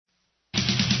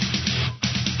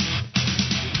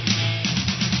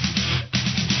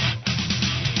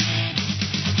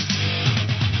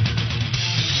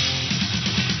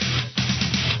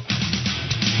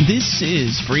This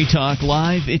is Free Talk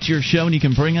Live. It's your show, and you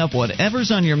can bring up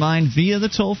whatever's on your mind via the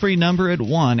toll-free number at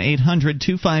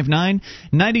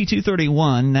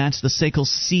 1-800-259-9231. That's the SACL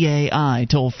CAI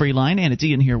toll-free line, and it's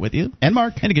Ian here with you. And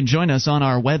Mark. And you can join us on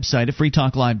our website at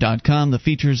freetalklive.com. The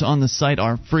features on the site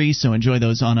are free, so enjoy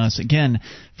those on us. Again,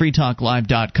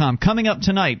 freetalklive.com. Coming up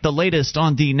tonight, the latest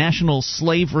on the national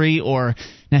slavery or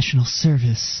national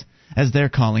service, as they're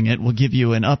calling it. We'll give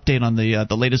you an update on the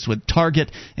latest with Target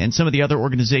and some of the other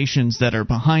organizations that are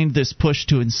behind this push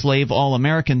to enslave all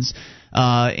Americans.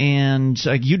 And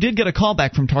you did get a call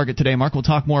back from Target today, Mark. We'll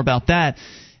talk more about that.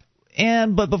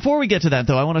 But before we get to that,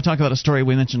 though, I want to talk about a story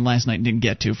we mentioned last night and didn't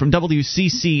get to, from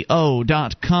WCCO.com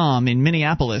in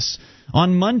Minneapolis.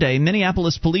 On Monday,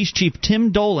 Minneapolis Police Chief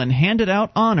Tim Dolan handed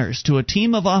out honors to a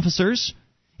team of officers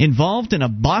involved in a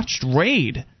botched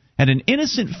raid at an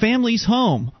innocent family's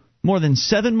home more than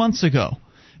 7 months ago.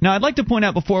 Now, I'd like to point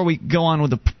out before we go on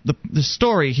with the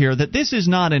story here that this is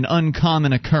not an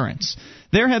uncommon occurrence.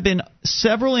 There have been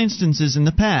several instances in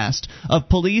the past of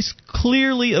police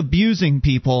clearly abusing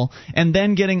people and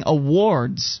then getting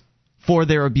awards for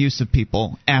their abuse of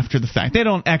people after the fact. They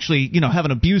don't actually, have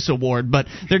an abuse award, but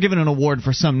they're given an award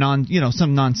for some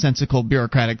nonsensical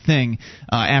bureaucratic thing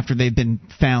after they've been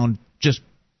found just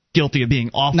guilty of being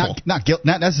awful.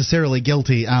 Not necessarily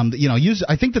guilty.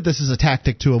 I think that this is a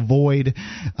tactic to avoid,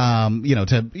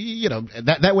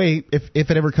 that way, if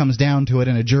it ever comes down to it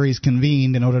and a jury's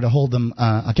convened in order to hold them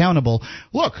accountable,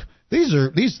 look,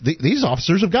 these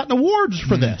officers have gotten awards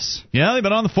for this. Yeah, they've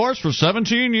been on the force for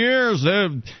 17 years. They're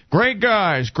great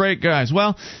guys.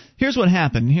 Well, here's what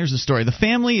happened. Here's the story. The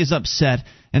family is upset,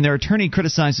 and their attorney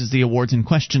criticizes the awards and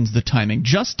questions the timing.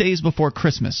 Just days before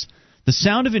Christmas, the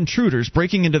sound of intruders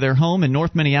breaking into their home in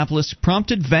North Minneapolis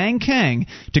prompted Vang Kang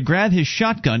to grab his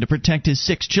shotgun to protect his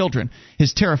 6 children.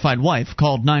 His terrified wife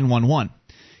called 911.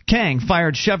 Kang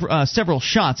fired several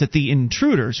shots at the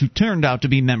intruders, who turned out to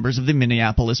be members of the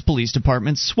Minneapolis Police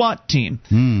Department's SWAT team.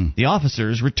 The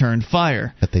officers returned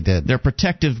fire. But they did. Their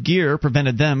protective gear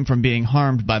prevented them from being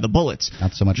harmed by the bullets.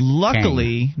 Not so much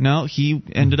Luckily, Kang. No, he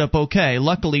ended up okay.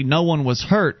 Luckily, no one was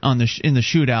hurt in the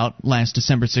shootout last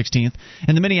December 16th,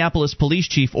 and the Minneapolis police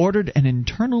chief ordered an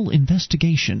internal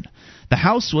investigation. The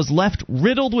house was left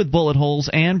riddled with bullet holes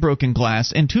and broken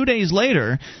glass, and 2 days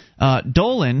later,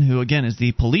 Dolan, who again is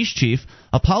the police chief,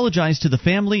 apologized to the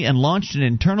family and launched an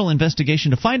internal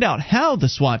investigation to find out how the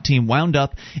SWAT team wound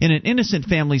up in an innocent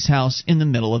family's house in the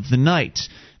middle of the night.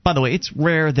 By the way, it's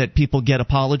rare that people get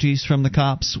apologies from the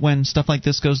cops when stuff like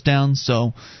this goes down,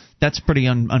 so that's pretty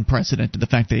unprecedented, the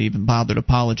fact they even bothered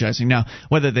apologizing. Now,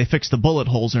 whether they fixed the bullet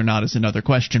holes or not is another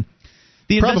question.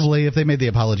 Probably, if they made the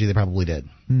apology, they probably did.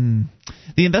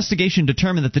 The investigation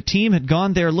determined that the team had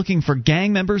gone there looking for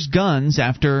gang members' guns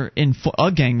after an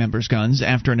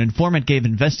informant gave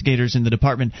investigators in the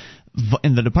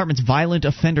department's Violent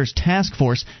Offenders Task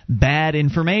Force bad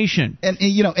information. And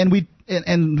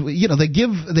they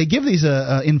give these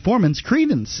informants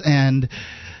credence, and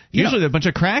usually they're a bunch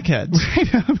of crackheads. Right?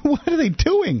 What are they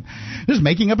doing? Just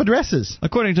making up addresses.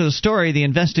 According to the story, the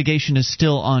investigation is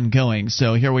still ongoing.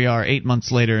 So here we are 8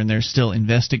 months later, and they're still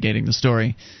investigating the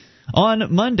story.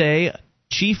 On Monday,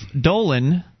 Chief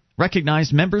Dolan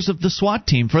recognized members of the SWAT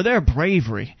team for their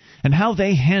bravery and how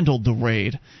they handled the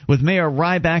raid. With Mayor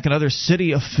Ryback and other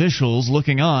city officials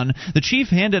looking on, the chief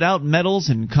handed out medals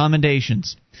and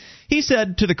commendations. He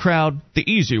said to the crowd, "The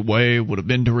easy way would have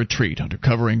been to retreat under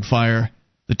covering fire.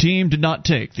 The team did not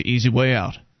take the easy way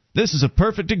out. This is a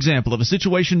perfect example of a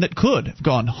situation that could have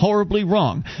gone horribly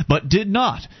wrong, but did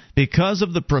not, because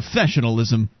of the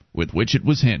professionalism with which it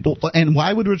was handled." And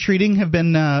why would retreating have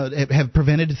been have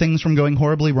prevented things from going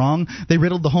horribly wrong? They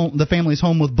riddled the family's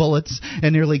home with bullets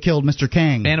and nearly killed Mr.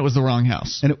 Kang. And it was the wrong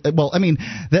house. And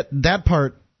that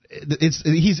part,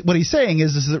 what he's saying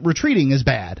is that retreating is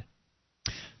bad.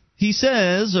 He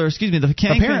says, the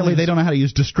Kang apparently they don't know how to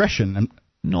use discretion.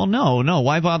 No.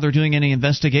 Why bother doing any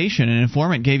investigation? An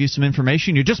informant gave you some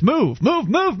information. You just move.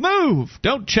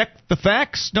 Don't check the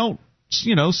facts. Don't,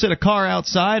 sit a car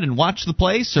outside and watch the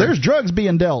place. There's drugs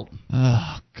being dealt.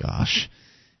 Oh, gosh.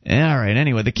 All right.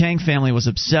 Anyway, the Kang family was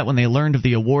upset when they learned of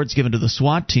the awards given to the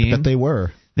SWAT team. But they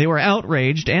were. They were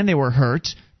outraged and they were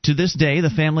hurt. To this day, the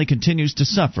family continues to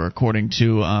suffer, according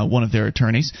to one of their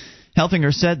attorneys.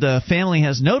 Helfinger said the family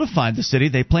has notified the city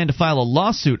they plan to file a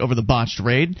lawsuit over the botched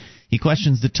raid. He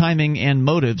questions the timing and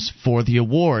motives for the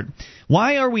award.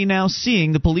 Why are we now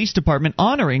seeing the police department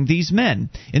honoring these men?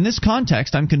 In this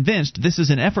context, I'm convinced this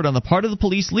is an effort on the part of the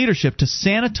police leadership to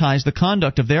sanitize the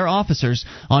conduct of their officers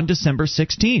on December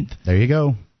 16th. There you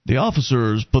go. The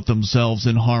officers put themselves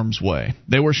in harm's way.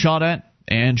 They were shot at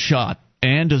and shot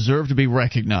and deserve to be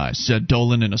recognized, said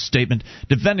Dolan in a statement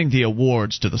defending the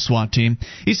awards to the SWAT team.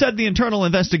 He said the internal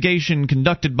investigation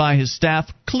conducted by his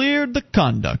staff cleared the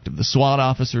conduct of the SWAT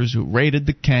officers who raided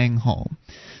the Kang home.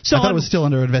 So I thought it was still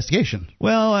under investigation.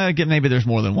 Well, maybe there's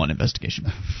more than one investigation.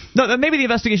 No, maybe the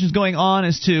investigation is going on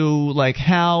as to like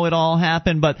how it all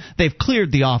happened, but they've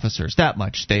cleared the officers. That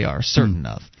much they are certain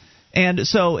of. And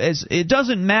so it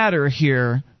doesn't matter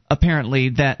here, apparently,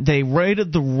 that they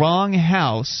raided the wrong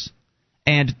house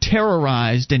and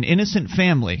terrorized an innocent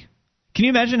family. Can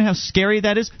you imagine how scary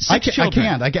that is? I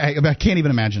can't even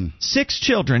imagine. 6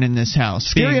 children in this house.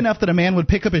 Scary enough that a man would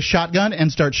pick up his shotgun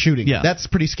and start shooting. Yeah. That's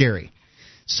pretty scary.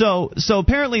 So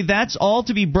apparently that's all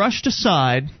to be brushed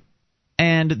aside,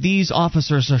 and these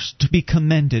officers are to be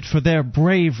commended for their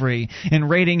bravery in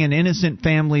raiding an innocent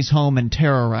family's home and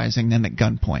terrorizing them at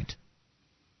gunpoint.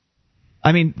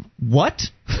 I mean, what?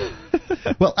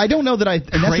 Well, I don't know that I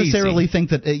necessarily think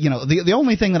that, the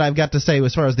only thing that I've got to say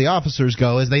as far as the officers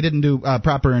go is they didn't do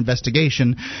proper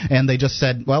investigation, and they just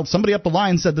said, well, somebody up the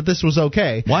line said that this was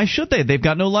okay. Why should they? They've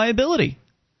got no liability.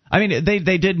 I mean,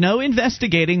 they did no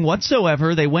investigating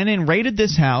whatsoever. They went in, raided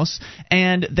this house,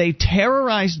 and they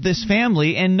terrorized this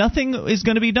family, and nothing is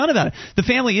going to be done about it. The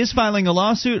family is filing a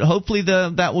lawsuit. Hopefully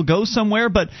that will go somewhere,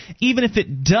 but even if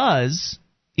it does,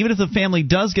 even if the family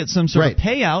does get some sort of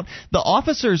payout, the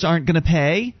officers aren't going to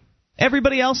pay.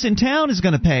 Everybody else in town is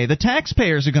going to pay. The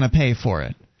taxpayers are going to pay for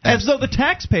it. As though the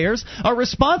taxpayers are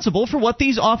responsible for what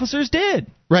these officers did.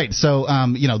 Right. So,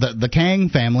 the Kang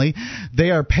family,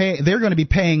 they're going to be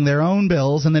paying their own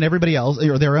bills, and then everybody else,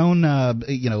 or their own,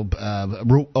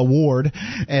 award,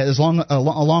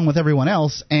 along with everyone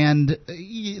else, and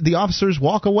the officers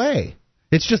walk away.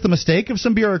 It's just the mistake of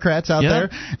some bureaucrats out there,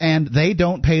 and they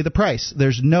don't pay the price.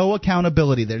 There's no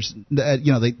accountability. There's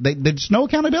no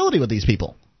accountability with these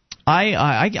people.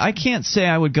 I can't say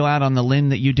I would go out on the limb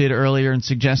that you did earlier and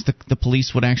suggest that the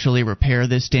police would actually repair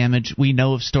this damage. We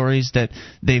know of stories that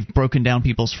they've broken down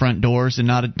people's front doors and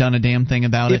not done a damn thing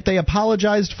about it. If they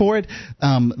apologized for it,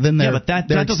 then they're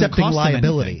accepting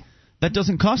liability. That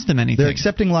doesn't cost them anything. They're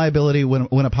accepting liability when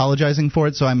apologizing for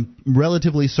it, so I'm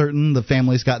relatively certain the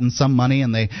family's gotten some money,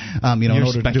 and they, You're in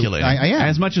order speculating. to do, I am.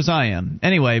 As much as I am.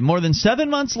 Anyway, more than 7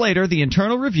 months later, the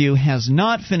internal review has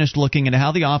not finished looking into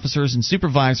how the officers and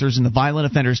supervisors in the Violent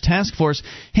Offenders Task Force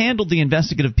handled the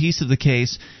investigative piece of the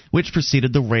case, which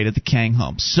preceded the raid at the Kang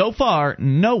home. So far,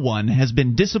 no one has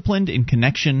been disciplined in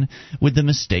connection with the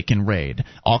mistaken raid.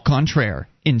 Au contraire,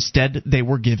 instead they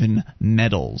were given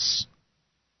medals.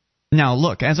 Now,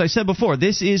 look, as I said before,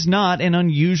 this is not an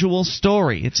unusual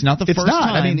story. It's not the first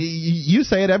time. I mean, you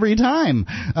say it every time,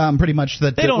 pretty much.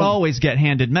 That they don't always get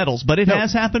handed medals, but it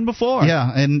has happened before.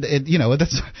 Yeah, and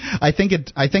that's. I think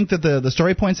that the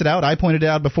story points it out. I pointed it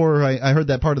out before I heard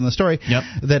that part in the story. Yep.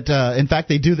 That in fact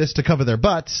they do this to cover their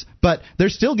butts, but they're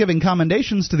still giving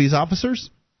commendations to these officers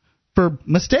for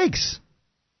mistakes.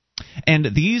 And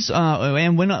these,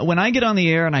 and when I get on the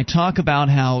air and I talk about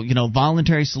how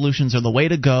voluntary solutions are the way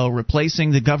to go,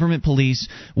 replacing the government police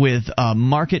with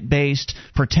market-based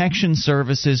protection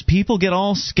services, people get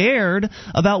all scared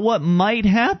about what might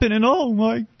happen. And oh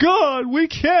my God, we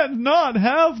can't not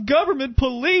have government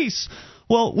police.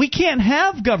 Well, we can't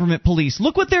have government police.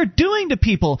 Look what they're doing to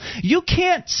people. You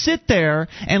can't sit there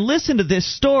and listen to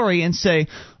this story and say,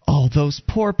 "Oh, those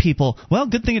poor people." Well,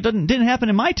 good thing it didn't happen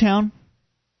in my town.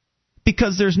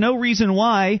 Because there's no reason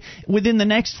why within the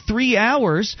next 3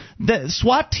 hours the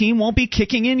SWAT team won't be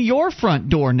kicking in your front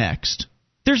door next.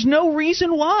 There's no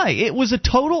reason why. It was a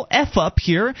total F-up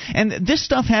here, and this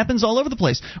stuff happens all over the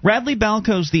place. Radley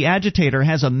Balco's The Agitator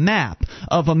has a map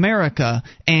of America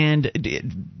and,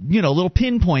 little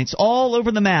pinpoints all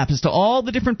over the map as to all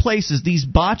the different places these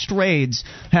botched raids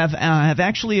have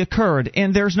actually occurred,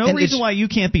 and there's no reason why you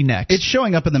can't be next. It's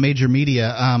showing up in the major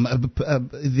media.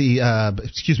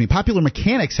 Popular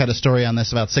Mechanics had a story on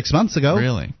this about 6 months ago.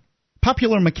 Really?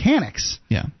 Popular Mechanics.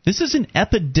 Yeah. This is an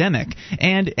epidemic,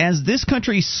 and as this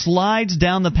country slides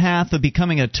down the path of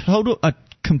becoming a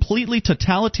completely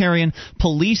totalitarian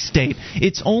police state,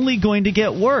 it's only going to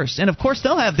get worse. And of course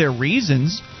they'll have their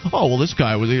reasons. Oh, well, this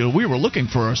guy was, we were looking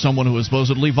for someone who was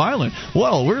supposedly violent.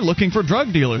 Well, we're looking for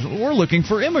drug dealers. We're looking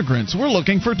for immigrants. We're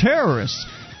looking for terrorists.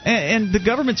 And the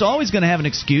government's always going to have an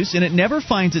excuse, and it never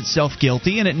finds itself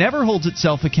guilty, and it never holds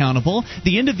itself accountable.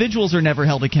 The individuals are never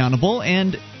held accountable,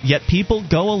 and yet people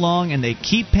go along and they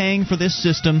keep paying for this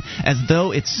system as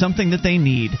though it's something that they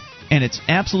need. And it's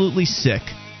absolutely sick.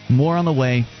 More on the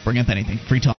way. Bring up anything.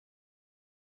 Free talk.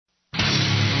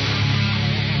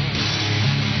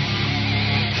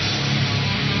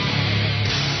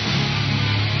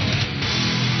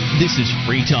 This is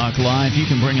Free Talk Live. You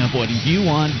can bring up what you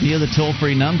want via the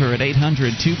toll-free number at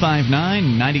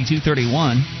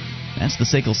 800-259-9231. That's the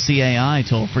SACL CAI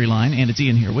toll-free line, and it's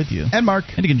Ian here with you. And Mark.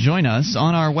 And you can join us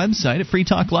on our website at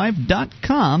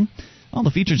freetalklive.com. All the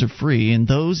features are free, and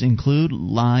those include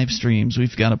live streams.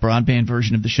 We've got a broadband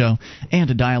version of the show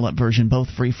and a dial-up version, both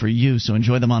free for you, so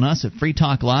enjoy them on us at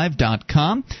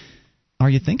freetalklive.com. Are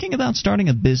you thinking about starting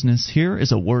a business? Here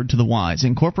is a word to the wise.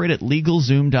 Incorporate at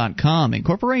LegalZoom.com.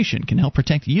 Incorporation can help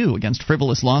protect you against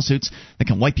frivolous lawsuits that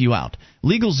can wipe you out.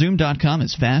 LegalZoom.com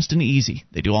is fast and easy.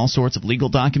 They do all sorts of legal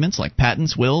documents like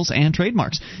patents, wills, and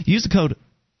trademarks. Use the code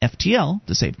FTL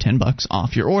to save $10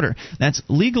 off your order. That's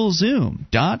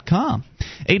LegalZoom.com.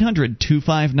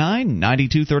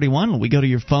 800-259-9231. We go to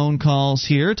your phone calls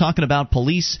here, talking about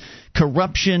police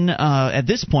corruption at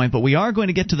this point, but we are going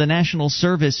to get to the national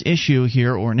service issue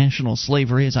here, or national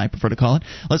slavery, as I prefer to call it.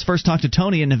 Let's first talk to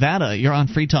Tony in Nevada. You're on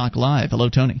Free Talk Live. Hello,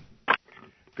 Tony.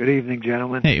 Good evening,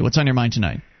 gentlemen. Hey, what's on your mind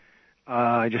tonight?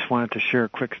 I just wanted to share a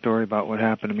quick story about what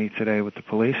happened to me today with the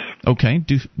police. Okay,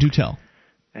 do tell.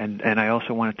 And I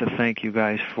also wanted to thank you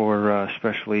guys for,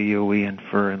 especially you, Ian,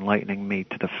 for enlightening me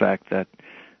to the fact that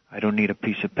I don't need a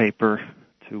piece of paper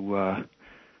to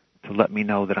let me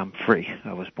know that I'm free.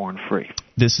 I was born free.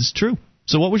 This is true.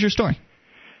 So what was your story?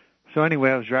 So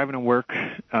anyway, I was driving to work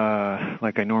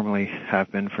like I normally have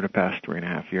been for the past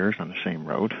 3.5 years on the same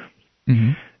road.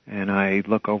 Mm-hmm. And I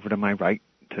look over to my right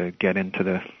to get into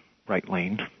the right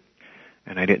lane,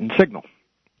 and I didn't signal.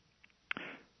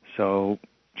 So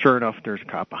sure enough, there's a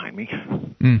cop behind me,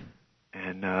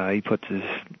 and he puts his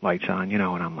lights on, and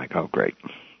I'm like, oh, great.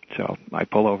 So I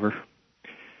pull over,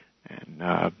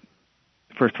 and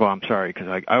first of all, I'm sorry,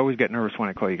 because I always get nervous when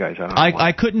I call you guys.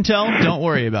 I couldn't tell. Don't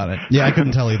worry about it. Yeah, I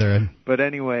couldn't tell either. But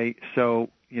anyway, so,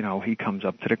 he comes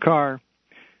up to the car,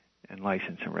 and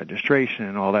license and registration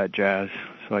and all that jazz,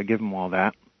 so I give him all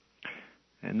that.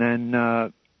 And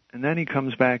then he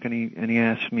comes back and he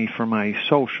asks me for my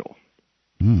social.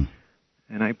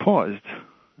 And I paused,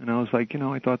 and I was like,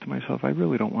 I thought to myself, I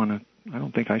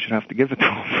don't think I should have to give it to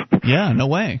him. Yeah, no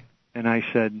way. And I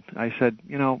said,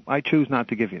 I choose not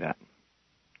to give you that.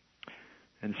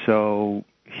 And so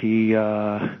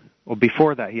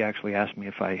before that, he actually asked me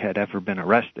if I had ever been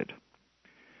arrested.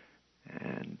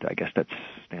 And I guess that's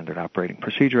standard operating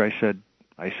procedure. I said,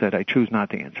 I choose not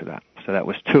to answer that. So that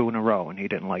was 2 in a row, and he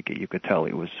didn't like it. You could tell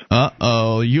he was...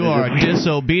 Uh-oh, you are a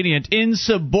disobedient,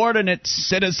 insubordinate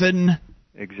citizen.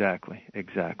 Exactly.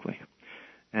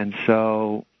 And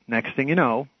so, next thing you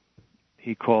know,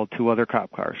 he called 2 other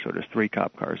cop cars, so there's 3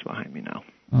 cop cars behind me now.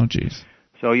 Oh, jeez.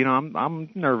 So, I'm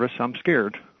nervous, I'm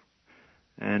scared.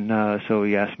 And so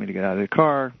he asked me to get out of the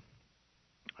car.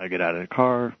 I get out of the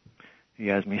car. He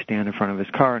has me stand in front of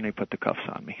his car, and they put the cuffs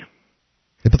on me.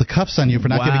 They put the cuffs on you for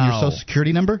not giving your Social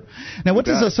Security number? Now, what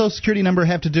does a Social Security number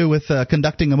have to do with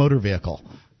conducting a motor vehicle?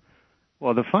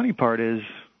 Well, the funny part is,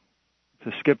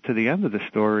 to skip to the end of the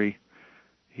story,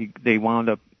 they wound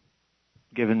up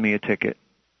giving me a ticket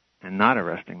and not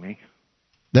arresting me.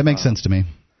 That makes sense to me.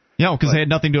 Yeah, because they had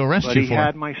nothing to arrest you for. But he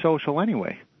had my social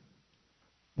anyway.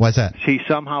 Why's that? He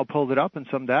somehow pulled it up in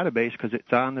some database because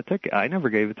it's on the ticket. I never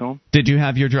gave it to him. Did you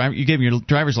have your You gave him your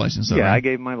driver's license, though, Yeah, right? I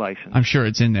gave him my license. I'm sure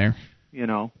it's in there.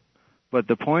 But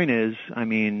the point is,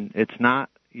 it's not,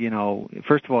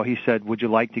 first of all, he said, would you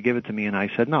like to give it to me? And I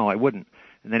said, no, I wouldn't.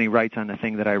 And then he writes on the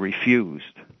thing that I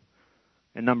refused.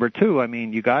 And number 2,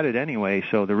 you got it anyway,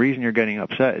 so the reason you're getting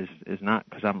upset is not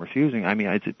because I'm refusing.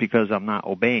 It's because I'm not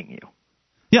obeying you.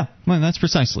 Yeah, well, that's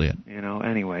precisely it.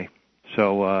 Anyway.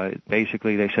 So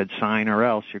basically they said, sign or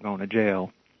else you're going to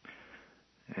jail.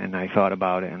 And I thought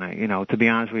about it, and to be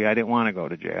honest with you, I didn't want to go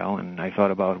to jail, and I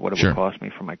thought about what it would cost me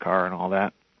for my car and all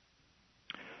that.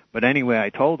 But anyway,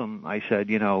 I told him, I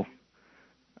said,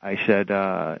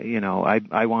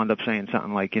 I wound up saying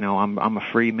something like, I'm a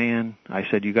free man. I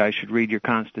said, you guys should read your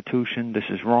Constitution. This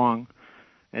is wrong.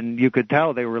 And you could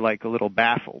tell they were like a little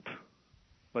baffled,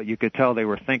 but you could tell they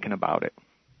were thinking about it,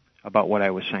 about what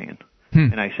I was saying.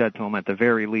 And I said to him, at the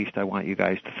very least, I want you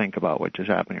guys to think about what just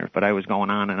happened here. But I was going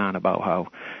on and on about how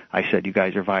I said, you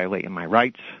guys are violating my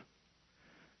rights,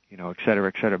 et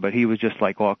cetera, et cetera. But he was just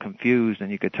like all confused,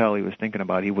 and you could tell he was thinking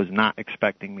about it. He was not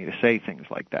expecting me to say things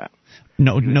like that.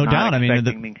 No doubt.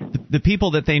 The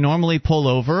people that they normally pull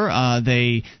over,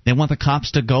 they want the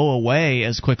cops to go away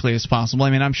as quickly as possible.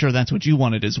 I'm sure that's what you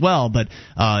wanted as well. But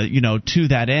to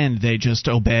that end, they just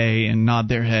obey and nod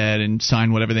their head and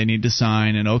sign whatever they need to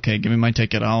sign. And okay, give me my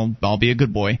ticket. I'll be a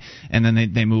good boy. And then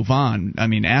they move on.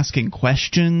 Asking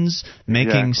questions,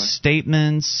 making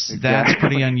statements. That's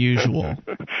pretty unusual.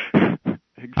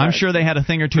 I'm sure they had a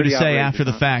thing or two Pretty to say outrageous, after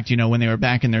the fact, when they were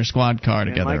back in their squad car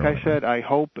together. And like I said, I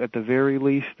hope at the very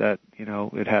least that,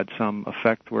 it had some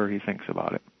effect where he thinks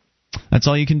about it. That's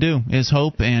all you can do is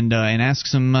hope and ask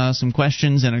some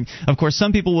questions, and of course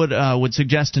some people would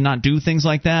suggest to not do things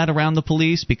like that around the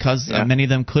police because many of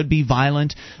them could be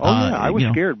violent. Oh yeah, I was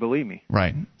scared, believe me.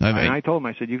 Right. And I told him,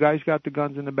 I said, you guys got the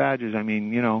guns and the badges. I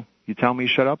mean, you tell me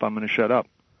shut up, I'm going to shut up.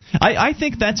 I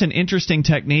think that's an interesting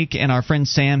technique, and our friend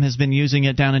Sam has been using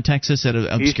it down in Texas at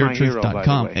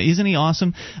obscuretruth.com. Isn't he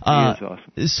awesome? He is awesome.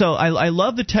 So I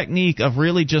love the technique of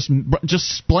really just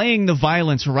displaying the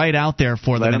violence right out there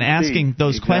for them and asking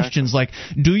those questions like,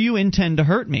 do you intend to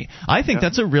hurt me? I think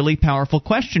that's a really powerful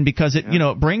question because it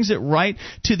it brings it right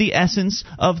to the essence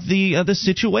of the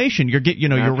situation. You're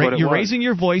raising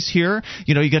your voice here.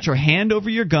 You got your hand over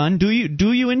your gun. Do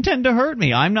you intend to hurt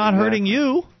me? I'm not hurting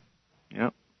you.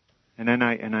 Yep. And then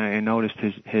I noticed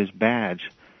his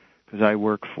badge, because I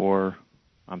work for,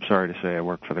 I'm sorry to say I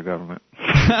work for the government,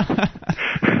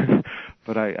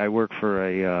 but I work for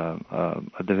a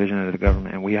division of the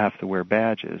government, and we have to wear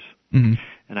badges. Mm-hmm.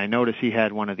 And I noticed he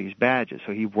had one of these badges,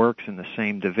 so he works in the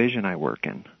same division I work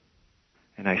in.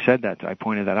 And I said that, I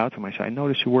pointed that out to him. I said, I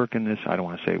noticed you work in this, I don't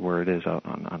want to say where it is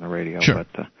on the radio, sure.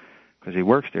 But because he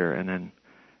works there. And then,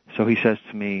 so he says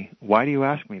to me, why do you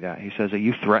ask me that? He says, are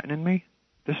you threatening me?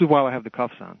 This is why I have the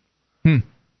cuffs on.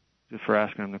 Just for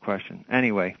asking him the question.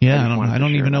 Anyway. Yeah, I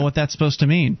don't even know what that's supposed to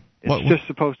mean. It's just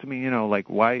supposed to mean, like,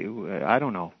 why, I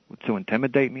don't know, to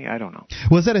intimidate me? I don't know.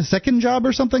 Was that his second job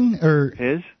or something? Or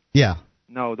his? Yeah.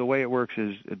 No, the way it works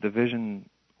is a division,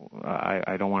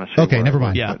 I don't want to say. Okay, never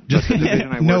mind. Yeah. Just the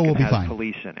division I work in has fine.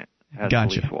 police in it. Has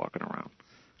Gotcha. Police walking around.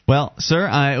 Well, sir,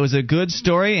 it was a good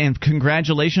story, and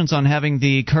congratulations on having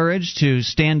the courage to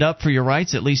stand up for your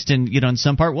rights, at least in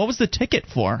some part. What was the ticket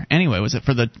for? Anyway, was it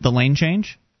for the lane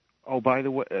change? Oh, by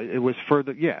the way, it was for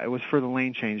the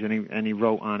lane change, and he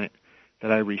wrote on it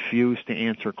that I refused to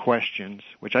answer questions,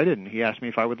 which I didn't. He asked me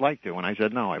if I would like to, and I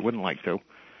said no, I wouldn't like to.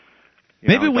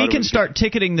 Maybe we can start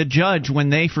ticketing the judge when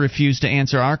they refuse to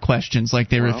answer our questions, like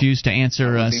they refuse to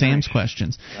answer Sam's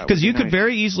questions. Because you could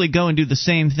very easily go and do the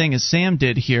same thing as Sam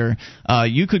did here.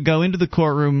 You could go into the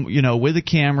courtroom, with a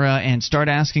camera and start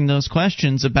asking those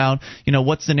questions about,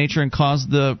 what's the nature and cause of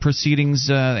the proceedings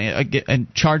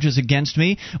and charges against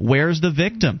me. Where's the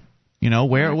victim?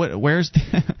 Where's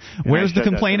the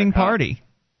complaining party?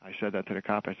 I said that to the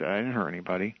cop. I said I didn't hurt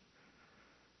anybody.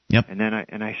 Yep. And then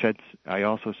I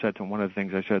also said to him, one of the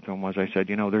things I said to him was, I said,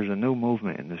 there's a new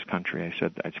movement in this country. I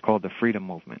said, it's called the Freedom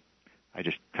Movement. I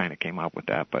just kind of came up with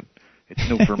that, but it's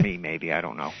new for me, maybe. I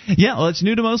don't know. Yeah, well, it's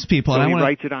new to most people. So he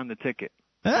writes it on the ticket.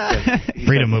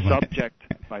 Freedom Movement. Subject,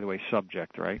 by the way,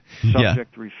 subject, right?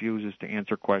 Subject refuses to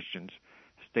answer questions,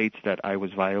 states that I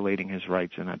was violating his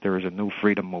rights and that there is a new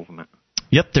freedom movement.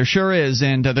 Yep, there sure is,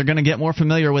 and they're going to get more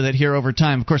familiar with it here over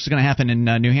time. Of course, it's going to happen in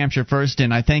New Hampshire first,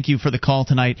 and I thank you for the call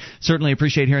tonight. Certainly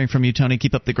appreciate hearing from you, Tony.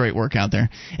 Keep up the great work out there.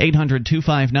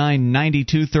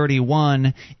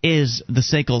 800-259-9231 is the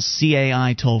SACL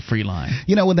CAI toll-free line.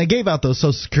 When they gave out those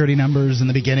Social Security numbers in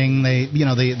the beginning,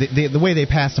 the way they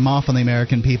passed them off on the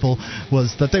American people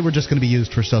was that they were just going to be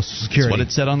used for Social Security. That's what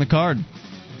it said on the card.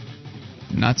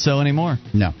 Not so anymore.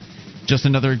 No. Just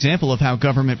another example of how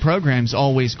government programs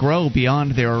always grow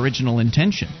beyond their original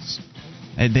intentions.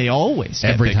 And they always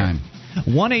get every bigger. time.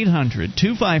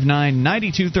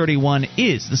 1-800-259-9231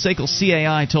 is the SACL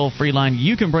CAI toll-free line.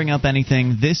 You can bring up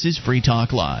anything. This is Free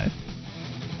Talk Live.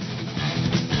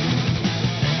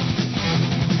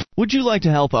 Would you like to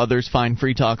help others find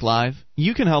Free Talk Live?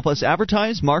 You can help us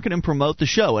advertise, market, and promote the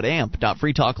show at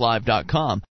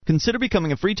amp.freetalklive.com. Consider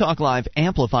becoming a Free Talk Live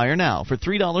amplifier now for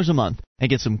 $3 a month and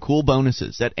get some cool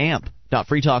bonuses at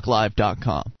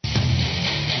amp.freetalklive.com.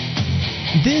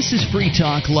 This is Free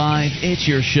Talk Live. It's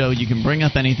your show. You can bring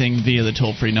up anything via the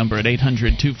toll-free number at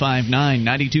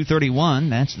 800-259-9231.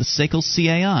 That's the SACL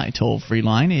CAI toll-free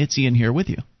line. It's Ian here with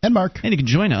you. And Mark. And you can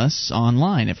join us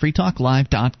online at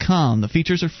freetalklive.com. The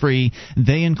features are free.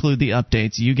 They include the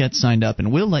updates. You get signed up,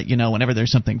 and we'll let you know whenever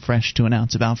there's something fresh to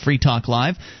announce about Free Talk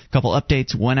Live. A couple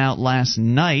updates went out last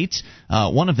night.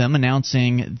 One of them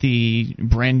announcing the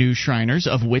brand new Shriners,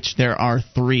 of which there are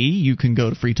 3. You can go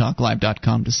to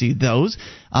freetalklive.com to see those.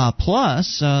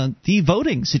 Plus, the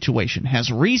voting situation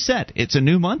has reset. It's a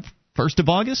new month. 1st of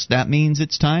August. That means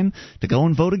it's time to go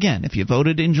and vote again. If you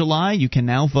voted in July, you can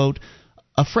now vote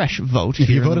a fresh vote. If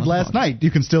you voted last night,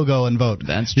 you can still go and vote.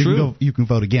 That's true. You can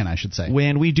vote again, I should say.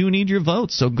 When we do need your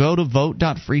votes, so go to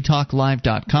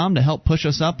vote.freetalklive.com to help push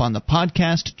us up on the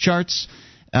podcast charts.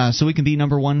 so we can be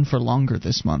number one for longer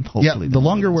this month, hopefully. Yeah, the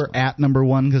longer we're at number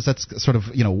one, because that's sort of,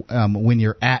 when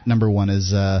you're at number one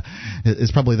is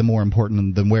probably the more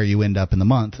important than where you end up in the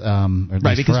month.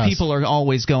 Right, because people are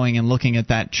always going and looking at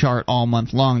that chart all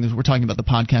month long. We're talking about the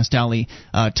Podcast Alley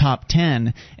top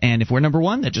 10, and if we're number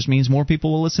one, that just means more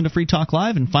people will listen to Free Talk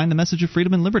Live and find the message of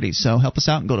freedom and liberty. So help us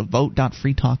out and go to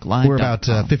vote.freetalklive.com. We're about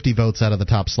 50 votes out of the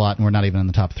top slot, and we're not even in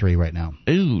the top 3 right now.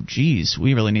 Ooh, geez,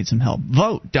 we really need some help.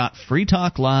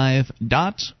 Vote.freetalklive.com.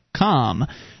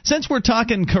 Since we're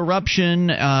talking corruption,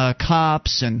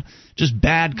 cops, and just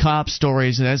bad cop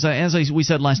stories, as we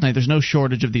said last night, there's no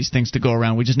shortage of these things to go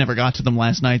around. We just never got to them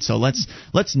last night, so let's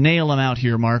nail them out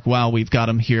here, Mark, while we've got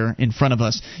them here in front of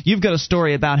us. You've got a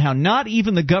story about how not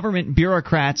even the government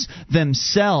bureaucrats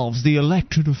themselves, the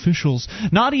elected officials,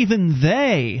 not even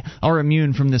they are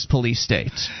immune from this police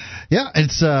state. Yeah,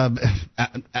 it's out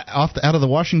of the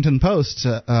Washington Post.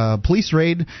 Police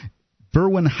raid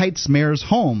Berwyn Heights mayor's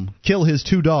home, kill his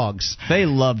 2 dogs. They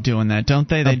love doing that, don't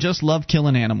they? They just love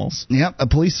killing animals. Yep, a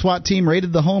police SWAT team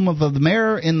raided the home of the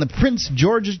mayor in the Prince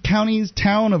George's County's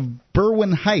town of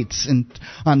Berwyn Heights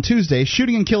on Tuesday,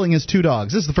 shooting and killing his 2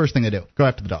 dogs. This is the first thing they do, go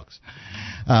after the dogs.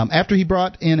 After he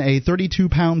brought in a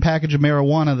 32-pound package of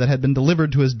marijuana that had been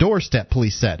delivered to his doorstep,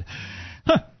 police said.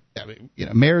 Huh.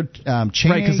 Mayor Cheney,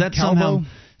 right, because that's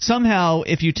somehow,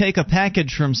 if you take a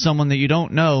package from someone that you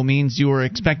don't know, means you were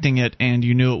expecting it and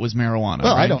you knew it was marijuana.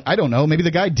 Well, right? I don't know. Maybe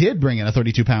the guy did bring in a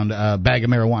 32-pound bag of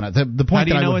marijuana. The point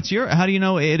How do you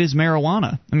know it is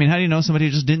marijuana? I mean, how do you know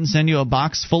somebody just didn't send you a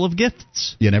box full of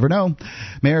gifts? You never know.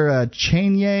 Mayor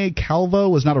Cheney Calvo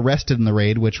was not arrested in the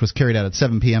raid, which was carried out at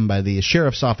 7 p.m. by the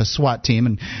sheriff's office SWAT team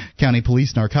and county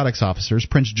police narcotics officers.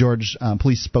 Prince George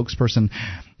police spokesperson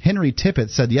Henry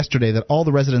Tippett said yesterday that all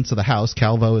the residents of the house,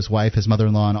 Calvo, his wife, his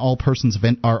mother-in-law, and all persons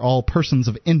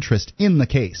of interest in the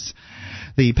case.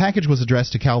 The package was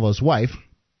addressed to Calvo's wife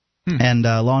and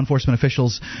law enforcement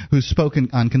officials who spoke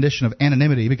on condition of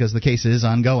anonymity because the case is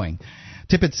ongoing.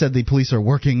 Tippett said the police are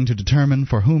working to determine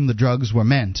for whom the drugs were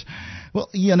meant. Well,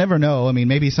 you never know. I mean,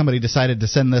 maybe somebody decided to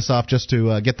send this off just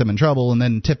to get them in trouble and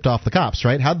then tipped off the cops,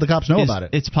 right? How did the cops know about it?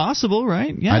 It's possible,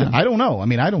 right? Yeah. I don't know. I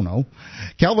mean, I don't know.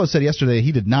 Calvo said yesterday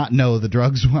he did not know the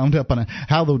drugs wound up on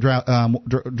how the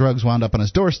drugs wound up on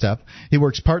his doorstep. He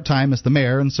works part-time as the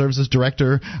mayor and serves as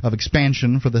director of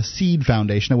expansion for the Seed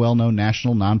Foundation, a well-known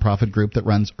national nonprofit group that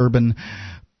runs urban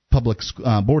public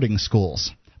boarding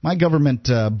schools. My government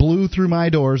blew through my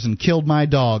doors and killed my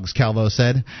dogs, Calvo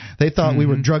said. They thought we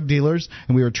were drug dealers,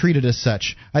 and we were treated as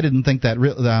such. I didn't think that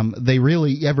they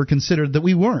really ever considered that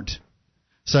we weren't.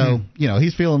 So,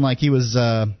 he's feeling like he was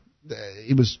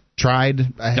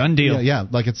tried. Done deal. Yeah,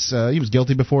 like he was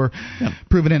guilty before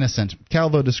proven innocent.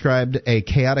 Calvo described a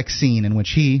chaotic scene in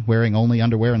which he, wearing only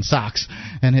underwear and socks,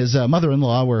 and his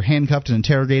mother-in-law were handcuffed and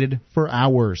interrogated for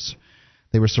hours.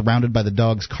 They were surrounded by the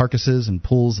dogs' carcasses and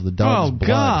pools of the dogs' blood.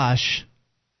 Oh, gosh.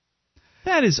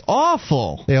 That is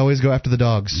awful. They always go after the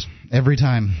dogs. Every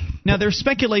time. Now, there's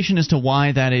speculation as to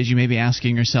why that is. You may be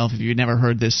asking yourself if you've never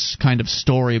heard this kind of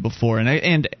story before.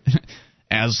 And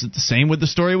as the same with the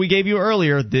story we gave you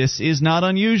earlier, this is not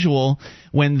unusual.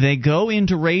 When they go in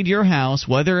to raid your house,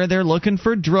 whether they're looking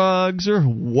for drugs or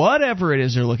whatever it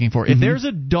is they're looking for, if there's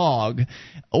a dog,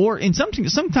 or in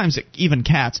sometimes even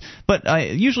cats, but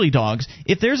usually dogs,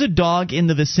 if there's a dog in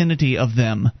the vicinity of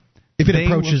them... If it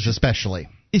approaches especially...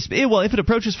 Well, if it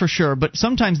approaches for sure, but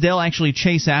sometimes they'll actually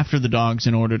chase after the dogs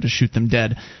in order to shoot them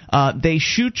dead. They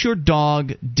shoot your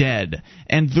dog dead.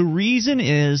 And the reason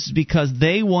is because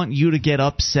they want you to get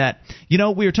upset. We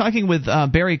were talking with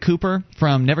Barry Cooper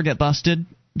from Never Get Busted,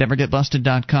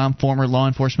 NeverGetBusted.com, former law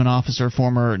enforcement officer,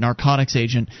 former narcotics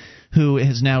agent, who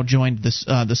has now joined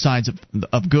the sides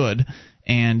of good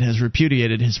and has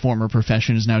repudiated his former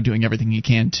profession, is now doing everything he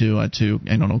can to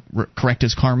correct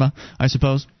his karma, I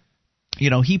suppose.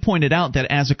 He pointed out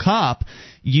that as a cop,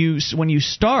 when you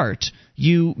start,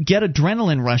 you get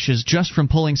adrenaline rushes just from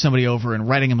pulling somebody over and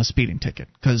writing them a speeding ticket,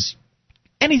 because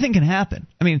anything can happen.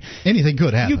 I mean, anything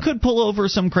could happen. You could pull over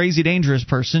some crazy dangerous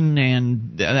person,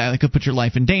 and that could put your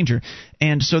life in danger.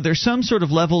 And so there's some sort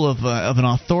of level of an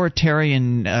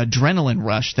authoritarian adrenaline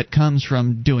rush that comes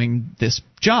from doing this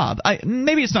job.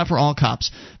 Maybe it's not for all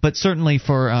cops, but certainly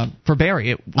for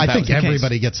Barry, I think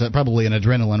everybody gets probably an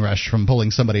adrenaline rush from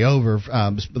pulling somebody over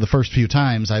the first few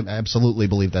times. I absolutely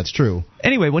believe that's true.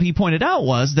 Anyway, what he pointed out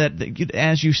was that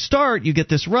as you start, you get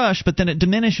this rush, but then it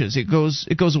diminishes. It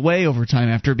goes away over time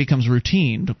after it becomes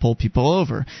routine to pull people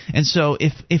over. And so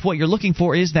if what you're looking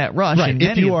for is that rush, right? And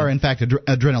if you are in fact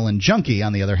adrenaline junkie,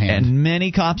 on the other hand, and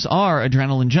many cops are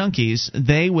adrenaline junkies,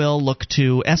 they will look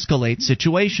to escalate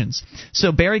situations.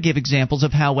 So Barry gave examples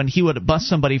of how when he would bust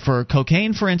somebody for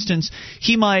cocaine, for instance,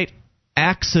 he might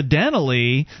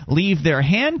accidentally leave their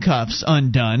handcuffs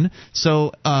undone,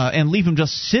 and leave him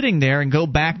just sitting there and go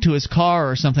back to his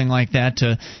car or something like that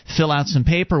to fill out some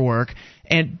paperwork,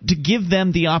 and to give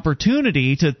them the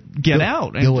opportunity to get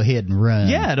out. Go ahead and run.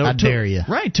 Yeah, I dare you.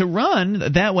 Right, to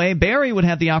run. That way Barry would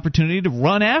have the opportunity to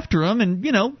run after him and,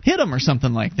 hit him or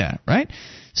something like that, right?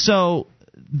 So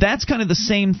that's kind of the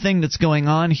same thing that's going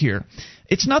on here.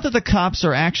 It's not that the cops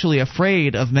are actually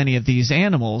afraid of many of these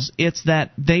animals. It's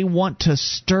that they want to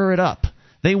stir it up.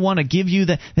 They want to give you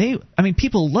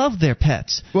people love their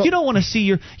pets. Well, you don't want to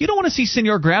see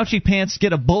Senor Grouchy Pants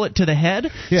get a bullet to the head.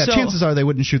 Yeah, chances are they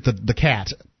wouldn't shoot the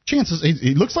cat. Chances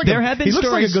he looks like looks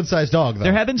like a good-sized dog, though.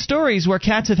 There have been stories where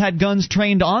cats have had guns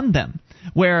trained on them,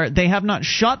 where they have not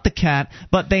shot the cat,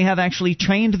 but they have actually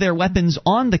trained their weapons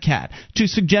on the cat to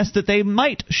suggest that they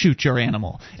might shoot your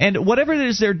animal. And whatever it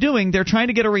is they're doing, they're trying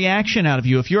to get a reaction out of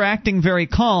you. If you're acting very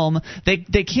calm,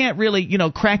 they can't really,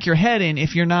 crack your head in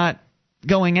if you're not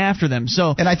going after them.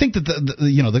 And I think that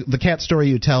the cat story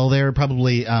you tell there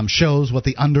probably shows what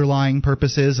the underlying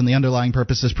purpose is, and the underlying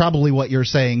purpose is probably what you're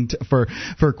saying for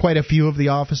quite a few of the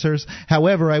officers.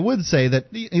 However, I would say that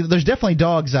there's definitely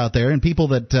dogs out there and people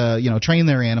that train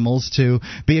their animals to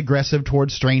be aggressive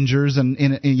towards strangers and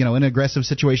in an aggressive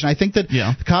situation. I think that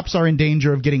the cops are in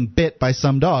danger of getting bit by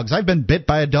some dogs. I've been bit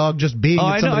by a dog just being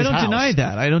at somebody's house. I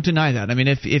don't deny that. I mean,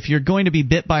 if you're going to be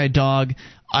bit by a dog,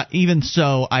 even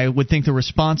so, I would think the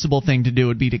responsible thing to do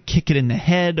would be to kick it in the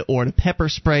head or to pepper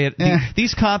spray it.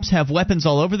 These cops have weapons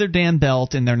all over their damn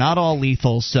belt, and they're not all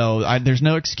lethal, so there's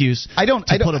no excuse to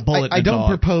put a bullet in a dog. I don't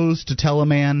propose to tell a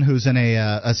man who's in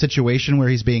a situation where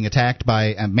he's being attacked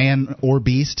by a man or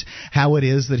beast how it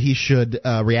is that he should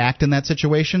react in that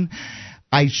situation.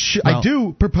 I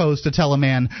do propose to tell a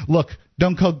man, look,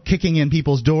 don't go kicking in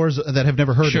people's doors that have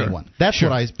never hurt anyone. That's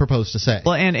what I propose to say.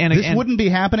 Well, and this wouldn't be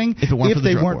happening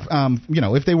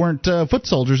if they weren't foot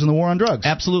soldiers in the war on drugs.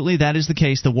 Absolutely, that is the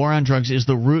case. The war on drugs is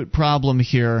the root problem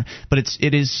here, but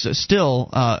it is still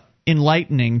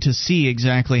enlightening to see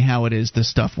exactly how it is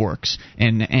this stuff works,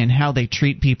 and how they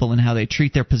treat people and how they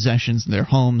treat their possessions, their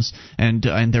homes, and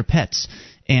their pets.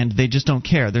 And they just don't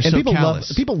care. They're so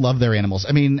callous. People love their animals.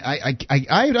 I mean, I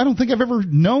don't think I've ever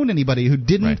known anybody who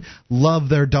didn't love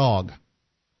their dog.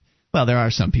 Well, there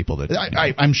are some people that...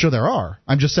 I'm sure there are.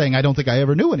 I'm just saying I don't think I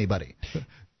ever knew anybody.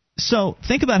 So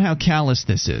think about how callous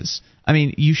this is. I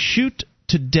mean, you shoot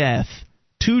to death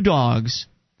 2 dogs,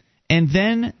 and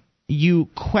then you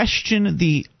question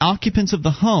the occupants of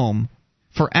the home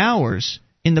for hours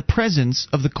in the presence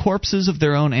of the corpses of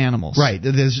their own animals. Right.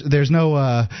 There's no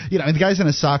the guy's in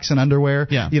his socks and underwear.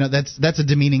 Yeah. That's a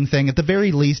demeaning thing. At the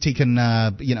very least, he can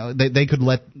they could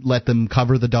let them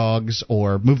cover the dogs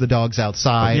or move the dogs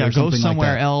outside. Yeah, or something go somewhere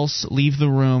like that. else, leave the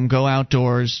room, go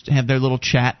outdoors, have their little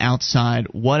chat outside,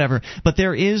 whatever. But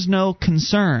there is no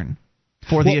concern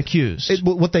for the accused.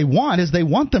 What they want is they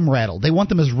want them rattled. They want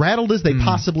them as rattled as they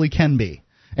possibly can be.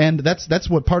 And that's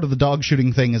what part of the dog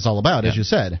shooting thing is all about, as you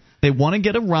said. They want to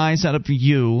get a rise out of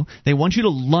you. They want you to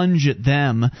lunge at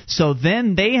them, so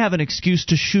then they have an excuse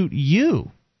to shoot you.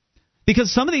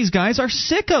 Because some of these guys are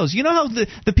sickos. You know how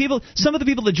some of the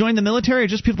people that join the military are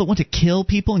just people that want to kill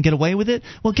people and get away with it?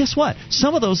 Well, guess what?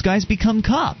 Some of those guys become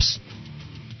cops.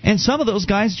 And some of those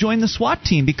guys join the SWAT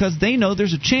team because they know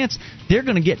there's a chance they're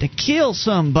going to get to kill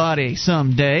somebody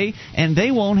someday, and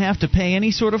they won't have to pay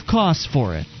any sort of costs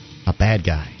for it. A bad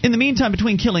guy. In the meantime,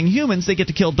 between killing humans, they get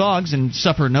to kill dogs and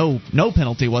suffer no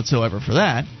penalty whatsoever for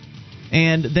that.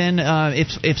 And then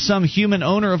if some human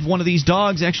owner of one of these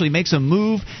dogs actually makes a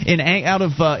move out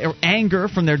of anger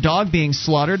from their dog being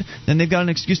slaughtered, then they've got an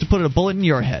excuse to put a bullet in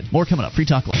your head. More coming up. Free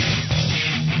Talk Live.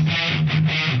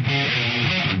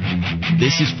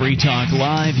 This is Free Talk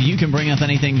Live. You can bring up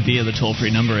anything via the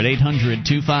toll-free number at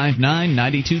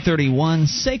 800-259-9231.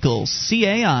 SACL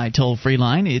CAI toll-free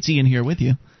line. It's Ian here with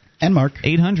you. And Mark.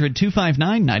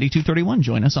 800-259-9231.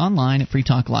 Join us online at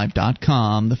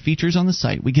freetalklive.com. The features on the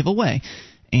site we give away.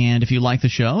 And if you like the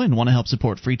show and want to help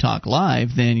support Free Talk Live,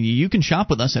 then you can shop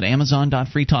with us at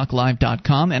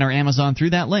amazon.freetalklive.com. Enter Amazon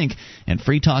through that link, and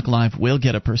Free Talk Live will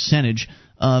get a percentage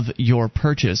of your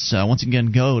purchase. Once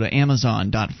again, go to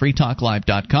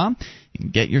amazon.freetalklive.com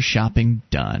and get your shopping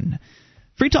done.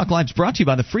 Free Talk Live is brought to you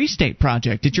by the Free State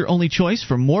Project. It's your only choice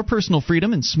for more personal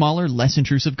freedom and smaller, less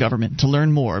intrusive government. To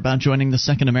learn more about joining the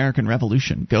Second American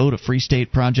Revolution, go to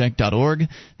freestateproject.org.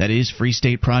 That is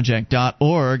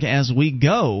freestateproject.org. As we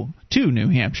go to New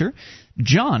Hampshire,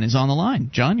 John is on the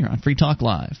line. John, you're on Free Talk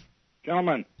Live.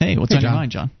 Gentlemen. Hey, what's on your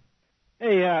mind, John?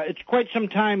 Hey, it's quite some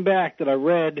time back that I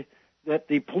read that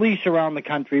the police around the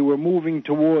country were moving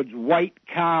towards white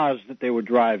cars that they were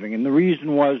driving, and the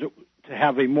reason was to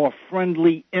have a more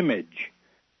friendly image.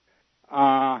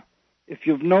 If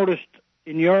you've noticed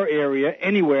in your area,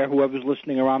 anywhere, whoever's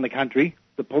listening around the country,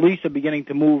 the police are beginning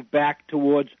to move back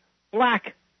towards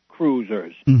black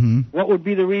cruisers. Mm-hmm. What would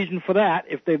be the reason for that?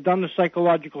 If they've done the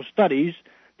psychological studies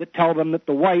that tell them that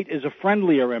the white is a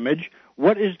friendlier image,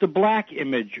 what is the black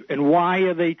image, and why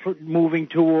are they moving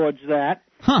towards that?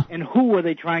 Huh. And who are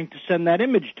they trying to send that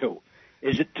image to?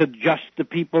 Is it to just the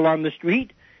people on the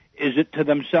street? Is it to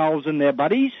themselves and their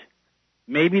buddies?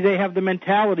 Maybe they have the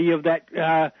mentality of that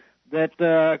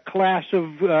class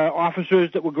of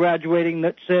officers that were graduating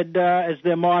that said as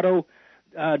their motto,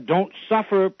 don't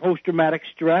suffer post-traumatic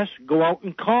stress, go out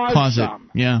and cause some.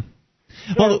 It. Yeah.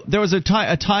 Well, there was a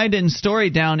tied-in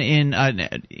story down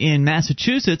in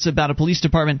Massachusetts about a police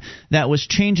department that was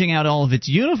changing out all of its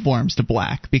uniforms to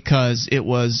black because it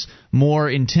was more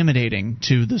intimidating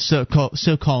to the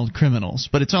so-called criminals.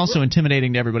 But it's also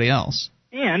intimidating to everybody else.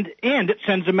 And it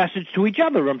sends a message to each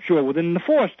other, I'm sure, within the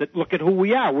force that look at who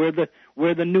we are. We're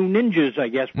the new ninjas, I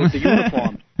guess, with the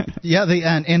uniforms. Yeah,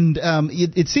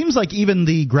 it seems like even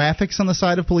the graphics on the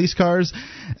side of police cars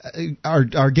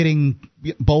are getting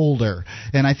bolder,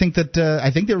 and I think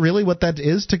that really what that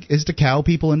is to cow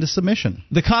people into submission.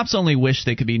 The cops only wish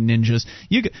they could be ninjas.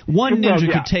 One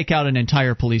ninja could take out an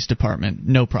entire police department,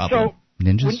 no problem. So,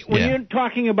 ninjas. When you're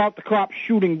talking about the cops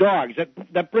shooting dogs,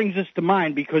 that brings us to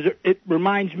mind because it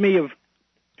reminds me of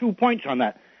 2 points on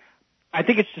that. I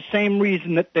think it's the same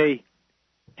reason that they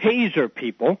taser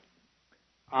people.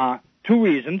 2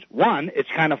 reasons. One, it's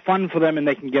kind of fun for them and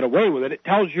they can get away with it. It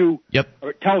tells you,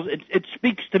 or it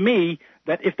speaks to me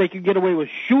that if they could get away with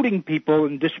shooting people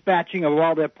and dispatching of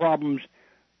all their problems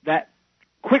that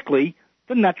quickly,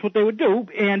 then that's what they would do,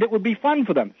 and it would be fun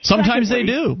for them. Sometimes they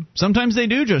do. Sometimes they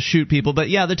do just shoot people. But,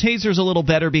 yeah, the taser's a little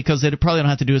better because they probably don't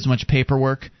have to do as much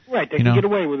paperwork. Right, they can get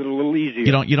away with it a little easier.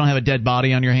 You don't have a dead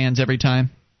body on your hands every time.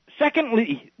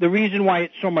 Secondly, the reason why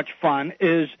it's so much fun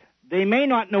is they may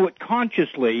not know it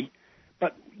consciously,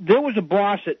 but there was a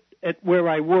boss at where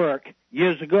I work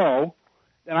years ago,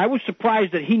 and I was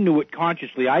surprised that he knew it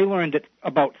consciously. I learned it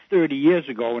about 30 years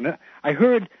ago, and I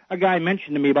heard a guy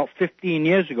mention to me about 15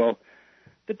 years ago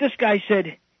that this guy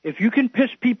said, if you can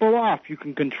piss people off, you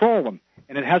can control them.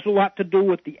 And it has a lot to do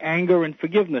with the anger and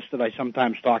forgiveness that I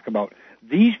sometimes talk about.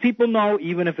 These people know,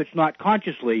 even if it's not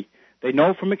consciously, they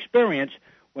know from experience,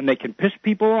 when they can piss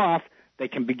people off, they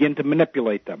can begin to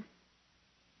manipulate them.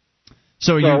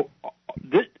 To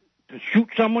shoot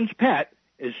someone's pet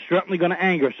is certainly going to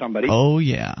anger somebody. Oh,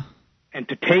 yeah. And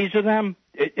to taser them,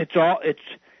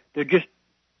 they're just,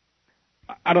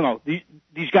 I don't know,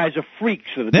 these guys are freaks.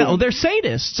 They're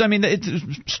sadists. I mean, it's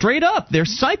straight up, they're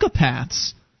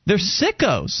psychopaths. They're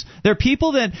sickos. They're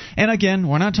people that, and again,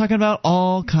 we're not talking about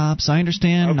all cops. I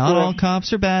understand not all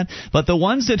cops are bad, but the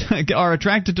ones that are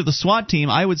attracted to the SWAT team,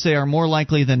 I would say, are more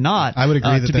likely than not I would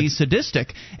agree to be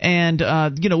sadistic. And,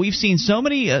 we've seen so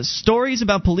many stories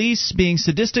about police being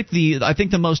sadistic. I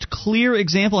think the most clear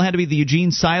example had to be the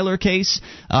Eugene Seiler case.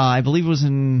 I believe it was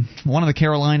in one of the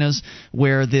Carolinas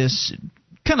where this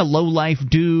kind of low-life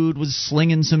dude was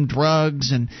slinging some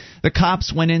drugs, and the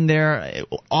cops went in there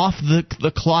off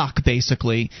the clock,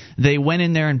 basically. They went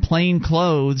in there in plain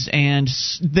clothes, and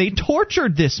they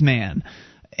tortured this man.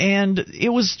 And it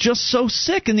was just so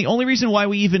sick, and the only reason why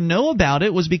we even know about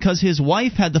it was because his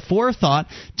wife had the forethought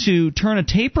to turn a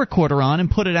tape recorder on and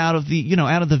put it out of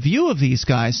the view of these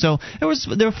guys. So there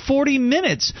were 40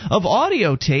 minutes of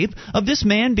audio tape of this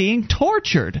man being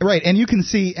tortured. Right, and you can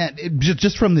see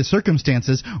just from the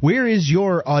circumstances, where is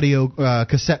your audio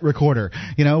cassette recorder?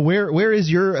 Where is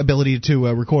your ability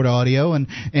to record audio,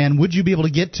 and would you be able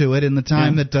to get to it in the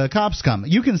time that cops come?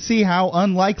 You can see how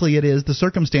unlikely it is, the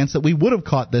circumstance that we would have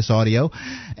caught this audio,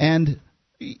 and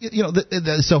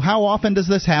so how often does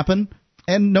this happen?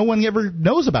 And no one ever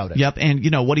knows about it. Yep, and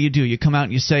what do? You come out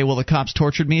and you say, well, the cops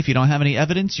tortured me. If you don't have any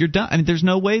evidence, you're done. I mean, there's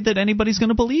no way that anybody's going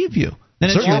to believe you. Then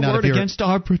it's your word against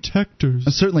our protectors.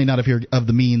 Certainly not if you're of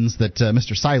the means that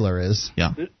Mr. Seiler is.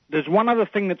 Yeah. There's one other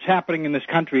thing that's happening in this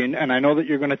country, and I know that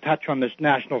you're going to touch on this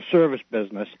national service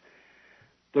business.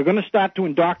 they're going to start to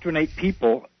indoctrinate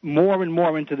people more and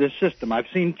more into this system. I've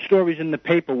seen stories in the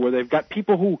paper where they've got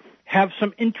people who have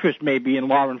some interest maybe in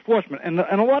law enforcement, and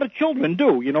a lot of children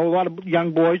do. A lot of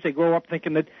young boys, they grow up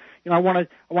thinking that, I want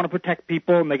to protect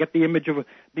people, and they get the image of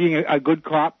being a good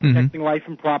cop, protecting life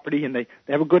and property, and they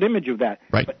have a good image of that.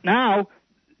 Right. But now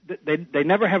they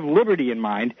never have liberty in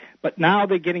mind, but now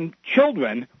they're getting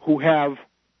children who have,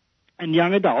 and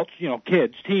young adults,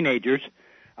 kids, teenagers,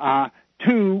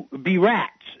 to be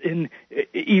rats, in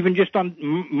even just on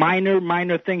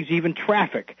minor things, even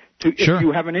traffic. Sure. If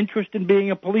you have an interest in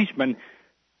being a policeman,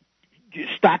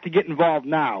 start to get involved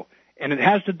now. And it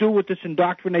has to do with this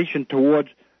indoctrination towards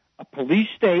a police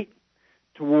state,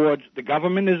 towards the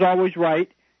government is always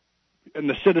right, and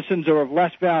the citizens are of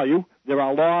less value. There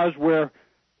are laws where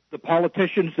the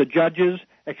politicians, the judges,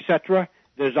 etc.,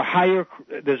 there's a higher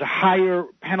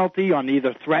penalty on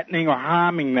either threatening or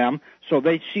harming them, so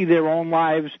they see their own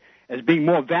lives as being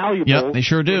more valuable. Yep, they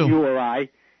sure do. Than you or I.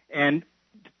 And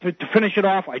to finish it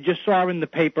off, I just saw in the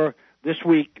paper this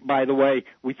week, by the way,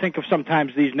 we think of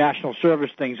sometimes these national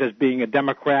service things as being a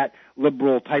Democrat,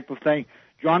 liberal type of thing.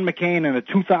 John McCain, in a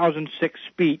 2006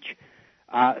 speech,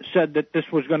 said that this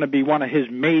was going to be one of his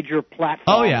major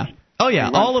platforms. Oh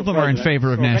yeah, all of them are in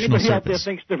favor of national service. Anybody out there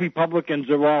thinks the Republicans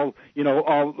are all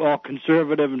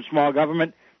conservative and small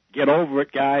government, get over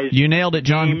it, guys. You nailed it,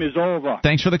 John. The game is over.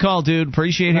 Thanks for the call, dude.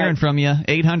 Appreciate hearing from you.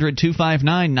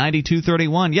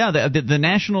 800-259-9231. Yeah, the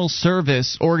National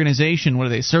Service Organization, what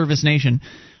are they, Service Nation,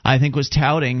 I think was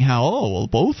touting how,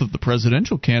 both of the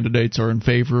presidential candidates are in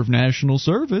favor of national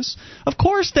service. Of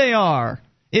course they are.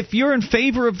 If you're in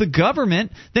favor of the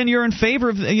government, then you're in favor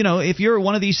of, if you're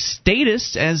one of these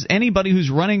statists, as anybody who's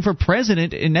running for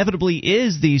president inevitably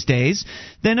is these days,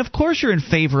 then of course you're in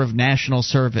favor of national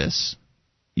service.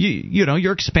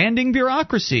 You're expanding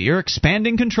bureaucracy. You're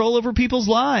expanding control over people's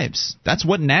lives. That's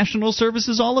what national service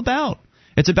is all about.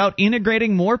 It's about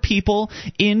integrating more people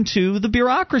into the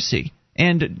bureaucracy.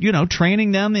 And,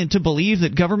 training them to believe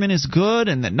that government is good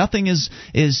and that nothing is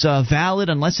valid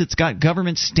unless it's got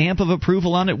government stamp of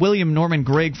approval on it. William Norman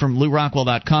Grigg from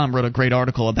LouRockwell.com wrote a great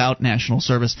article about national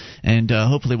service, and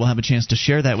hopefully we'll have a chance to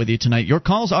share that with you tonight. Your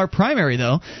calls are primary,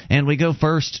 though, and we go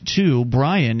first to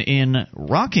Brian in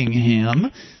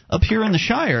Rockingham up here in the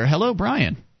Shire. Hello,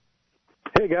 Brian.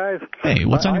 Hey, guys. Hey,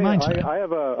 what's on your mind tonight? I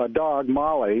have a dog,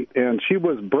 Molly, and she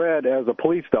was bred as a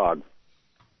police dog.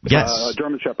 Yes. A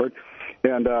German Shepherd.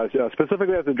 And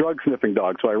specifically as a drug-sniffing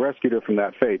dog, so I rescued her from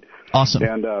that fate. Awesome.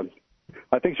 And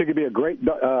I think she could be a great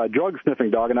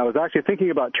drug-sniffing dog, and I was actually thinking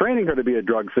about training her to be a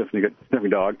drug-sniffing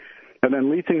dog, and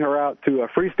then leasing her out to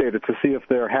Free State to see if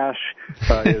their hash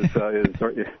is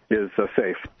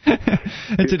safe.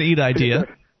 It's a neat idea.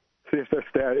 See if the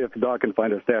dog can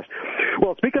find her stash.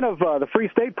 Well, speaking of the Free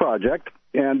State Project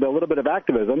and a little bit of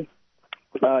activism,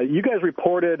 you guys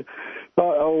reported,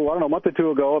 a month or two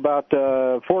ago about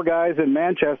 4 guys in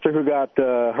Manchester who got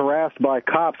harassed by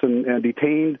cops and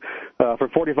detained for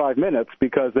 45 minutes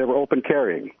because they were open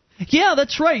carrying. Yeah,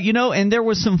 that's right. And there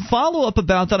was some follow-up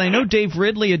about that. I know Dave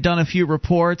Ridley had done a few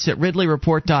reports at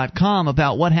RidleyReport.com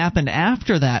about what happened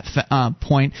after that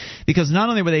point, because not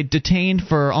only were they detained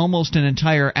for almost an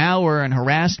entire hour and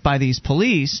harassed by these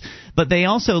police, but they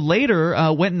also later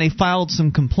went and they filed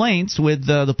some complaints with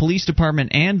the police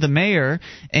department and the mayor.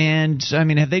 And,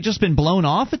 have they just been blown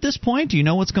off at this point? Do you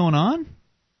know what's going on?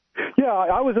 Yeah,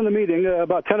 I was in the meeting.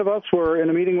 About 10 of us were in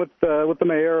a meeting with the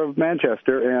mayor of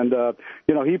Manchester, and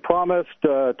he promised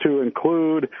to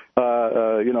include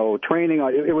training.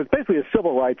 It was basically a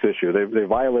civil rights issue. They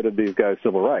violated these guys'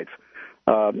 civil rights,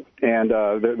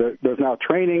 there's now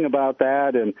training about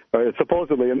that, and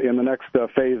supposedly in the next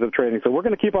phase of training. So we're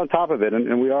going to keep on top of it,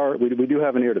 and we do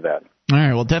have an ear to that. All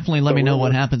right. Well, definitely let me know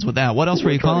what happens with that. What else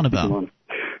were you calling about?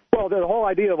 Well, the whole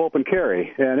idea of open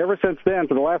carry, and ever since then,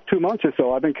 for the last 2 months or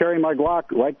so, I've been carrying my Glock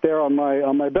right there on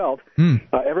my belt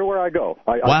everywhere I go.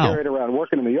 I carry it around,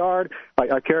 working in the yard.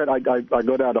 I carry it. I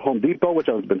go down to Home Depot, which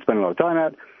I've been spending a lot of time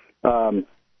at,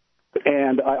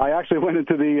 and I actually went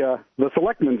into the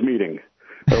selectmen's meeting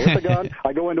with the gun.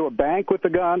 I go into a bank with the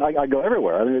gun. I go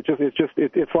everywhere.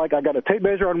 It's like I got a tape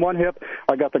measure on one hip.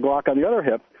 I got the Glock on the other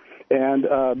hip. And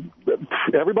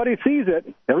everybody sees it,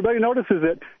 everybody notices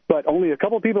it, but only a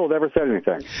couple of people have ever said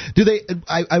anything. Do they?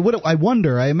 I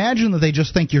wonder. I imagine that they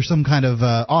just think you're some kind of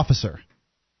officer.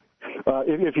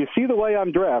 If you see the way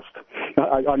I'm dressed,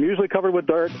 I'm usually covered with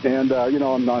dirt, and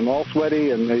I'm all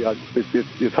sweaty, and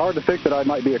it's hard to think that I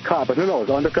might be a cop. But who knows?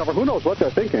 Undercover, who knows what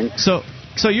they're thinking? So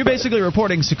you're basically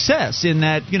reporting success in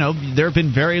that there have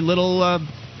been very little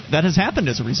that has happened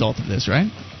as a result of this, right?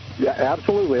 Yeah,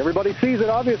 absolutely. Everybody sees it,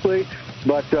 obviously,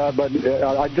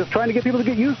 I'm just trying to get people to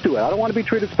get used to it. I don't want to be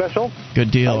treated special.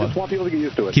 Good deal. I just want people to get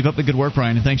used to it. Keep up the good work,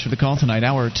 Brian, and thanks for the call tonight.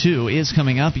 Hour 2 is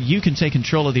coming up. You can take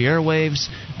control of the airwaves.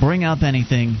 Bring up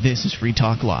anything. This is Free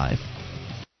Talk Live.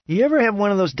 You ever have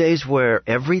one of those days where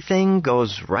everything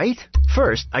goes right?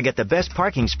 First, I get the best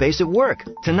parking space at work.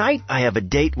 Tonight, I have a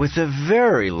date with the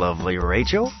very lovely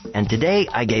Rachel. And today,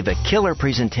 I gave a killer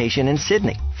presentation in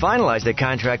Sydney, finalized a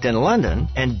contract in London,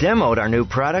 and demoed our new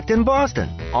product in Boston.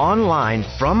 Online,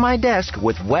 from my desk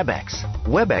with WebEx.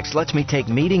 WebEx lets me take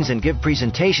meetings and give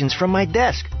presentations from my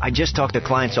desk. I just talk to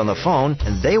clients on the phone,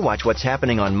 and they watch what's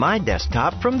happening on my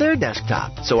desktop from their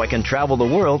desktop. So I can travel the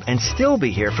world and still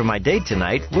be here for my date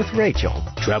tonight with Rachel.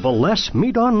 Travel less,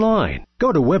 meet online.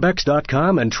 Go to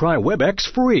Webex.com and try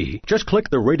Webex free. Just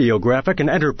click the radio graphic and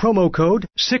enter promo code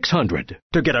 600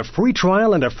 to get a free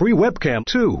trial and a free webcam,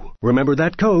 too. Remember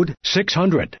that code,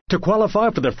 600, to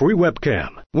qualify for the free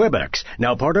webcam. Webex,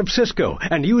 now part of Cisco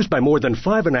and used by more than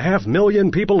 5.5 million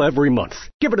people every month.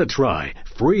 Give it a try,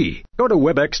 free. Go to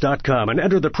Webex.com and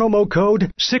enter the promo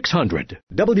code 600,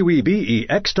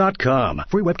 Webex.com.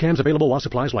 Free webcams available while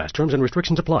supplies last. Terms and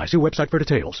restrictions apply. See website for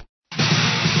details.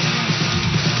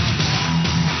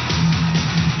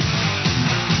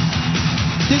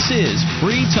 This is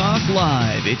Free Talk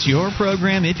Live. It's your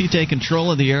program if you take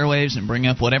control of the airwaves and bring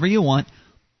up whatever you want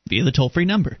via the toll-free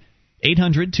number.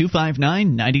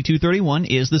 800-259-9231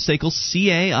 is the SACL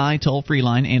CAI toll-free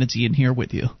line, and it's Ian here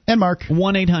with you. And Mark.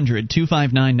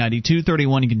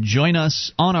 1-800-259-9231. You can join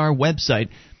us on our website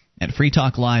at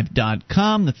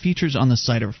freetalklive.com. The features on the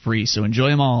site are free, so enjoy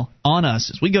them all on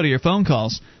us as we go to your phone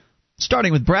calls.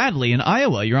 Starting with Bradley in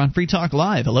Iowa. You're on Free Talk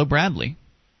Live. Hello, Bradley.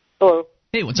 Hello.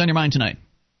 Hey, what's on your mind tonight?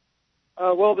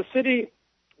 Well, the city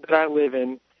that I live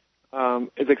in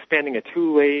is expanding a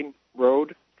 2-lane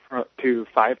road to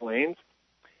 5 lanes,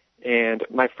 and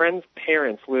my friend's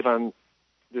parents live on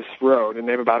this road, and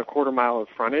they have about a quarter mile of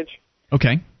frontage.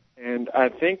 Okay. And I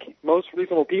think most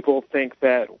reasonable people think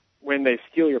that when they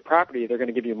steal your property, they're going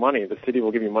to give you money. The city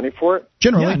will give you money for it.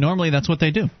 Generally. Yeah, normally that's what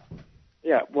they do.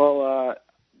 Yeah, well,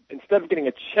 instead of getting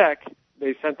a check,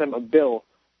 they sent them a bill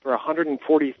for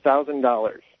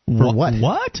 $140,000. For what?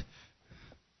 What?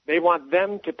 They want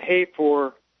them to pay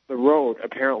for the road,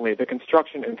 apparently, the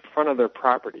construction in front of their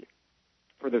property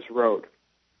for this road.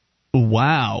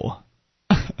 Wow.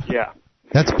 Yeah.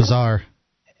 That's bizarre.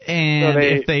 And so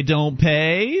if they don't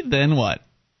pay, then what?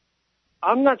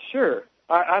 I'm not sure.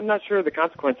 I'm not sure of the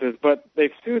consequences, but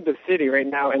they've sued the city right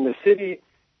now, and the city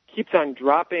keeps on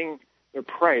dropping their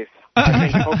price, I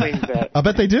think, hoping that... I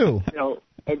bet they do.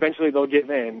 Eventually they'll give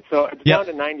in. So it's down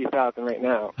to $90,000 right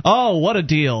now. Oh, what a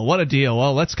deal. What a deal.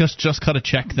 Well, let's just cut a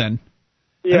check then.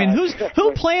 Yeah. I mean,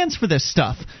 who plans for this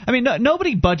stuff? I mean,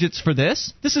 nobody budgets for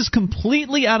this. This is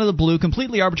completely out of the blue,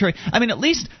 completely arbitrary. I mean, at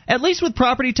least with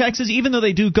property taxes, even though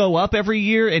they do go up every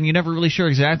year and you're never really sure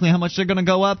exactly how much they're going to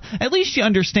go up, at least you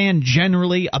understand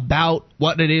generally about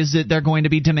what it is that they're going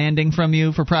to be demanding from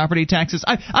you for property taxes.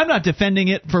 I'm not defending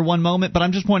it for one moment, but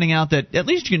I'm just pointing out that at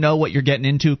least you know what you're getting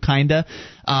into, kinda.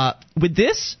 With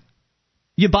this,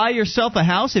 you buy yourself a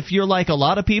house. If you're like a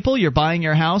lot of people, you're buying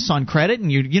your house on credit,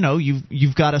 and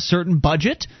you've got a certain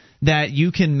budget that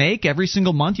you can make every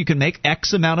single month. You can make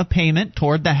X amount of payment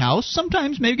toward the house.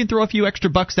 Sometimes maybe you can throw a few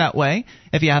extra bucks that way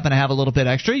if you happen to have a little bit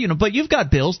extra. But you've got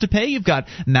bills to pay, you've got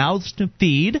mouths to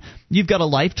feed, you've got a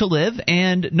life to live,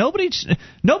 and nobody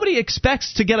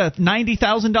expects to get a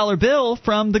 $90,000 bill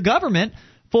from the government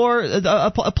for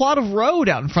a plot of road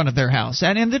out in front of their house,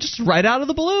 and they're just right out of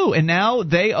the blue, and now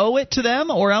they owe it to them,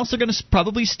 or else they're going to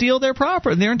probably steal their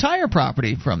entire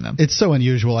property from them. It's so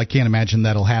unusual, I can't imagine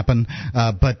that'll happen,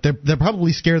 but they'll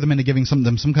probably scare them into giving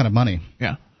them some kind of money.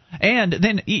 Yeah. And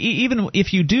then even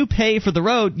if you do pay for the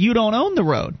road, you don't own the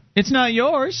road. It's not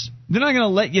yours. They're not going to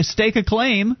let you stake a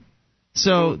claim.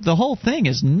 So the whole thing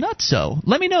is nutso.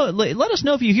 Let us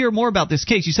know if you hear more about this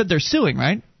case. You said they're suing,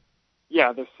 right?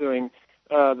 Yeah, they're suing.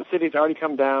 The city's already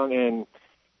come down and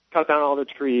cut down all the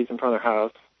trees in front of their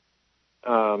house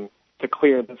to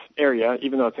clear this area,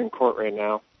 even though it's in court right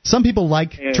now. Some people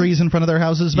like trees in front of their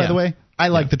houses, by the way. I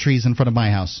like the trees in front of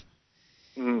my house.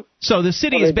 Mm-hmm. So the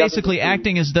city is basically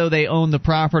acting as though they own the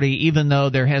property, even though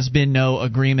there has been no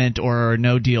agreement or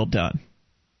no deal done.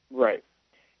 Right.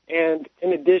 And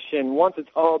in addition, once it's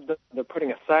all done, they're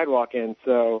putting a sidewalk in,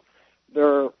 so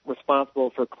they're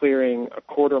responsible for clearing a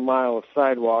quarter mile of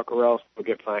sidewalk, or else they'll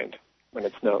get fined when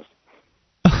it snows.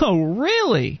 Oh,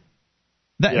 really?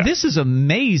 This is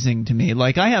amazing to me.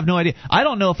 Like, I have no idea. I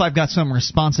don't know if I've got some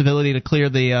responsibility to clear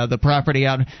the property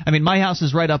out. I mean, my house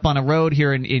is right up on a road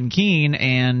here in Keene,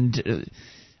 and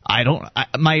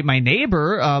my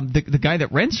neighbor, the guy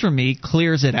that rents from me,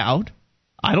 clears it out.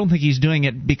 I don't think he's doing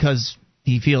it because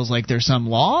he feels like there's some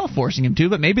law forcing him to,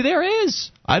 but maybe there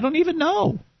is. I don't even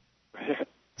know.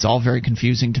 It's all very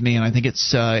confusing to me, and I think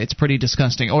it's pretty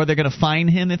disgusting. Or they're going to fine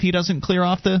him if he doesn't clear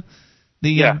off the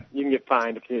Yeah, you can get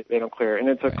fined if they don't clear. And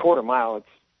it's a quarter mile. It's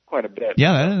quite a bit.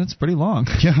 Yeah, that's pretty long.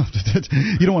 Yeah,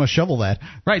 you don't want to shovel that.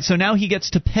 Right, so now he gets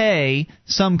to pay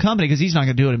some company, because he's not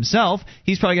going to do it himself.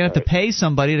 He's probably going to have to pay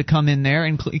somebody to come in there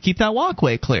and keep that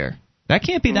walkway clear. That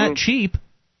can't be that cheap.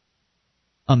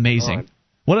 Amazing.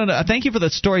 Thank you for the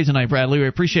story tonight, Bradley. We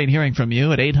appreciate hearing from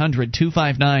you at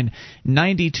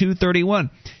 800-259-9231.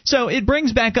 So it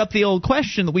brings back up the old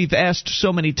question that we've asked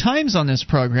so many times on this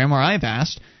program, or I've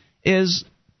asked, is,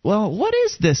 well, what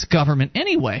is this government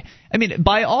anyway? I mean,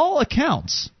 by all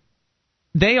accounts,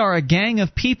 they are a gang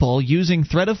of people using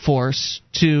threat of force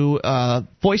to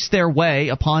foist their way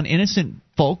upon innocent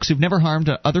folks who've never harmed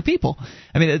other people.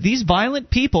 I mean, these violent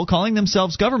people calling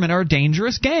themselves government are a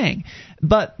dangerous gang.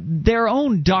 But their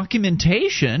own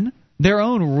documentation, their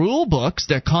own rule books,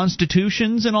 their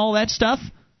constitutions and all that stuff,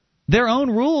 their own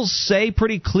rules say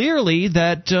pretty clearly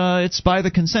that it's by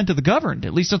the consent of the governed.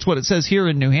 At least that's what it says here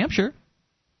in New Hampshire.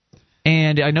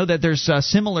 And I know that there's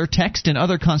similar text in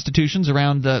other constitutions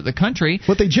around the country.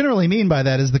 What they generally mean by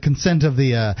that is the consent of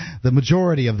the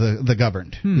majority of the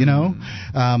governed. You know,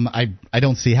 I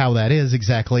don't see how that is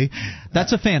exactly.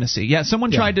 That's a fantasy. Yeah,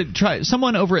 someone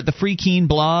someone over at the Free Keene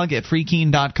blog at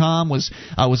freekeene.com was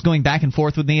going back and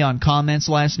forth with me on comments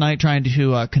last night, trying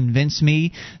to convince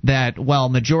me that, well,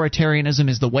 majoritarianism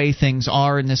is the way things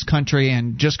are in this country,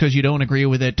 and just because you don't agree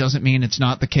with it doesn't mean it's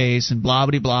not the case, and blah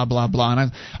blah blah blah.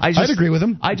 And I'd agree with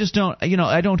him. I just don't,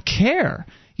 I don't care.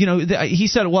 He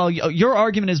said, well, your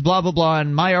argument is blah, blah, blah,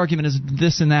 and my argument is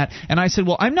this and that. And I said,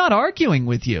 well, I'm not arguing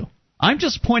with you. I'm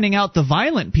just pointing out the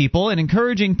violent people and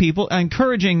encouraging people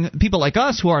like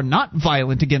us who are not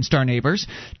violent against our neighbors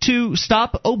to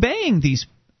stop obeying these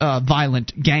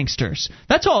violent gangsters.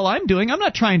 That's all I'm doing. I'm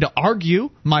not trying to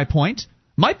argue my point.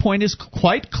 My point is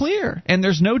quite clear, and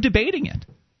there's no debating it.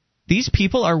 These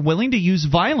people are willing to use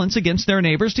violence against their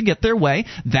neighbors to get their way.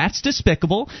 That's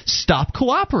despicable. Stop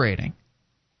cooperating.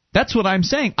 That's what I'm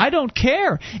saying. I don't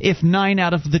care if 9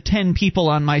 out of the 10 people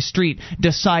on my street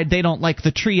decide they don't like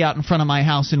the tree out in front of my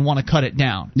house and want to cut it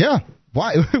down. Yeah.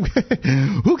 Why?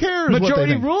 Who cares?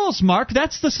 Majority rules, Mark.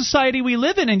 That's the society we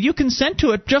live in, and you consent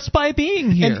to it just by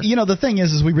being here. And the thing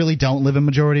is we really don't live in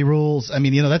majority rules. I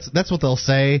mean, that's what they'll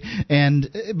say.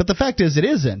 But the fact is, it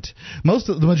isn't.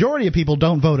 The majority of people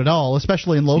don't vote at all,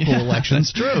 especially in local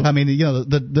elections. That's true. I mean,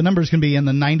 the numbers can be in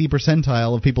the 90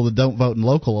 percentile of people that don't vote in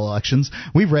local elections.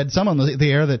 We've read some on the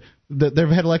air that they've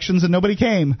had elections and nobody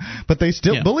came, but they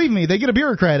still, believe me, they get a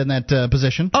bureaucrat in that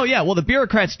position. Oh, yeah, well, the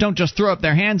bureaucrats don't just throw up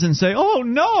their hands and say, oh,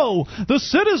 no, the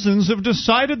citizens have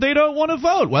decided they don't want to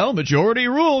vote. Well, majority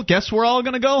rule, guess we're all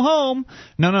going to go home.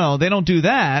 No, they don't do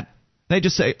that. They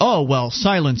just say, oh, well,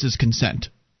 silence is consent.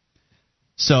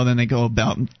 So then they go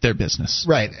about their business.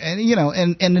 Right. And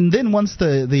and then once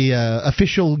the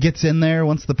official gets in there,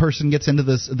 once the person gets into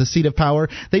the seat of power,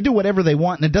 they do whatever they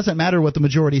want, and it doesn't matter what the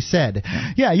majority said.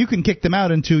 Yeah, you can kick them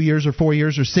out in 2 years or 4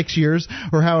 years or 6 years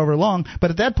or however long, but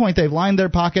at that point they've lined their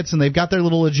pockets and they've got their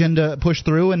little agenda pushed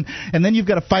through, and then you've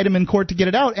got to fight them in court to get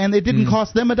it out, and it didn't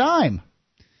cost them a dime.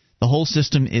 The whole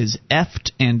system is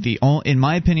effed, and in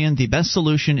my opinion, the best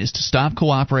solution is to stop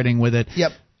cooperating with it.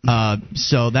 Yep.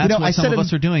 So that's what some of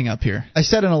us are doing up here. I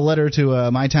said in a letter to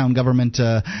my town government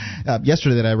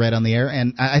yesterday that I read on the air,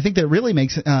 and I think that really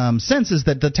makes sense, is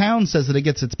that the town says that it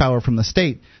gets its power from the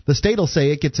state. The state will say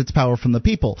it gets its power from the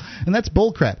people. And that's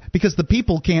bullcrap, because the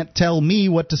people can't tell me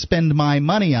what to spend my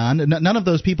money on. None of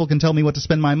those people can tell me what to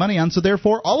spend my money on, so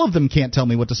therefore all of them can't tell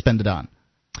me what to spend it on.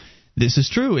 This is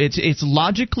true. It's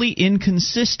logically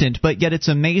inconsistent, but yet it's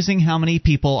amazing how many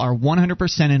people are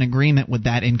 100% in agreement with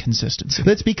that inconsistency.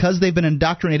 That's because they've been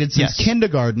indoctrinated since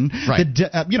kindergarten. Right.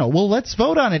 Well, let's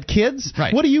vote on it, kids.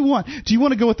 Right. What do you want? Do you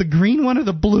want to go with the green one or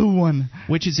the blue one?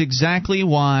 Which is exactly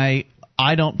why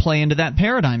I don't play into that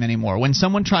paradigm anymore. When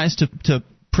someone tries to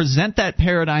present that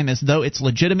paradigm as though it's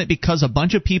legitimate because a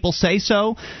bunch of people say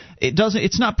so,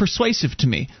 it's not persuasive to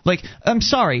me. Like, I'm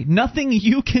sorry, nothing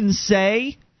you can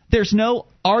say. There's no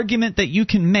argument that you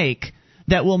can make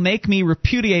that will make me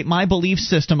repudiate my belief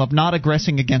system of not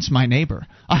aggressing against my neighbor.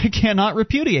 I cannot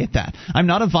repudiate that. I'm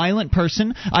not a violent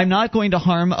person. I'm not going to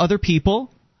harm other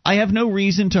people. I have no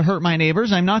reason to hurt my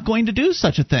neighbors. I'm not going to do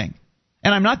such a thing.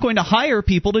 And I'm not going to hire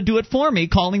people to do it for me,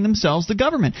 calling themselves the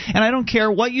government. And I don't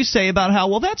care what you say about how,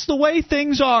 well, that's the way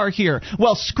things are here.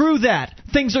 Well, screw that.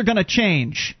 Things are going to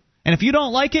change. And if you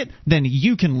don't like it, then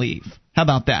you can leave. How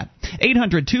about that?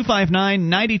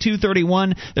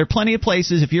 800-259-9231. There are plenty of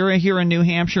places. If you're here in New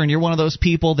Hampshire and you're one of those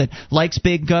people that likes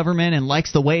big government and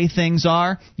likes the way things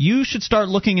are, you should start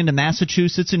looking into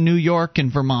Massachusetts and New York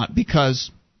and Vermont,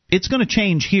 because it's going to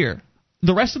change here.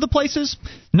 The rest of the places,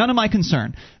 none of my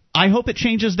concern. I hope it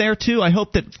changes there, too. I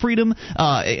hope that freedom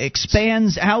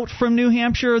expands out from New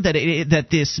Hampshire, that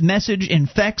this message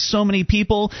infects so many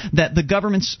people that the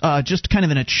governments, just kind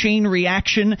of in a chain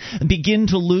reaction, begin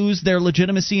to lose their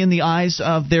legitimacy in the eyes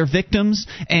of their victims,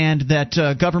 and that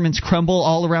governments crumble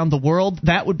all around the world.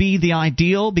 That would be the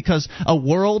ideal, because a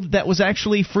world that was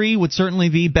actually free would certainly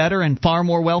be better and far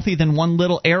more wealthy than one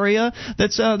little area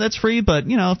that's free. But,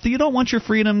 if you don't want your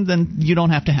freedom, then you don't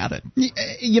have to have it.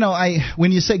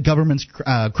 When you say governments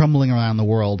crumbling around the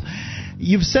world,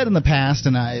 you've said in the past,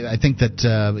 and I think that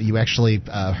you actually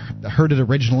heard it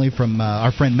originally from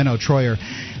our friend Menno Troyer,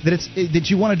 that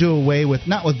you want to do away with,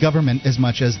 not with government as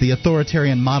much as the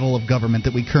authoritarian model of government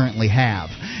that we currently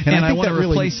have. And I want to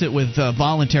replace it with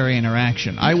voluntary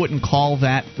interaction. I wouldn't call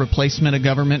that replacement of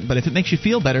government, but if it makes you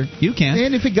feel better, you can.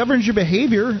 And if it governs your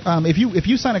behavior, if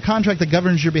you sign a contract that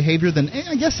governs your behavior, then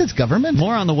I guess it's government.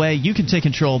 More on the way. You can take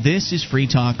control. This is Free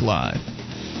Talk Live.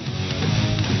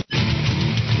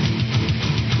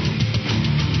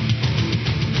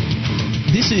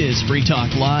 This is Free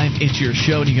Talk Live. It's your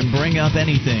show, and you can bring up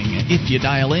anything if you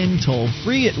dial in toll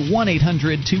free at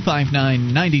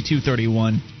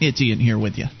 1-800-259-9231. It's Ian here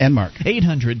with you. And Mark.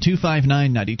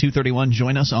 800-259-9231.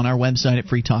 Join us on our website at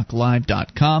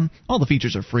freetalklive.com. All the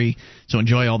features are free, so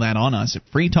enjoy all that on us at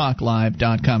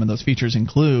freetalklive.com. And those features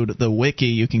include the wiki.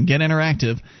 You can get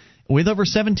interactive with over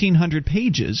 1,700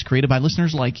 pages created by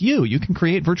listeners like you. You can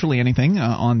create virtually anything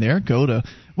on there. Go to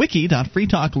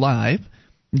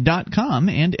wiki.freetalklive.com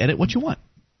and edit what you want.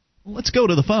 Let's go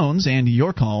to the phones and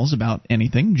your calls about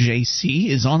anything. JC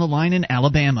is on the line in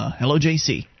Alabama. Hello,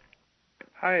 JC.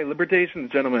 Hi, Libertations,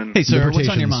 gentlemen. Hey, sir. What's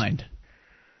on your mind?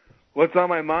 What's on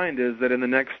my mind is that in the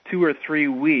next 2 or 3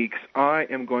 weeks, I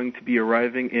am going to be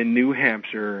arriving in New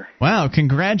Hampshire. Wow,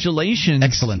 congratulations.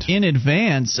 Excellent. In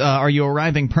advance. Are you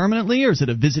arriving permanently, or is it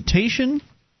a visitation?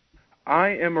 I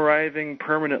am arriving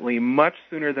permanently much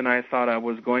sooner than I thought I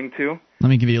was going to. Let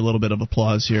me give you a little bit of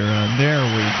applause here. There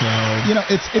we go.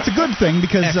 It's a good thing,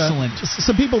 because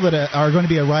some people that are going to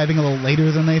be arriving a little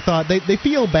later than they thought, they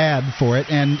feel bad for it.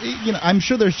 And I'm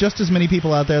sure there's just as many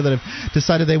people out there that have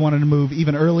decided they wanted to move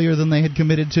even earlier than they had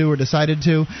committed to or decided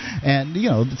to. And,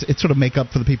 it's sort of make up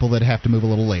for the people that have to move a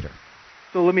little later.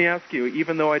 So let me ask you,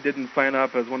 even though I didn't sign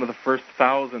up as one of the first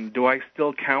 1,000, do I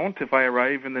still count if I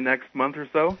arrive in the next month or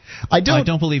so? I don't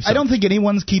believe so. I don't think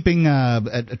anyone's keeping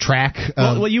a track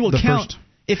of well, you will count.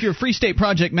 If you're a Free State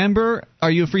Project member, are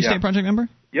you a Free State Project member?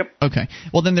 Yep. Okay.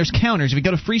 Well, then there's counters. If you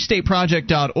go to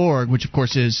freestateproject.org, which of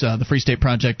course is the Free State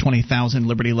Project, 20,000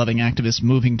 liberty-loving activists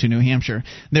moving to New Hampshire,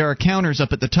 there are counters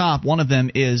up at the top. One of them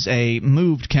is a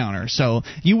moved counter. So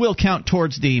you will count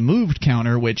towards the moved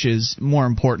counter, which is more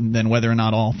important than whether or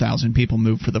not all 1,000 people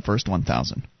move for the first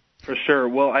 1,000. For sure.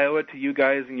 Well, I owe it to you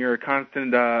guys and your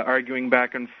constant arguing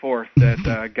back and forth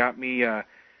that got me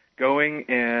going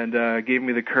and gave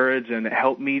me the courage and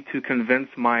helped me to convince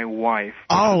my wife.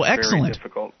 Oh, excellent! Very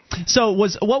difficult. So,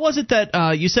 what was it that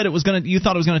you said you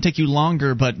thought it was going to take you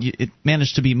longer, but it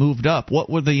managed to be moved up?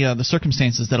 What were the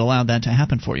circumstances that allowed that to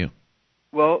happen for you?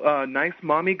 Well, nice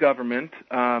mommy government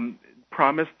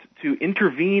promised to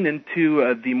intervene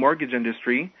into the mortgage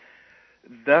industry.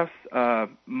 Thus,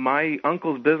 my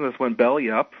uncle's business went belly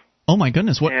up. Oh my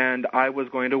goodness! What? And I was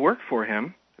going to work for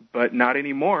him, but not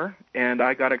anymore. And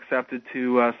I got accepted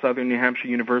to Southern New Hampshire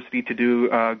University to do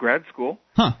grad school.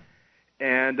 Huh.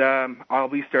 And I'll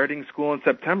be starting school in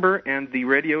September, and the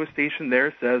radio station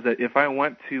there says that if I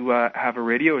want to have a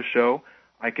radio show,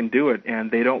 I can do it, and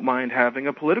they don't mind having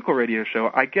a political radio show.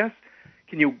 I guess,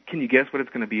 can you guess what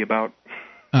it's going to be about?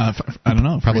 I don't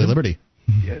know. Probably Liberty.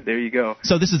 Yeah, there you go.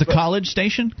 So this is the college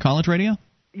station, college radio?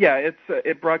 Yeah,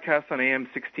 it broadcasts on AM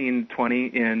 1620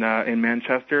 in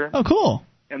Manchester. Oh, cool.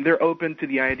 And they're open to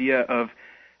the idea of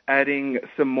adding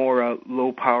some more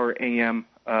low-power AM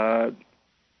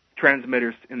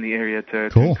transmitters in the area to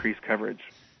increase coverage.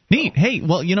 Neat. Hey,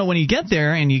 well, when you get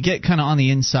there and you get kind of on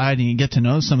the inside and you get to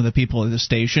know some of the people at the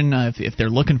station, if they're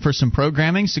looking for some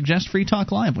programming, suggest Free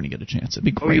Talk Live when you get a chance. It'd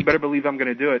be great. Oh, you better believe I'm going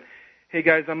to do it. Hey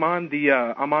guys, I'm on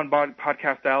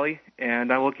Podcast Alley,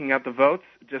 and I'm looking at the votes.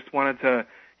 Just wanted to.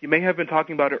 You may have been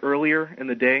talking about it earlier in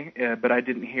the day, but I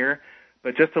didn't hear.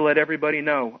 But just to let everybody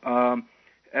know,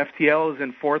 FTL is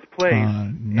in fourth place.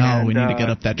 No, we need to get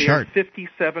up that chart. They are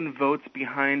 57 votes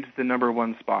behind the number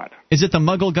one spot. Is it the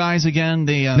Muggle guys again?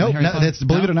 Nope,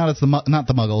 believe it or not, it's not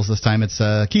the Muggles this time. It's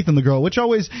Keith and the Girl, which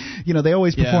always, they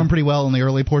always perform pretty well in the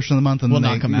early portion of the month, and we'll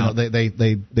then knock them out.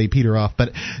 They peter off. But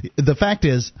the fact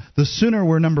is, the sooner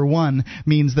we're number one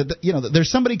means that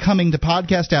there's somebody coming to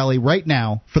Podcast Alley right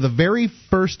now for the very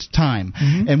first time,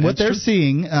 and what they're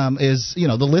seeing is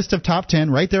the list of top 10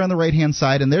 right there on the right hand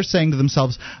side, and they're saying to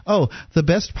themselves, "Oh, the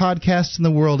best podcast in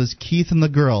the world is Keith and the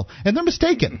Girl," and they're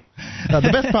mistaken. The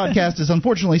best podcast is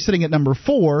unfortunately sitting at number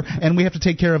 4, and we have to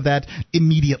take care of that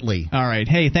immediately. All right.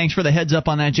 Hey, thanks for the heads up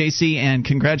on that, JC, and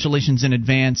congratulations in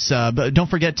advance. But don't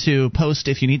forget to post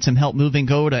if you need some help moving.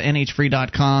 Go to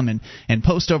nhfree.com and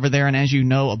post over there. And as you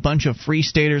know, a bunch of free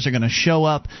staters are going to show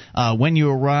up when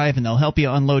you arrive, and they'll help you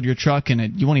unload your truck,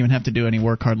 and you won't even have to do any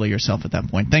work hardly yourself at that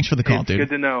point. Thanks for the call, dude. Good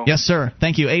to know. Yes, sir.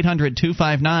 Thank you.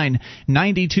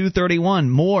 800-259-9231.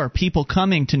 More people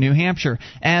coming to New Hampshire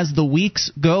as the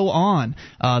weeks go on.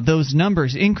 Those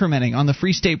numbers incrementing on the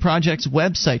Free State Project's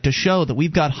website to show that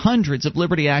we've got hundreds of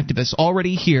liberty activists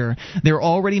already here. They're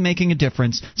already making a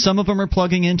difference. Some of them are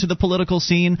plugging into the political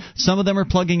scene. Some of them are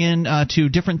plugging in to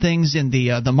different things in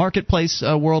the marketplace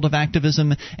world of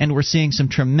activism, and we're seeing some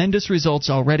tremendous results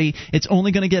already. It's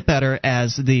only going to get better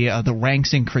as the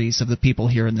ranks increase of the people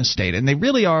here in this state, and they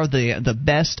really are the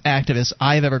best activists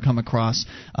I've ever come across.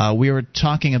 We were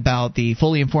talking about the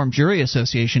Fully Informed Jury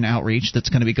Association outreach that's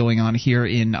going to be going on here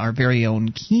in our very own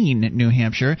Keene, New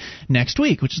Hampshire, next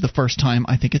week, which is the first time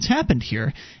I think it's happened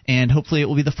here, and hopefully it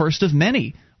will be the first of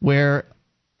many where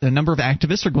a number of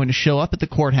activists are going to show up at the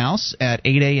courthouse at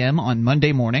 8 a.m. on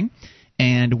Monday morning,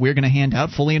 and we're going to hand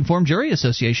out Fully Informed Jury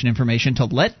Association information to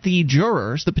let the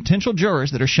jurors, the potential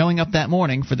jurors that are showing up that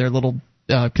morning for their little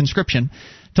conscription,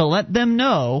 to let them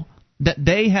know that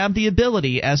they have the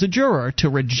ability as a juror to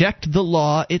reject the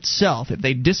law itself. If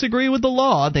they disagree with the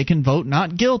law, they can vote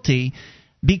not guilty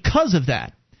because of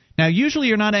that. Now, usually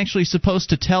you're not actually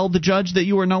supposed to tell the judge that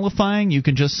you are nullifying. You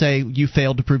can just say you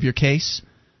failed to prove your case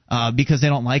because they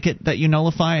don't like it that you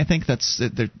nullify. I think that's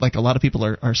like a lot of people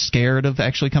are scared of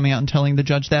actually coming out and telling the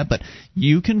judge that. But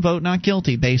you can vote not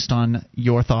guilty based on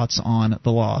your thoughts on the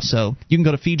law. So you can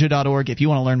go to fija.org if you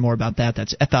want to learn more about that.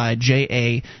 That's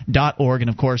fija.org. And,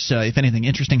 of course, if anything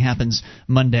interesting happens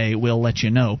Monday, we'll let you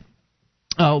know.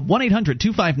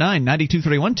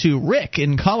 1-800-259-9231 to Rick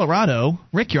in Colorado.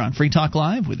 Rick, you're on Free Talk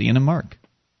Live with Ian and Mark.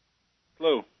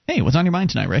 Hello. Hey, what's on your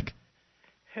mind tonight, Rick?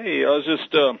 Hey, I was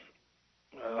just, I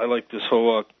like this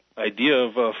whole idea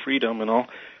of freedom and all.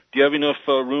 Do you have enough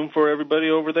room for everybody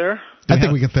over there? I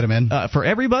think we can fit them in. For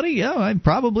everybody? Yeah,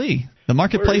 probably. The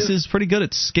marketplace is pretty good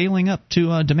at scaling up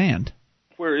to demand.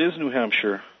 Where is New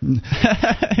Hampshire?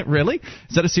 Really?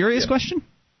 Is that a serious question?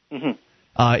 Mm-hmm.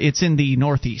 It's in the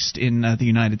Northeast in the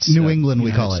United States. New England,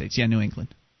 we call it. Yeah, New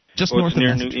England. Just north of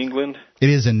near Massachusetts. New England? It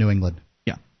is in New England.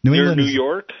 Yeah. Near New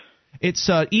York? It's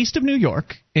east of New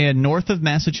York and north of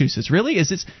Massachusetts. Really? Is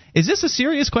this a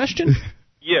serious question?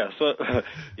 Yes.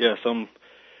 Yes. I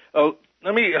was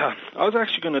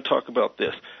actually going to talk about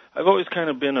this. I've always kind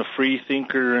of been a free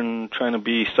thinker and trying to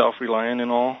be self-reliant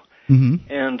and all.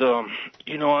 Mm-hmm. And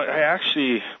I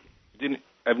actually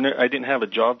I didn't have a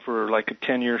job for like a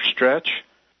 10-year stretch,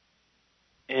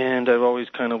 and I've always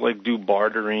kind of like do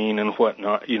bartering and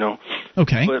whatnot,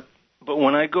 Okay. But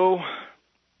when I go,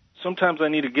 sometimes I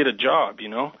need to get a job,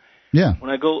 Yeah. When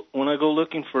I go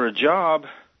looking for a job,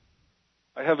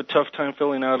 I have a tough time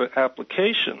filling out an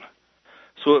application,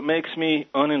 so it makes me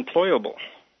unemployable.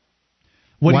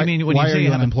 What do you mean when you say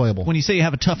unemployable? When you say you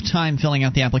have a tough time filling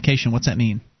out the application, what's that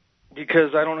mean?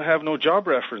 Because I don't have no job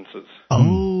references.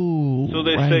 Oh. So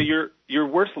they say you're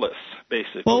worthless,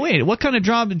 basically. Well, wait. What kind of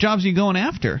jobs are you going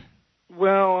after?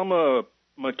 Well, I'm a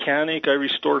mechanic. I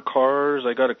restore cars.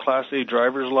 I got a Class A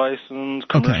driver's license,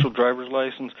 commercial driver's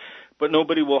license, but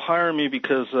nobody will hire me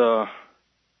because of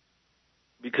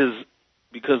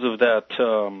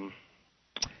that.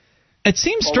 It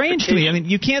seems strange to me. I mean,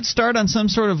 you can't start on some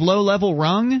sort of low-level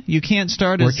rung. You can't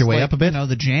start work your way up a bit.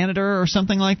 The janitor or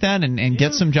something like that, and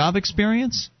get some job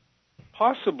experience.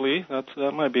 Possibly.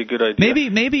 That might be a good idea.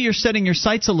 Maybe you're setting your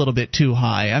sights a little bit too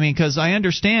high. I mean, because I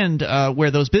understand where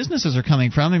those businesses are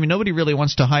coming from. I mean, nobody really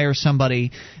wants to hire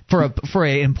somebody for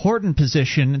a important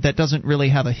position that doesn't really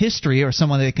have a history, or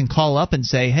someone they can call up and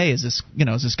say, "Hey, is this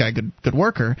guy a good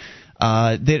worker?"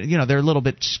 They're a little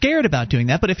bit scared about doing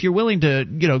that. But if you're willing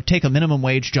to take a minimum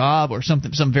wage job or some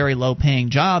very low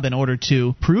paying job in order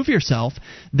to prove yourself,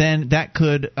 then that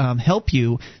could help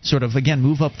you sort of again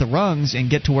move up the rungs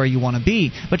and get to where you want to be.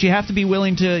 But you have to be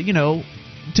willing to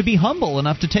to be humble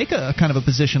enough to take a kind of a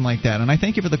position like that. And I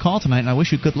thank you for the call tonight, and I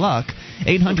wish you good luck.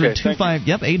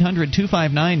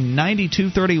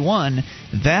 800-259-9231.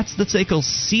 That's the SACL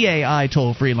CAI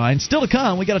toll-free line. Still to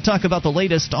come, we got to talk about the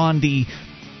latest on the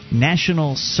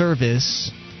national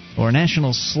service or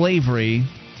national slavery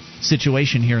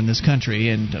situation here in this country,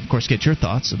 and of course get your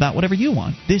thoughts about whatever you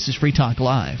want. This is Free Talk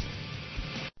Live.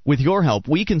 With your help,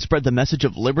 we can spread the message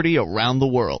of liberty around the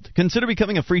world. Consider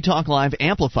becoming a Free Talk Live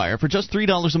amplifier for just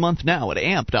 $3 a month now at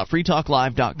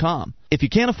amp.freetalklive.com. If you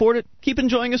can't afford it, keep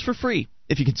enjoying us for free.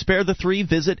 If you can spare the $3,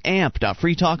 visit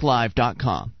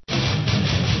amp.freetalklive.com.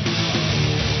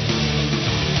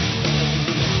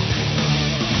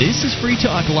 This is Free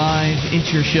Talk Live.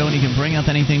 It's your show, and you can bring up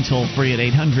anything toll-free at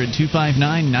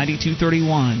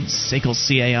 800-259-9231. SACL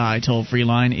CAI toll-free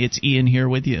line. It's Ian here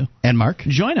with you. And Mark.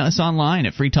 Join us online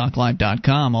at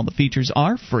freetalklive.com. All the features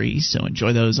are free, so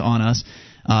enjoy those on us.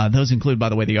 Those include, by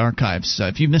the way, the archives.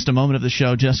 If you've missed a moment of the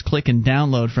show, just click and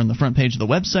download from the front page of the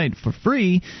website for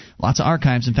free. Lots of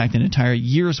archives. In fact, an entire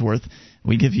year's worth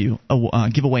we give you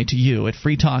give away to you at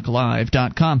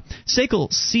freetalklive.com. SACL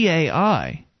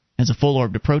CAI has a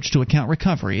full-orbed approach to account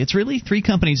recovery. It's really three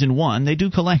companies in one. They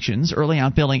do collections, early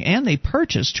outbilling, and they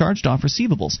purchase charged-off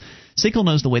receivables. SACL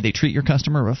knows the way they treat your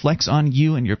customer reflects on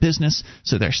you and your business,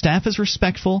 so their staff is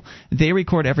respectful, they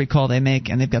record every call they make,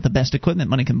 and they've got the best equipment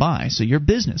money can buy, so your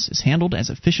business is handled as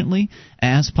efficiently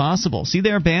as possible. See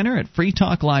their banner at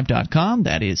freetalklive.com.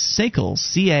 That is SACL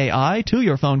CAI. To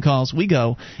your phone calls we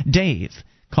go. Dave,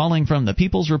 calling from the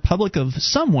People's Republic of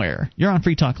somewhere. You're on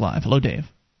Free Talk Live. Hello, Dave.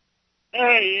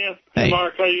 Hey, Ian. Hey,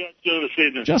 Mark. How you guys doing this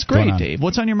evening? Just great, Dave.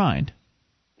 What's on your mind?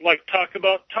 I'd like to talk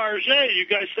about Target. You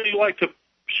guys say you like to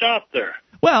shop there.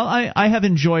 Well, I have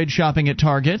enjoyed shopping at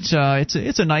Target.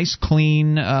 It's a nice,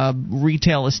 clean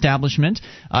retail establishment.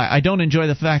 I don't enjoy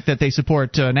the fact that they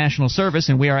support national service,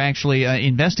 and we are actually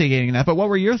investigating that. But what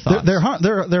were your thoughts? Their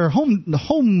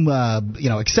home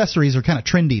accessories are kind of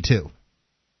trendy too.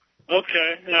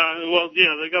 Okay.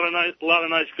 They got a lot of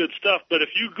nice good stuff. But if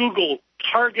you Google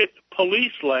Target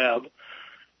Police Lab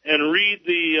and read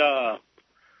the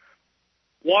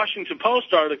Washington Post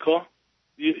article,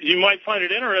 you might find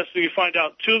it interesting. You find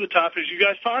out two of the topics you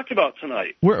guys talked about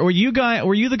tonight. Were you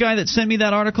the guy that sent me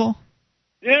that article?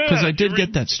 Yeah. Because I did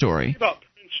get that story. About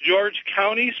Prince George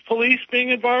County's police being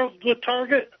involved with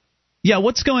Target? Yeah,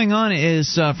 what's going on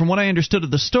is, from what I understood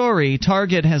of the story,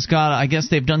 Target has got, I guess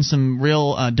they've done some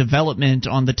real development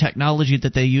on the technology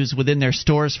that they use within their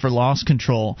stores for loss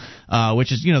control,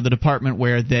 which is, the department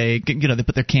where they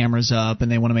put their cameras up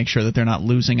and they want to make sure that they're not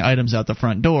losing items out the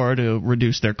front door to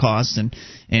reduce their costs and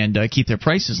keep their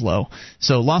prices low.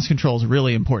 So loss control is a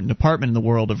really important department in the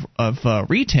world of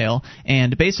retail,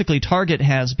 and basically Target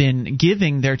has been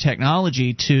giving their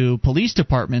technology to police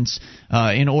departments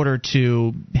in order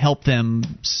to help them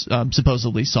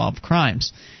supposedly solve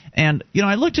crimes. And,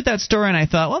 I looked at that story and I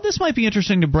thought, well, this might be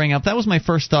interesting to bring up. That was my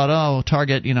first thought,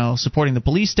 Target, supporting the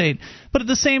police state. But at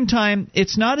the same time,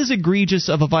 it's not as egregious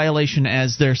of a violation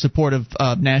as their support of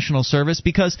national service,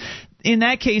 because in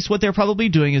that case, what they're probably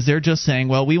doing is they're just saying,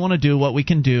 well, we want to do what we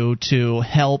can do to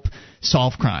help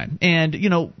solve crime. And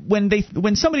when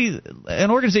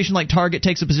an organization like Target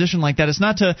takes a position like that, it's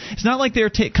not like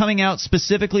they're coming out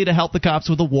specifically to help the cops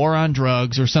with a war on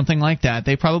drugs or something like that.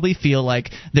 They probably feel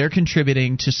like they're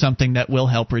contributing to something that will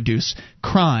help reduce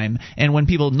crime. And when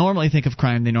people normally think of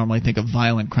crime, they normally think of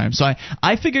violent crime. So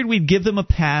I figured we'd give them a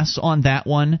pass on that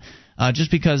one.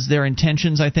 Just because their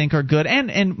intentions, I think, are good.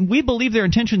 And we believe their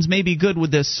intentions may be good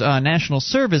with this national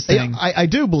service thing. Yeah, I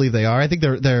do believe they are. I think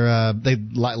they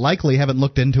likely haven't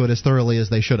looked into it as thoroughly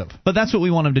as they should have. But that's what we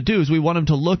want them to do, is we want them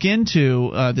to look into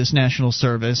this national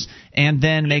service and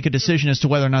then make a decision as to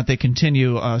whether or not they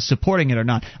continue supporting it or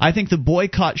not. I think the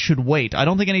boycott should wait. I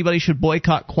don't think anybody should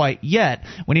boycott quite yet.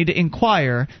 We need to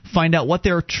inquire, find out what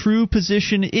their true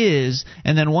position is,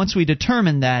 and then once we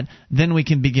determine that, then we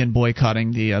can begin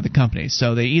boycotting the company.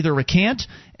 So they either recant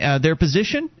their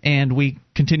position and we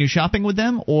continue shopping with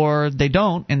them, or they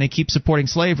don't and they keep supporting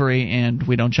slavery and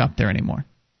we don't shop there anymore.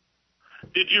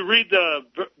 Did you read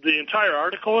the entire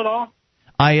article at all?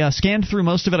 I scanned through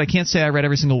most of it. I can't say I read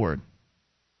every single word.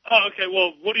 Oh, okay.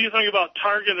 Well, what do you think about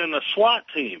Target and the SWAT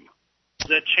team? Does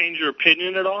that change your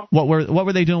opinion at all? What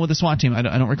were they doing with the SWAT team? I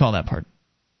don't recall that part.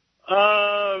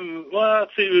 Well,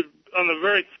 let's see. On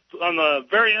the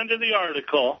very end of the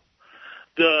article,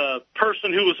 the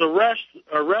person who was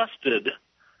arrested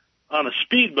on a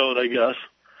speedboat, I guess,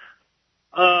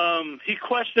 he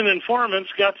questioned informants,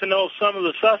 got to know some of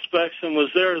the suspects, and was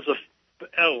there as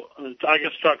I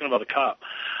guess talking about a cop.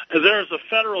 There as a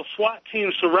federal SWAT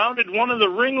team surrounded one of the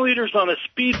ringleaders on a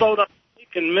speedboat on Lake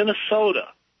in Minnesota.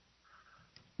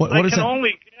 What I is can that?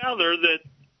 only gather that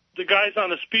the guys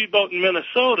on a speedboat in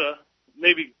Minnesota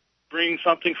maybe bring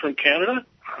something from Canada.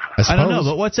 I don't know,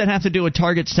 but what's that have to do with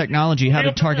Target's technology? How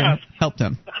did Target help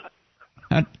them?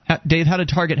 Dave, how did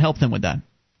Target help them with that?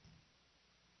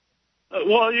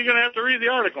 Well, you're going to have to read the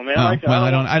article, man.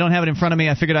 I don't have it in front of me.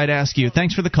 I figured I'd ask you.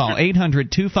 Thanks for the call.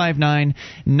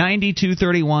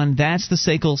 800-259-9231. That's the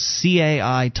SACL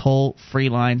CAI toll-free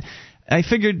line. I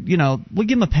figured, we'll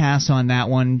give them a pass on that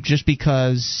one just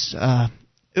because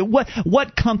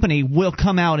what company will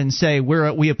come out and say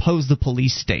we oppose the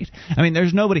police state? I mean,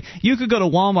 there's nobody. You could go to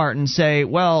Walmart and say,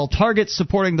 well, Target's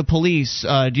supporting the police.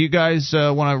 Do you guys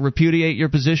want to repudiate your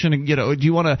position? And, do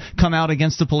you want to come out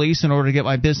against the police in order to get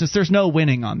my business? There's no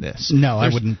winning on this. No, I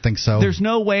wouldn't think so. There's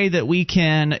no way that we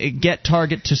can get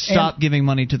Target to stop giving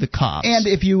money to the cops. And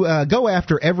if you go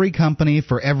after every company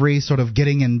for every sort of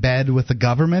getting in bed with the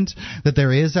government that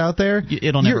there is out there,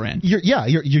 it'll never end. You're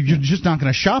just not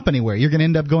going to shop anywhere. You're going to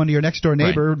end up going to your next door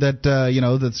neighbor that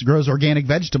that grows organic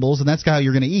vegetables, and that's how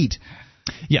you're going to eat.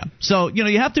 Yeah. So,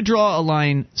 you have to draw a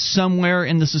line somewhere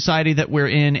in the society that we're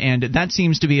in, and that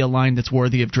seems to be a line that's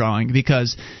worthy of drawing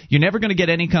because you're never going to get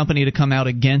any company to come out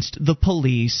against the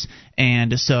police,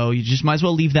 and so you just might as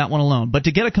well leave that one alone. But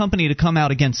to get a company to come out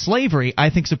against slavery,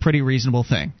 I think is a pretty reasonable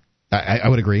thing. I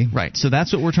would agree. Right. So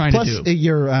that's what we're trying to do. Plus,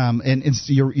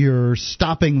 you're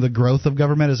stopping the growth of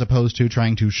government as opposed to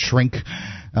trying to shrink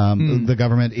the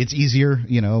government. It's easier.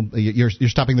 You're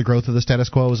stopping the growth of the status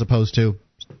quo as opposed to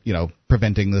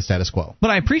preventing the status quo. But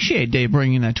I appreciate Dave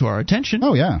bringing that to our attention.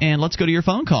 Oh, yeah. And let's go to your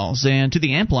phone calls. And to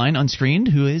the amp line, unscreened,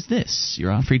 who is this?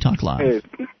 You're on Free Talk Live. Hey,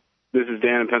 this is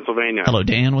Dan in Pennsylvania. Hello,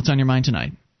 Dan. What's on your mind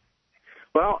tonight?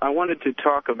 Well, I wanted to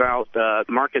talk about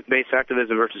market-based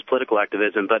activism versus political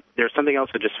activism, but there's something else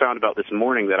I just found about this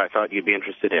morning that I thought you'd be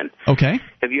interested in. Okay.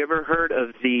 Have you ever heard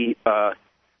of the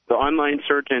online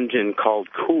search engine called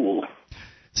Cool?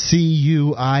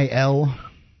 CUIL?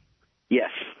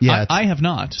 Yes. Yeah, I have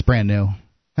not. It's brand new.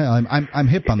 I'm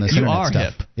hip on this internet stuff. You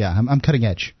are hip. Yeah, I'm cutting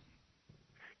edge.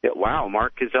 Yeah, wow,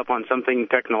 Mark is up on something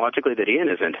technologically that Ian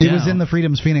isn't. It was in the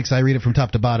Freedom's Phoenix. I read it from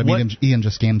top to bottom. Ian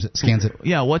just scans it.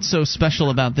 Yeah, what's so special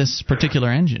about this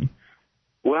particular engine?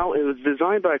 Well, it was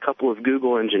designed by a couple of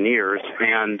Google engineers,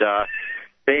 and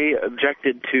they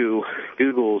objected to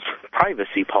Google's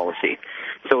privacy policy.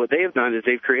 So what they have done is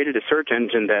they've created a search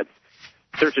engine that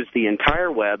searches the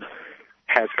entire web,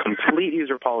 has complete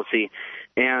user policy,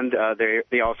 and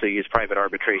they also use private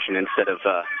arbitration instead of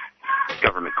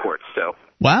government courts. So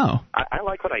wow, I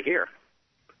like what I hear.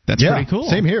 That's pretty cool.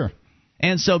 Same here.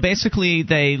 And so basically,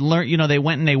 they learned. They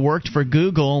went and they worked for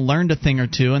Google, learned a thing or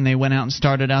two, and they went out and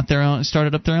started up their own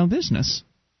business.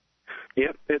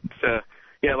 Yep, it's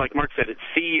like Mark said, it's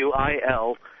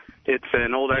CUIL. It's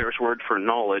an old Irish word for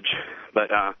knowledge, but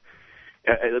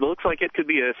it looks like it could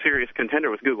be a serious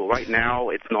contender with Google. Right now,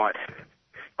 it's not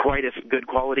quite as good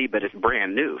quality, but it's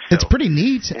brand new. So. It's pretty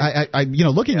neat. I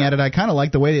looking at it, I kind of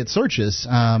like the way it searches.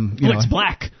 It's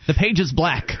black. The page is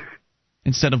black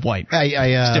instead of white.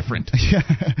 It's different.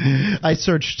 I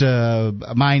searched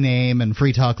my name and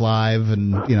Free Talk Live,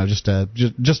 and just to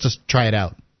try it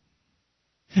out.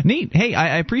 Neat. Hey,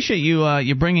 I appreciate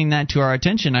you bringing that to our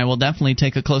attention. I will definitely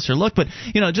take a closer look. But,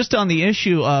 just on the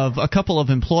issue of a couple of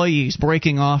employees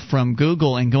breaking off from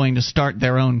Google and going to start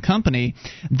their own company,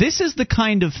 this is the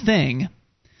kind of thing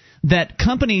that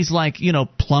companies like,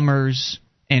 plumbers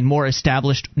and more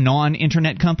established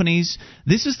non-internet companies,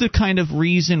 this is the kind of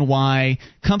reason why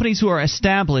companies who are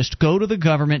established go to the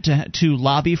government to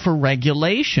lobby for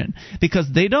regulation, because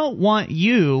they don't want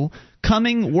you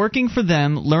working for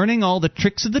them, learning all the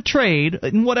tricks of the trade,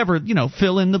 in whatever,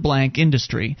 fill in the blank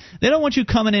industry. They don't want you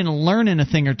coming in and learning a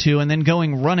thing or two and then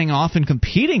running off and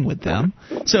competing with them.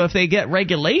 So if they get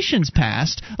regulations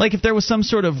passed, like if there was some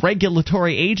sort of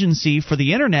regulatory agency for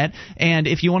the internet, and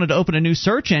if you wanted to open a new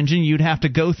search engine, you'd have to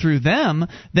go through them,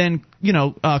 then,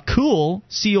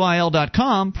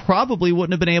 CUIL.com probably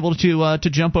wouldn't have been able to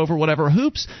jump over whatever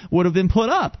hoops would have been put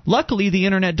up. Luckily, the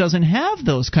internet doesn't have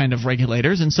those kind of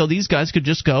regulators, and so these guys could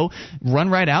just go run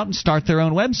right out and start their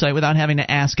own website without having to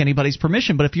ask anybody's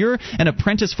permission. But if you're an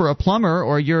apprentice for a plumber,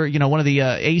 or you're one of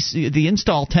the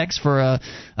install techs for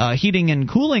a heating and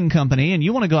cooling company, and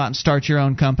you want to go out and start your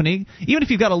own company, even if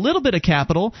you've got a little bit of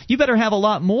capital, you better have a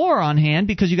lot more on hand,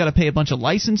 because you got to pay a bunch of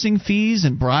licensing fees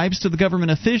and bribes to the government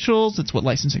officials. That's what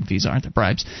licensing fees are, they're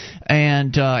bribes.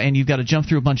 And you've got to jump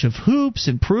through a bunch of hoops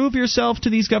and prove yourself to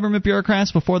these government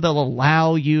bureaucrats before they'll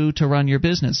allow you to run your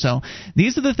business. So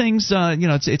these are the things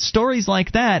things, it's stories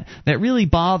like that really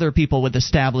bother people with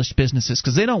established businesses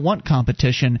because they don't want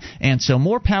competition. And so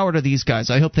more power to these guys.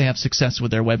 I hope they have success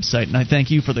with their website. And I thank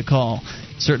you for the call.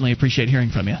 Certainly appreciate hearing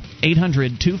from you.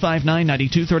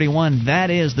 800-259-9231.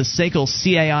 That is the SACL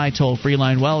CAI toll-free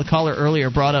line. Well, a caller earlier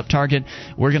brought up Target.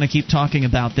 We're going to keep talking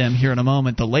about them here in a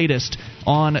moment. The latest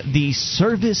on the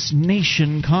Service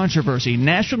Nation controversy.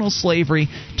 National slavery.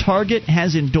 Target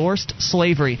has endorsed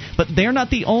slavery. But they're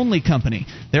not the only company.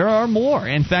 There are more.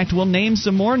 In fact, we'll name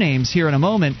some more names here in a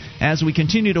moment as we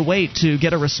continue to wait to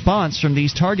get a response from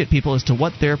these Target people as to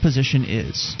what their position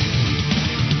is.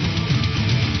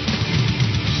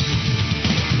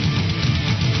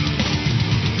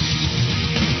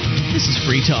 This is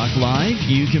Free Talk Live.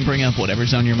 You can bring up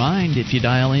whatever's on your mind if you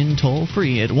dial in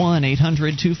toll-free at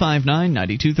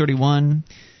 1-800-259-9231.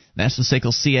 That's the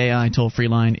SACL CAI toll-free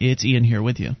line. It's Ian here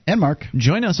with you. And Mark.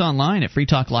 Join us online at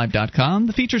freetalklive.com.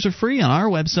 The features are free on our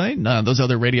website. Those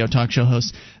other radio talk show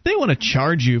hosts, they want to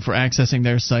charge you for accessing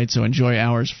their site, so enjoy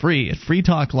ours free at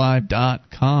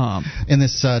freetalklive.com. In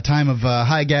this time of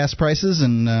high gas prices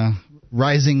and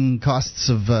rising costs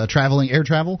of air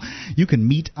travel, you can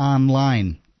meet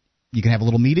online. You can have a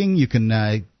little meeting. You can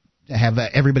have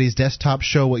everybody's desktop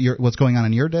show what's going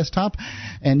on your desktop,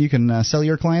 and you can sell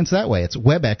your clients that way. It's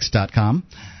webex.com.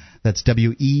 That's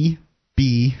WEBEX.com.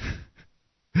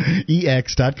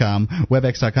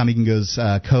 Webex.com. You can go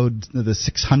code the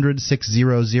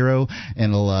 600-600,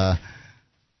 and it'll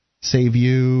save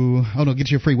you. Oh no,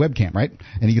 get you a free webcam, right?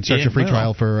 And you can start your free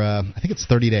trial for I think it's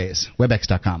 30 days.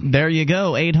 Webex.com. There you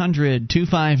go.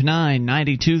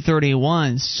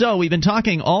 800-259-9231. So we've been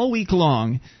talking all week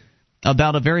long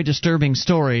about a very disturbing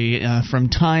story from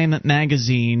Time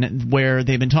magazine, where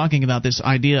they've been talking about this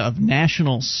idea of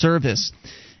national service.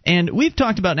 And we've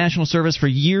talked about national service for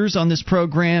years on this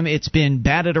program. It's been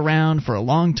batted around for a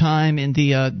long time in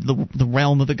the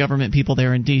realm of the government people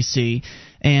there in D.C.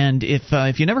 And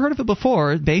if you never heard of it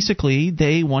before, basically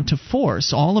they want to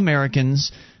force all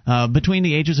Americans between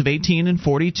the ages of 18 and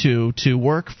 42 to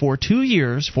work for 2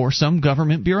 years for some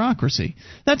government bureaucracy.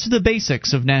 That's the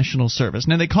basics of national service.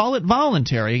 Now, they call it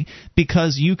voluntary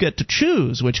because you get to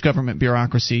choose which government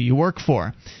bureaucracy you work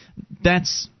for.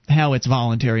 That's how it's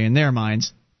voluntary in their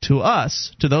minds. To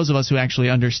us, to those of us who actually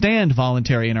understand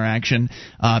voluntary interaction,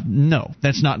 no,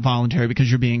 that's not voluntary because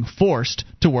you're being forced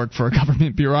to work for a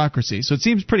government bureaucracy. So it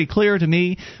seems pretty clear to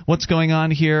me what's going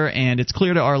on here, and it's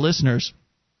clear to our listeners.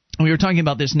 We were talking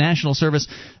about this national service.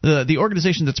 The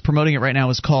organization that's promoting it right now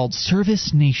is called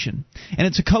Service Nation, and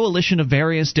it's a coalition of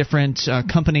various different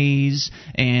companies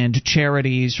and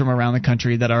charities from around the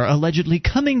country that are allegedly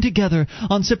coming together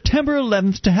on September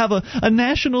 11th to have a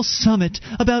national summit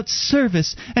about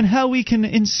service and how we can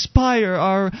inspire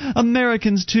our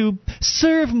Americans to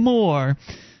serve more.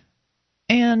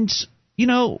 And, you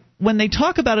know, when they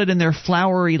talk about it in their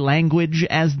flowery language,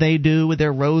 as they do with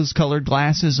their rose-colored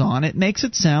glasses on, it makes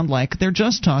it sound like they're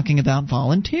just talking about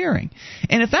volunteering.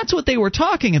 And if that's what they were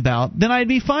talking about, then I'd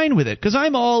be fine with it, because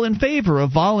I'm all in favor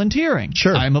of volunteering.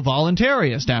 Sure. I'm a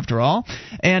voluntarist, after all.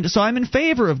 And so I'm in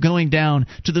favor of going down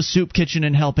to the soup kitchen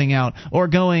and helping out, or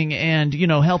going and,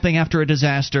 helping after a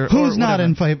disaster. Who's not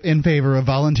in favor of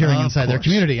volunteering inside their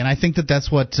community? And I think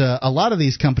that's what a lot of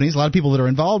these companies, a lot of people that are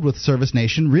involved with Service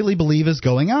Nation really believe is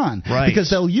going on. Right. Because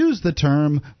they'll use the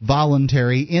term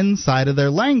voluntary inside of their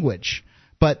language.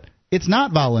 But it's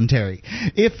not voluntary.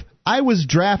 If I was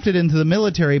drafted into the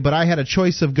military, but I had a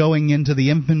choice of going into the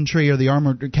infantry or the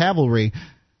armored cavalry,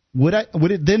 would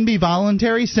it then be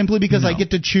voluntary simply because I get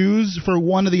to choose for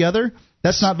one or the other?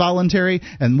 That's not voluntary,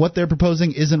 and what they're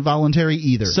proposing isn't voluntary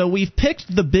either. So we've picked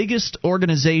the biggest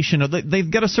organization.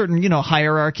 They've got a certain,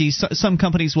 hierarchy. Some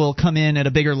companies will come in at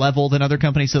a bigger level than other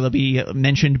companies, so they'll be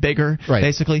mentioned bigger,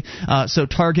 basically. So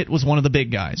Target was one of the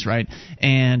big guys, right?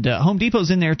 And Home Depot's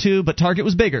in there too, but Target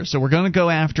was bigger. So we're going to go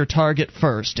after Target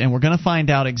first, and we're going to find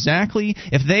out exactly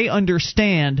if they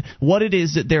understand what it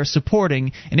is that they're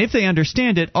supporting, and if they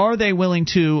understand it, are they willing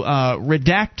to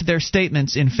redact their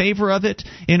statements in favor of it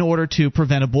in order to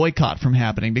prevent a boycott from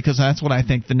happening, because that's what I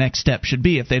think the next step should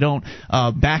be. If they don't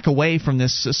back away from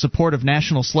this support of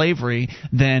national slavery,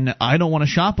 then I don't want to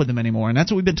shop with them anymore. And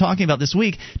that's what we've been talking about this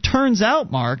week. Turns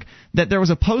out, Mark, that there was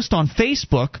a post on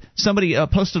Facebook. Somebody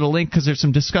posted a link because there's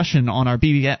some discussion on our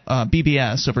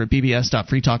BBS over at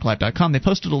bbs.freetalklive.com. They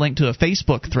posted a link to a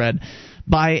Facebook thread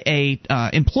by a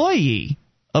employee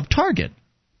of Target.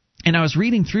 And I was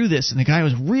reading through this, and the guy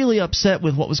was really upset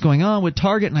with what was going on with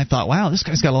Target, and I thought, wow, this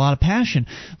guy's got a lot of passion.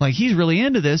 Like, he's really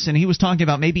into this, and he was talking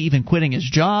about maybe even quitting his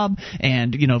job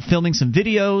and, filming some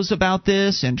videos about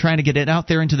this and trying to get it out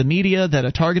there into the media that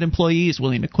a Target employee is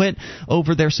willing to quit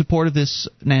over their support of this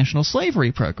national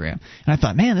slavery program. And I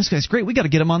thought, man, this guy's great. We got to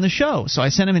get him on the show. So I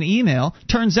sent him an email.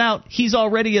 Turns out he's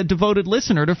already a devoted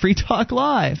listener to Free Talk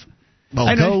Live.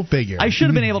 Well, go figure. I should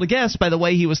have been able to guess by the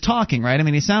way he was talking, right? I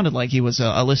mean, he sounded like he was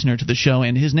a listener to the show,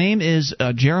 and his name is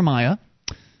Jermaine,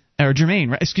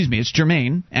 right? Excuse me, it's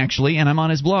Jermaine, actually, and I'm on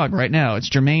his blog right now. It's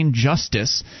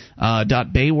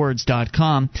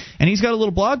jermainejustice.baywords.com, and he's got a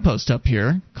little blog post up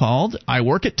here called, I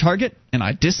Work at Target, and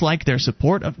I Dislike Their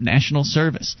Support of National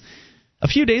Service. A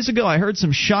few days ago, I heard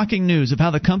some shocking news of how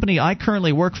the company I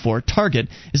currently work for, Target,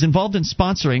 is involved in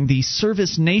sponsoring the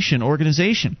Service Nation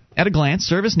organization. At a glance,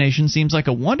 Service Nation seems like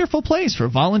a wonderful place for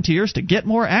volunteers to get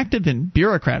more active in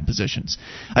bureaucrat positions.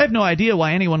 I have no idea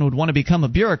why anyone would want to become a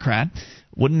bureaucrat.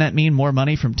 Wouldn't that mean more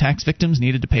money from tax victims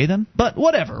needed to pay them? But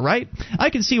whatever, right? I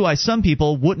can see why some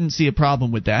people wouldn't see a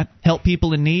problem with that. Help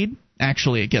people in need?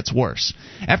 Actually, it gets worse.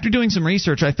 After doing some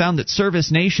research, I found that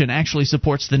Service Nation actually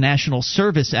supports the National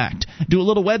Service Act. Do a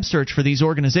little web search for these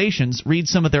organizations, read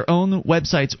some of their own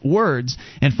website's words,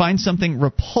 and find something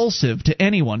repulsive to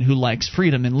anyone who likes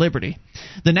freedom and liberty.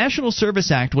 The National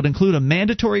Service Act would include a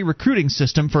mandatory recruiting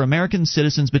system for American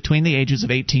citizens between the ages of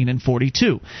 18 and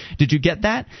 42. Did you get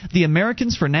that? The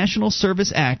Americans for National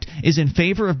Service Act is in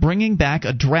favor of bringing back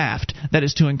a draft that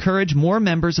is to encourage more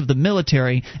members of the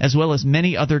military as well as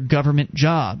many other government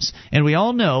jobs. And we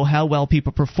all know how well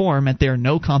people perform at their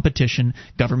no-competition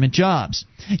government jobs.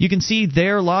 You can see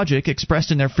their logic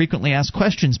expressed in their frequently asked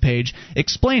questions page,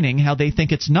 explaining how they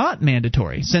think it's not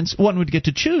mandatory, since one would get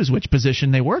to choose which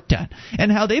position they worked at,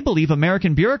 and how they believe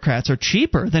American bureaucrats are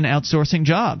cheaper than outsourcing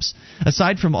jobs.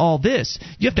 Aside from all this,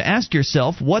 you have to ask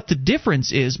yourself what the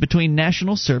difference is between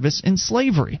national service and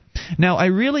slavery. Now, I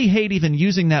really hate even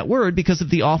using that word because of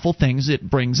the awful things it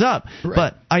brings up, right.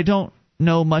 But I don't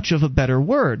know much of a better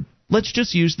word. Let's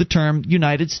just use the term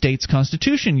United States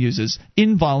Constitution uses,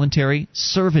 involuntary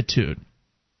servitude.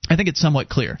 I think it's somewhat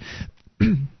clear.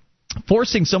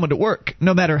 Forcing someone to work,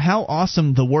 no matter how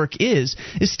awesome the work is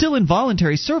still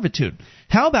involuntary servitude.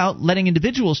 How about letting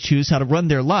individuals choose how to run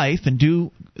their life and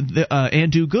do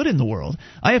good in the world?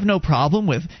 I have no problem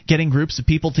with getting groups of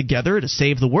people together to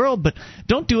save the world, but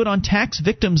don't do it on tax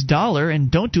victims' dollar,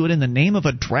 and don't do it in the name of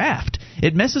a draft.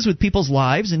 It messes with people's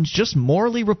lives and is just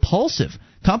morally repulsive.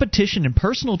 Competition and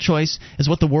personal choice is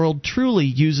what the world truly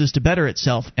uses to better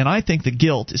itself, and I think the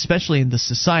guilt, especially in this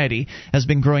society, has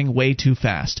been growing way too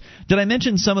fast. Did I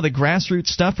mention some of the grassroots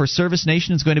stuff for Service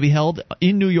Nation is going to be held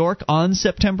in New York on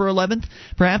September 11th?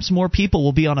 Perhaps more people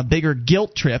will be on a bigger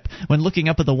guilt trip when looking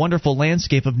up at the wonderful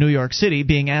landscape of New York City,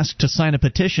 being asked to sign a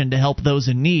petition to help those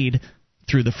in need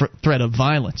through the threat of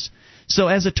violence. So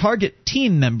as a Target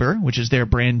team member, which is their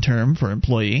brand term for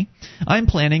employee, I'm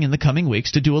planning in the coming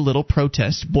weeks to do a little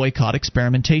protest boycott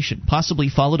experimentation, possibly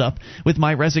followed up with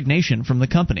my resignation from the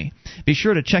company. Be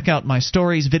sure to check out my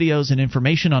stories, videos, and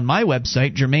information on my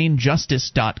website,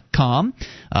 jermainejustice.com.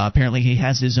 Apparently he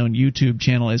has his own YouTube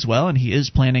channel as well, and he is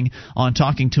planning on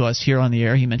talking to us here on the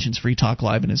air. He mentions Free Talk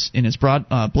Live in his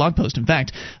blog post. In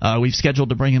fact, we've scheduled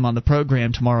to bring him on the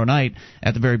program tomorrow night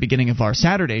at the very beginning of our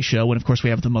Saturday show, when, of course, we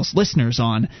have the most listeners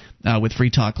on with Free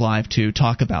Talk Live to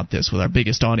talk about this with our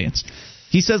biggest audience.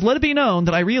 He says, let it be known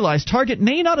that I realize Target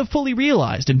may not have fully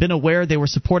realized and been aware they were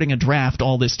supporting a draft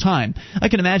all this time. I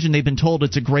can imagine they've been told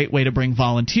it's a great way to bring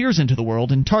volunteers into the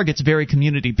world, and Target's very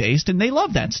community-based, and they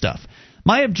love that stuff.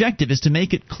 My objective is to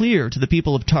make it clear to the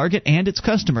people of Target and its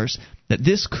customers that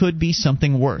this could be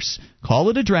something worse. Call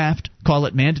it a draft, call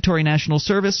it mandatory national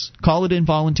service, call it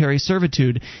involuntary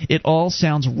servitude. It all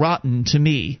sounds rotten to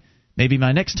me. Maybe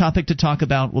my next topic to talk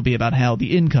about will be about how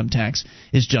the income tax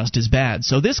is just as bad.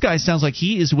 So this guy sounds like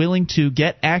he is willing to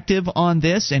get active on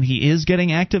this, and he is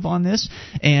getting active on this,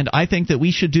 and I think that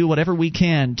we should do whatever we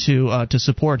can to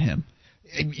support him.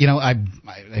 You know, I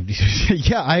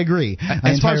agree.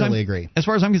 I entirely agree. As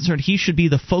far as I'm concerned, he should be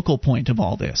the focal point of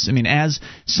all this. I mean, as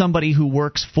somebody who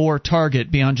works for Target,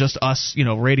 beyond just us,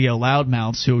 radio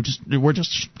loudmouths we're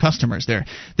just customers there.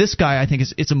 This guy, I think,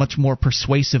 it's a much more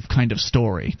persuasive kind of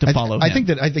story to follow him. I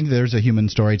think there's a human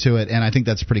story to it, and I think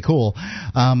that's pretty cool.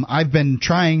 I've been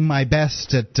trying my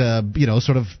best at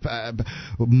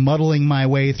muddling my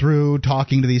way through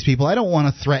talking to these people. I don't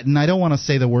want to threaten. I don't want to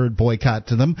say the word boycott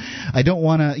to them. I don't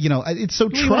want to, it's so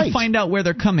trite. We want to find out where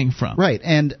they're coming from. Right,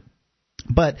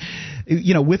 but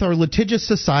with our litigious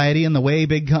society and the way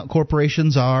big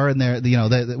corporations are, and their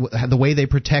the way they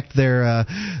protect their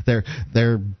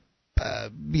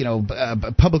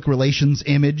public relations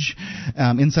image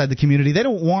inside the community. They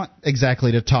don't want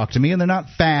exactly to talk to me, and they're not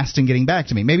fast in getting back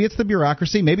to me. Maybe it's the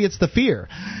bureaucracy, maybe it's the fear.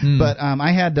 But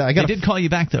I did call you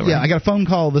back though, right? Yeah, I got a phone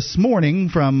call this morning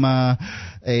from a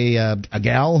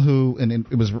gal who, and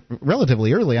it was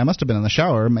relatively early. I must have been in the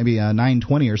shower, maybe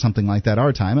 9:20 or something like that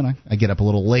our time, and I get up a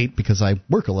little late because I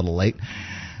work a little late.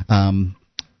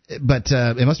 But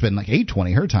it must have been like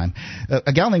 8:20 her time.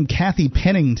 A gal named Kathy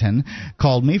Pennington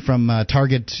called me from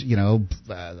Target,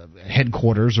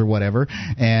 headquarters or whatever,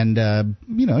 and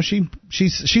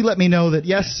she let me know that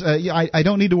yes, I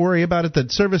don't need to worry about it.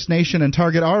 That Service Nation and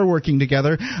Target are working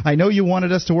together. I know you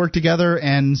wanted us to work together,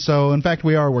 and so in fact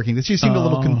we are working. She seemed a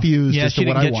little confused as to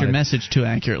what I wanted. Yeah, she didn't get your message too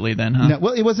accurately then, huh? No,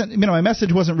 well, it wasn't. My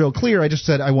message wasn't real clear. I just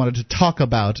said I wanted to talk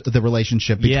about the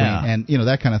relationship between and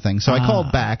that kind of thing. So I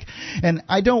called back, and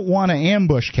I don't want to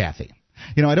ambush Kathy.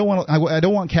 I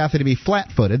don't want Kathy to be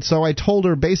flat-footed. So I told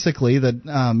her basically that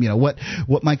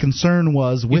what my concern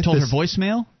was with. You told her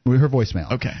voicemail? Her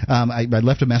voicemail. Okay. I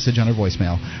left a message on her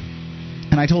voicemail.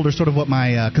 And I told her sort of what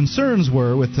my concerns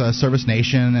were with Service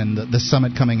Nation and the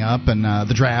summit coming up and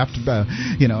the draft, and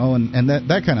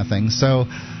that kind of thing. So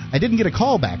I didn't get a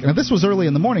call back. And if this was early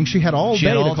in the morning, she had all day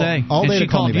to call me back. She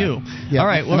called you. Yeah. All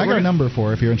right. Well, I got a number for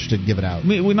her if you're interested to give it out.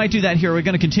 We might do that here. We're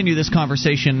going to continue this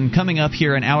conversation coming up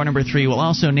here in hour number 3. We'll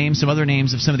also name some other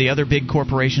names of some of the other big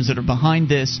corporations that are behind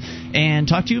this and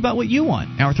talk to you about what you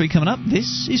want. Hour 3 coming up.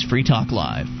 This is Free Talk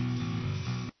Live.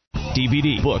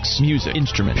 DVD, books, music,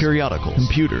 instruments, periodicals,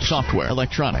 computers, software,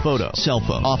 electronic, photo, cell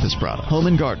phone, office product, home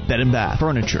and garden, bed and bath,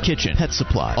 furniture, kitchen, pet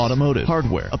supply, automotive,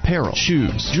 hardware, apparel,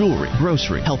 shoes, jewelry,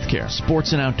 grocery, healthcare,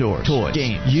 sports and outdoors, toys,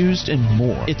 games, used, and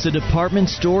more. It's a department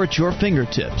store at your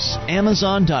fingertips.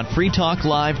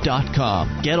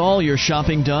 Amazon.freetalklive.com. Get all your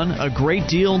shopping done, a great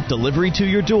deal, delivery to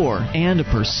your door, and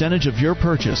a percentage of your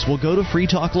purchase will go to Free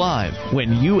Talk Live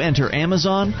when you enter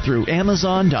Amazon through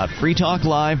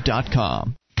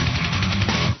Amazon.freetalklive.com.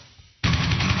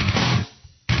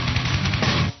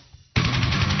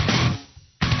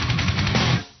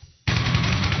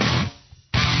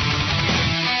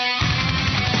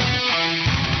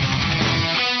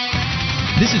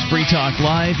 This is Free Talk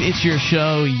Live. It's your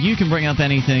show. You can bring up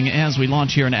anything as we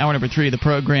launch here in hour number 3 of the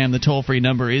program. The toll-free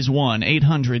number is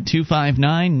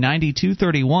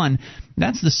 1-800-259-9231.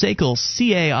 That's the SACL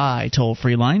CAI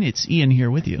toll-free line. It's Ian here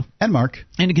with you. And Mark.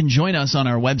 And you can join us on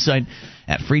our website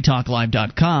at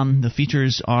freetalklive.com. The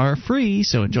features are free,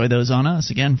 so enjoy those on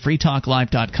us. Again,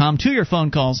 freetalklive.com. To your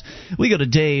phone calls, we go to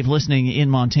Dave listening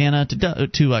in Montana to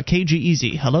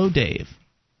KGEZ. Hello, Dave.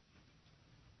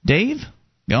 Dave?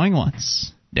 Going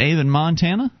once. Dave in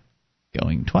Montana?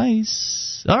 Going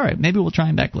twice. All right, maybe we'll try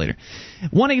him back later.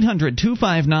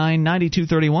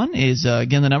 1-800-259-9231 is,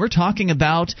 again, the number, talking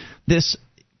about this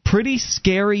pretty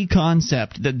scary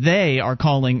concept that they are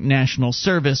calling national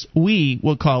service. We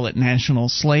will call it national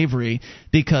slavery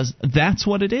because that's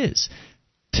what it is.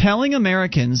 Telling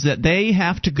Americans that they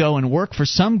have to go and work for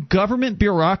some government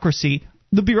bureaucracy,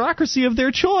 the bureaucracy of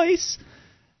their choice.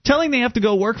 Telling they have to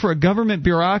go work for a government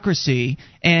bureaucracy,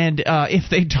 and if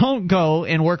they don't go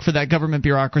and work for that government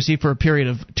bureaucracy for a period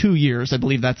of 2 years, I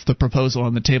believe that's the proposal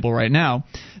on the table right now,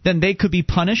 then they could be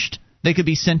punished. They could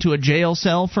be sent to a jail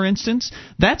cell, for instance.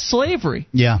 That's slavery.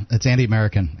 Yeah, it's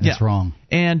anti-American. It's wrong.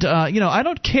 And, I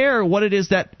don't care what it is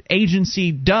that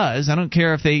agency does. I don't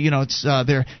care if they,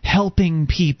 they're helping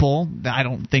people. I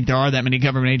don't think there are that many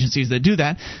government agencies that do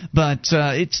that. But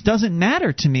it doesn't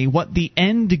matter to me what the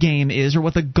end game is or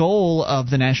what the goal of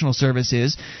the national service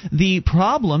is. The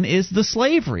problem is the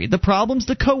slavery. The problem's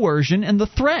the coercion and the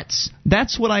threats.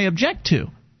 That's what I object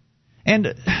to.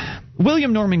 And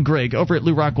William Norman Grigg over at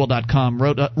LouRockwell.com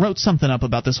wrote something up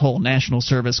about this whole national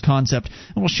service concept,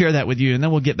 and we'll share that with you, and then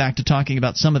we'll get back to talking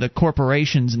about some of the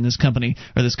corporations in this country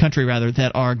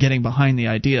that are getting behind the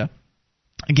idea.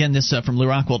 Again, this from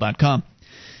LouRockwell.com.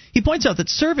 He points out that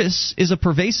service is a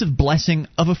pervasive blessing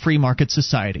of a free market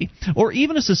society, or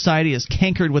even a society as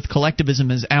cankered with collectivism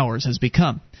as ours has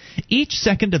become. Each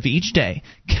second of each day,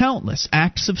 countless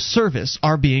acts of service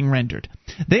are being rendered.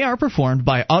 They are performed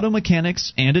by auto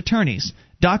mechanics and attorneys,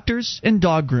 doctors and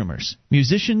dog groomers,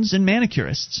 musicians and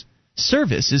manicurists.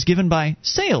 Service is given by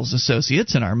sales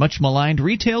associates in our much maligned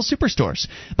retail superstores,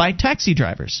 by taxi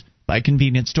drivers, by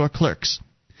convenience store clerks.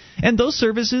 And those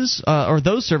services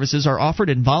are offered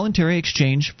in voluntary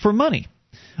exchange for money,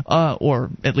 or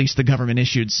at least the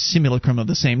government-issued simulacrum of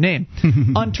the same name,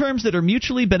 on terms that are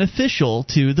mutually beneficial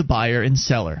to the buyer and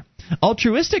seller.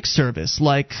 Altruistic service,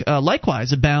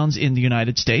 likewise, abounds in the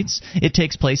United States. It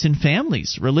takes place in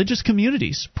families, religious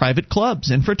communities, private clubs,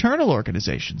 and fraternal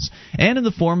organizations, and in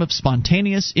the form of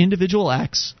spontaneous individual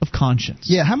acts of conscience.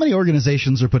 Yeah, how many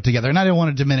organizations are put together? And I don't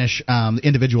want to diminish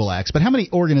individual acts, but how many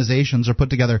organizations are put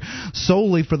together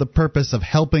solely for the purpose of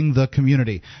helping the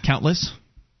community? Countless.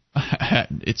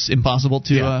 It's impossible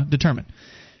to determine.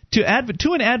 To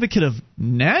an advocate of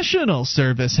national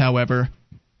service, however,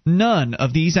 none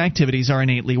of these activities are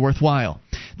innately worthwhile.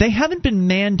 They haven't been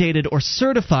mandated or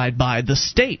certified by the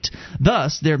state.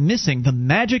 Thus, they're missing the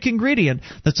magic ingredient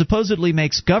that supposedly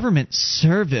makes government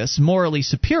service morally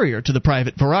superior to the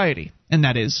private variety, and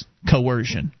that is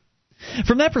coercion.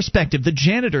 From that perspective, the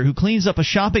janitor who cleans up a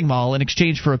shopping mall in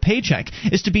exchange for a paycheck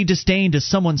is to be disdained as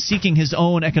someone seeking his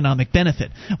own economic benefit,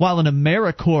 while an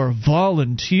AmeriCorps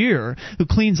volunteer who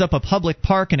cleans up a public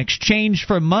park in exchange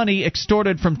for money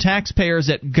extorted from taxpayers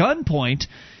at gunpoint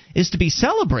is to be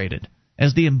celebrated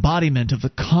as the embodiment of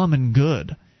the common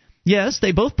good. Yes,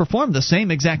 they both perform the same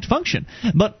exact function,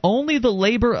 but only the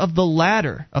labor of the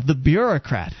latter, of the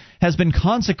bureaucrat, has been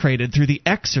consecrated through the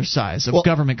exercise of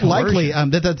government coercion. Likely,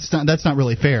 that's not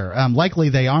really fair.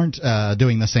 Likely they aren't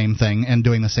doing the same thing and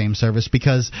doing the same service,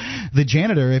 because the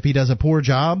janitor, if he does a poor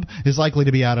job, is likely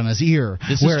to be out on his ear.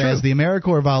 Whereas the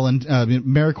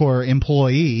AmeriCorps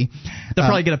employee, they'll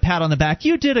probably get a pat on the back.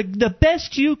 You did the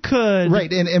best you could.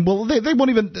 Right, and well, they won't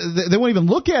even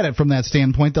look at it from that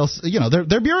standpoint.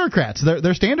 They're bureaucrats.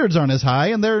 Their standards aren't as high,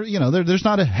 and they're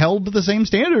not held to the same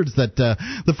standards that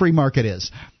the free market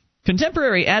is.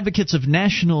 Contemporary advocates of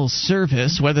national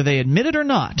service, whether they admit it or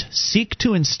not, seek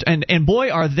to and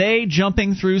boy, are they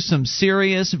jumping through some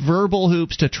serious verbal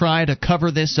hoops to try to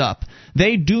cover this up.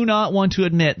 They do not want to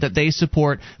admit that they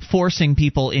support forcing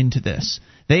people into this.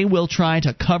 They will try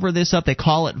to cover this up. They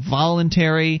call it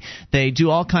voluntary. They do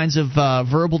all kinds of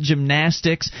verbal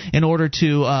gymnastics in order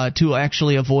to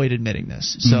actually avoid admitting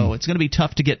this. So it's going to be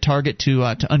tough to get Target to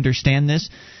understand this,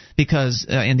 because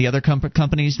and the other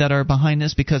companies that are behind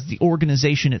this, because the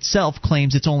organization itself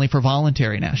claims it's only for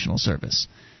voluntary national service.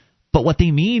 But what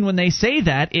they mean when they say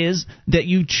that is that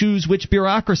you choose which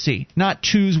bureaucracy, not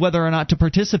choose whether or not to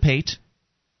participate.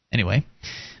 Anyway,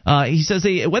 he says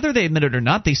whether they admit it or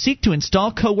not, they seek to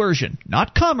install coercion,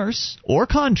 not commerce or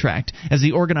contract, as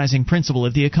the organizing principle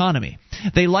of the economy.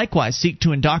 They likewise seek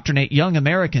to indoctrinate young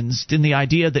Americans in the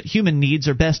idea that human needs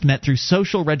are best met through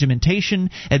social regimentation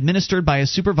administered by a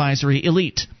supervisory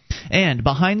elite. And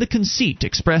behind the conceit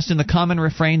expressed in the common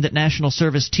refrain that national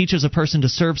service teaches a person to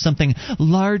serve something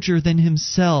larger than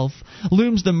himself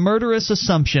looms the murderous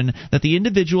assumption that the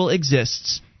individual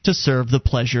exists to serve the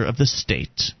pleasure of the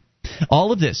state.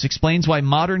 All of this explains why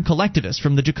modern collectivists,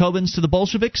 from the Jacobins to the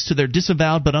Bolsheviks to their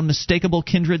disavowed but unmistakable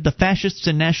kindred, the fascists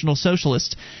and National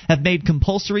Socialists, have made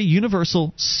compulsory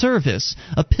universal service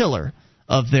a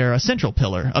central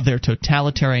pillar of their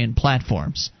totalitarian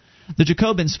platforms. The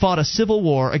Jacobins fought a civil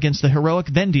war against the heroic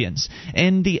Vendians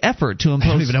in the effort to impose.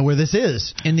 I don't even know where this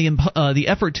is. In the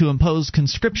effort to impose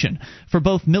conscription for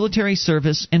both military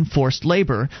service and forced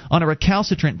labor on a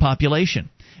recalcitrant population.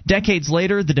 Decades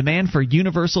later, the demand for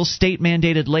universal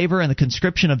state-mandated labor and the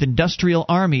conscription of industrial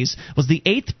armies was the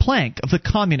eighth plank of the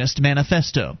Communist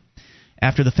Manifesto.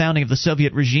 After the founding of the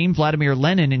Soviet regime, Vladimir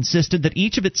Lenin insisted that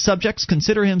each of its subjects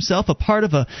consider himself a part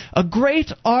of a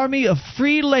great army of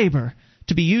free labor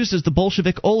to be used as the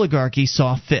Bolshevik oligarchy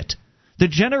saw fit. The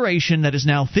generation that is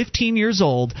now 15 years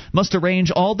old must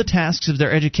arrange all the tasks of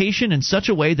their education in such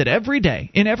a way that every day,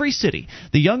 in every city,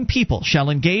 the young people shall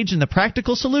engage in the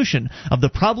practical solution of the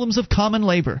problems of common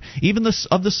labor, even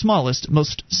of the smallest,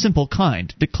 most simple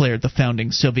kind, declared the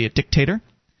founding Soviet dictator.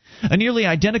 A nearly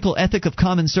identical ethic of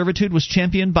common servitude was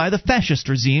championed by the fascist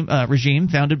regime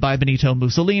founded by Benito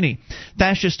Mussolini.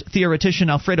 Fascist theoretician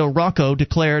Alfredo Rocco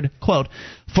declared, quote,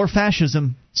 "For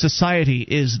fascism, society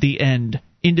is the end.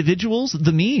 Individuals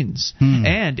the means,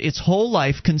 and its whole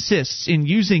life consists in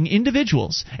using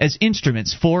individuals as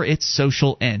instruments for its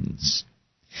social ends."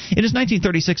 In his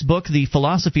 1936 book, The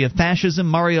Philosophy of Fascism,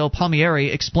 Mario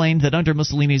Palmieri explained that under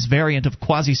Mussolini's variant of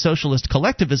quasi-socialist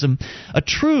collectivism, a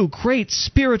true great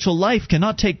spiritual life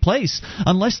cannot take place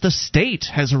unless the state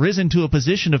has risen to a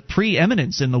position of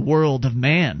preeminence in the world of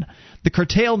man. The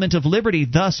curtailment of liberty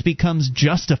thus becomes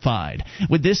justified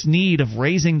with this need of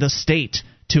raising the state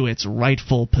to its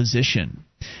rightful position.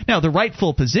 Now, the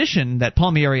rightful position that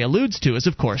Palmieri alludes to is,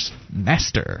 of course,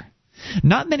 master.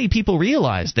 Not many people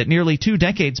realize that nearly 2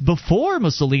 decades before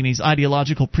Mussolini's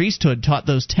ideological priesthood taught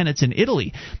those tenets in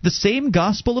Italy, the same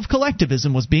gospel of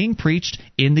collectivism was being preached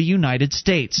in the United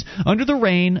States under the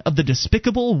reign of the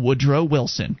despicable Woodrow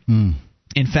Wilson.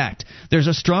 In fact, there's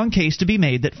a strong case to be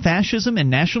made that fascism and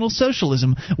National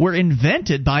Socialism were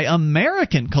invented by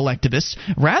American collectivists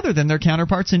rather than their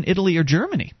counterparts in Italy or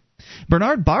Germany.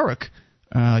 Bernard Baruch,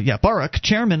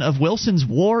 chairman of Wilson's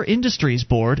War Industries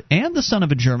Board and the son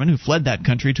of a German who fled that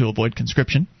country to avoid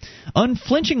conscription,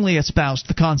 unflinchingly espoused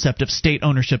the concept of state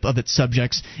ownership of its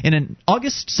subjects in an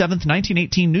August 7,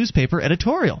 1918 newspaper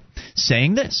editorial,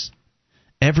 saying this: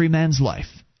 "Every man's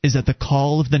life is at the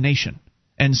call of the nation,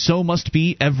 and so must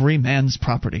be every man's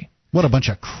property." What a bunch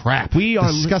of crap! We are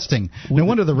disgusting. No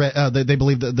wonder they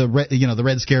believe the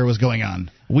Red Scare was going on.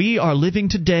 We are living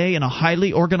today in a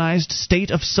highly organized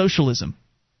state of socialism.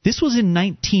 This was in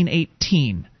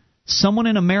 1918. Someone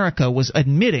in America was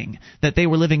admitting that they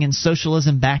were living in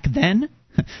socialism back then.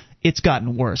 It's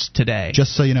gotten worse today.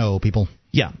 Just so you know, people.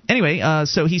 Yeah. Anyway,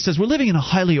 so he says, we're living in a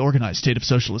highly organized state of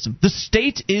socialism. The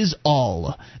state is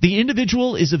all. The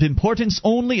individual is of importance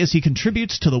only as he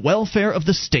contributes to the welfare of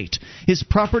the state. His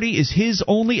property is his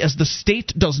only as the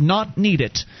state does not need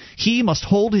it. He must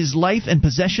hold his life and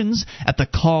possessions at the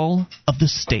call of the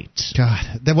state. God,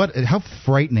 how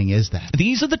frightening is that?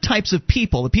 These are the types of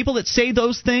people, the people that say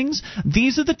those things,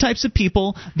 these are the types of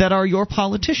people that are your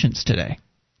politicians today.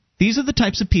 These are the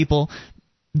types of people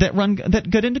that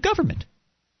get into government.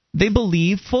 They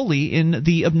believe fully in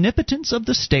the omnipotence of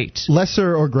the state.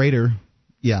 Lesser or greater,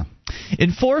 yeah.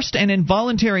 Enforced and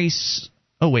involuntary...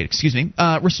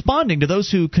 responding to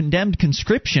those who condemned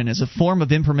conscription as a form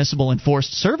of impermissible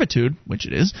enforced servitude, which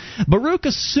it is, Baruch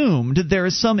assumed there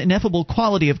is some ineffable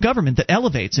quality of government that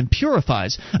elevates and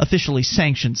purifies officially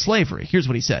sanctioned slavery. Here's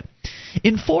what he said.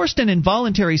 Enforced and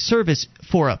involuntary service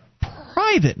for a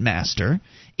private master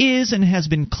is and has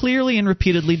been clearly and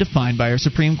repeatedly defined by our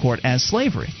Supreme Court as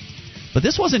slavery. But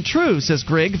this wasn't true, says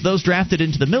Grigg, of those drafted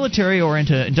into the military or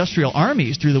into industrial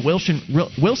armies through the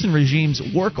Wilson regime's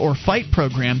work or fight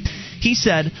program. He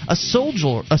said, a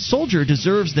soldier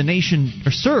deserves the nation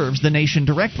or serves the nation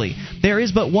directly. There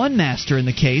is but one master in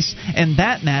the case, and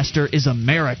that master is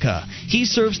America. He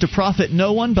serves to profit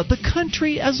no one but the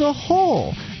country as a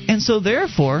whole. And so,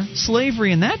 therefore,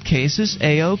 slavery in that case is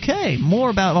A-OK. More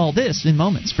about all this in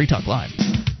moments. Free Talk Live.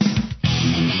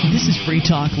 This is Free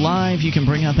Talk Live. You can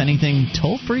bring up anything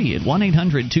toll-free at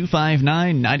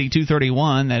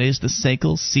 1-800-259-9231. That is the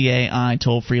SACL CAI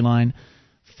toll-free line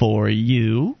for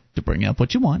you to bring up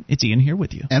what you want. It's Ian here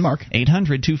with you. And Mark.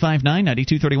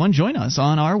 800-259-9231. Join us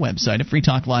on our website at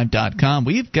freetalklive.com.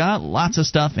 We've got lots of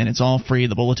stuff, and it's all free.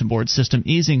 The bulletin board system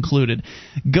is included.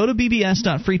 Go to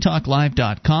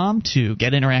bbs.freetalklive.com to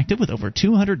get interactive with over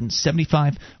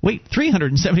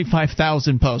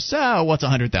 375,000 posts. Oh, what's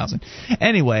 100,000?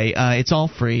 Anyway, it's all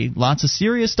free. Lots of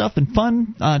serious stuff and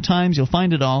fun times. You'll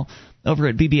find it all over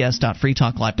at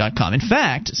bbs.freetalklive.com. In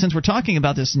fact, since we're talking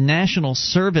about this national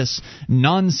service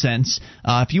nonsense,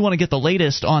 if you want to get the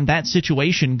latest on that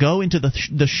situation, go into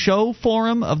the show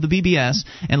forum of the BBS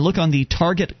and look on the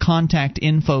Target Contact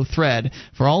Info thread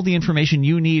for all the information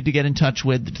you need to get in touch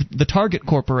with the Target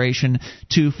Corporation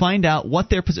to find out what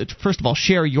their position. First of all,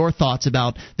 share your thoughts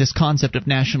about this concept of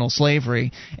national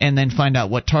slavery, and then find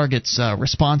out what Target's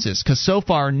response is. Because so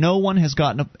far, no one has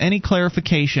gotten any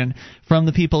clarification from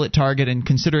the people at Target, and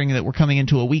considering that we're coming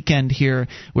into a weekend here,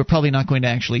 we're probably not going to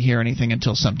actually hear anything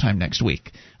until sometime next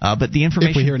week. But the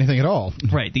information, if we hear anything at all,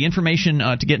 right? The information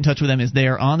to get in touch with them is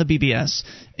there on the BBS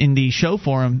in the show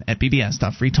forum at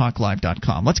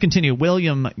bbs.freetalklive.com. Let's continue.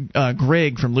 William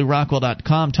Grigg from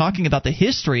LouRockwell.com talking about the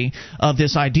history of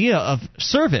this idea of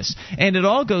service, and it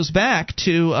all goes back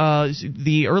to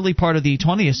the early part of the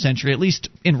 20th century, at least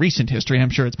in recent history.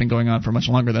 I'm sure it's been going on for much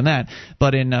longer than that,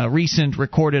 but in recent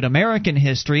recorded American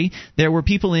history, there were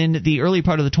people in the early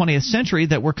part of the 20th century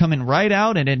that were coming right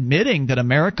out and admitting that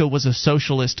America was a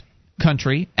socialist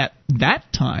country at that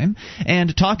time,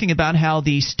 and talking about how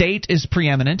the state is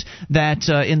preeminent, that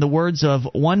in the words of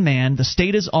one man, the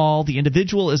state is all, the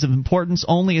individual is of importance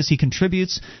only as he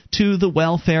contributes to the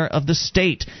welfare of the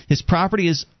state. His property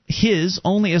is his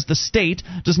only as the state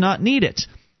does not need it.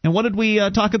 And what did we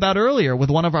talk about earlier with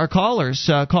one of our callers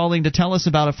calling to tell us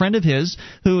about a friend of his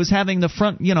who was having the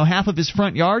front, half of his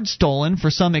front yard stolen for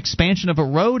some expansion of a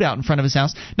road out in front of his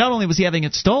house? Not only was he having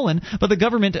it stolen, but the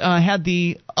government had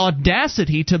the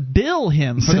audacity to bill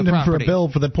him for the property. Send him for a bill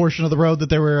for the portion of the road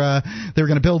that they were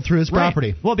going to build through his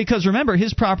property. Well, because remember,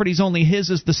 his property's only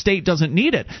his as the state doesn't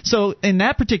need it. So in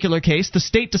that particular case, the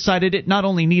state decided it not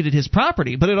only needed his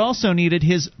property, but it also needed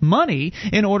his money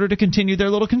in order to continue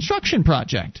their little construction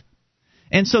project.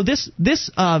 And so this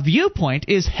viewpoint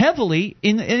is heavily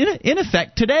in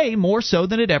effect today, more so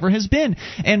than it ever has been,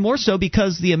 and more so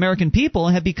because the American people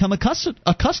have become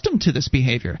accustomed to this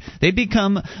behavior. They've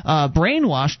become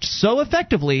brainwashed so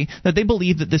effectively that they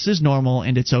believe that this is normal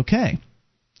and it's okay.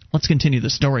 Let's continue the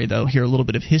story, though. Hear a little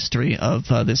bit of history of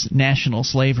this national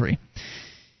slavery.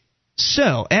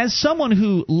 So, as someone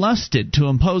who lusted to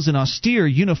impose an austere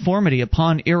uniformity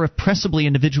upon irrepressibly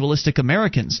individualistic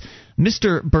Americans,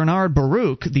 Mr. Bernard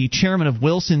Baruch, the chairman of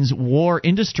Wilson's War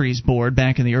Industries Board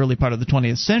back in the early part of the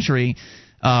 20th century,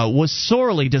 was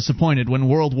sorely disappointed when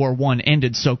World War I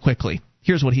ended so quickly.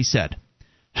 Here's what he said.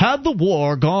 Had the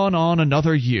war gone on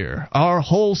another year, our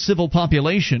whole civil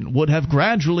population would have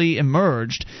gradually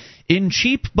emerged in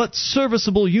cheap but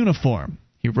serviceable uniform.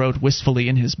 He wrote wistfully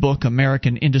in his book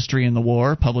American Industry in the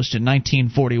War, published in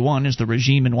 1941 as the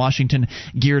regime in Washington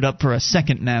geared up for a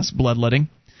second mass bloodletting.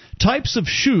 Types of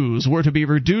shoes were to be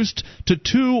reduced to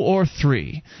 2 or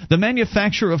 3. The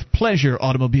manufacture of pleasure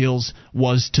automobiles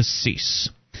was to cease.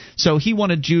 So he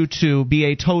wanted you to be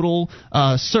a total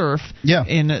serf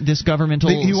in this governmental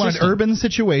He wanted system. urban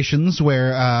situations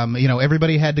where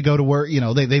everybody had to go to work.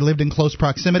 They lived in close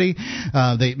proximity.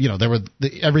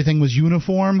 Everything was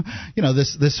uniform.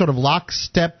 This sort of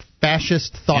lockstep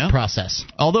fascist thought process.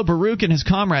 Although Baruch and his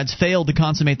comrades failed to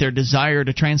consummate their desire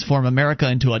to transform America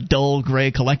into a dull, gray,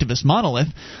 collectivist monolith,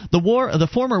 the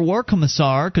former war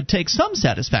commissar could take some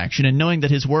satisfaction in knowing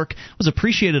that his work was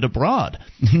appreciated abroad.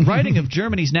 Writing of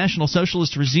Germany's National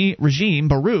Socialist regime,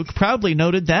 Baruch proudly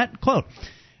noted that, quote,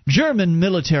 German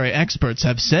military experts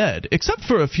have said, except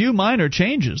for a few minor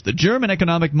changes, the German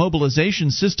economic mobilization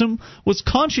system was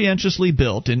conscientiously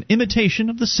built in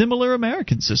imitation of the similar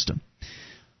American system.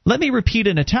 Let me repeat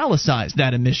and italicize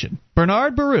that admission.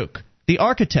 Bernard Baruch, the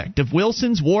architect of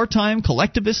Wilson's wartime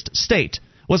collectivist state,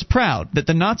 was proud that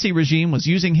the Nazi regime was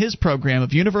using his program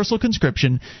of universal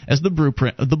conscription as the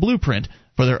blueprint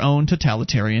for their own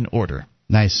totalitarian order.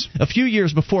 Nice. A few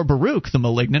years before Baruch, the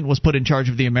malignant, was put in charge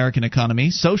of the American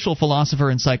economy, social philosopher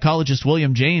and psychologist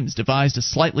William James devised a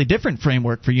slightly different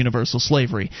framework for universal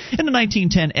slavery. In a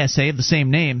 1910 essay of the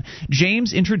same name,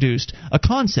 James introduced a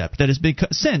concept that has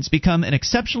since become an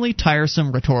exceptionally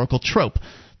tiresome rhetorical trope,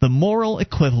 the moral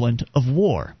equivalent of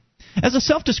war. As a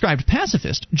self-described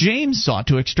pacifist, James sought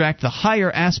to extract the higher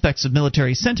aspects of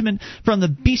military sentiment from the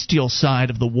bestial side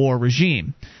of the war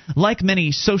regime. Like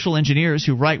many social engineers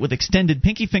who write with extended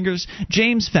pinky fingers,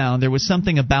 James found there was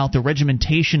something about the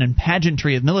regimentation and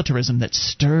pageantry of militarism that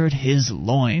stirred his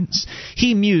loins.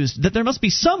 He mused that there must be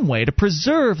some way to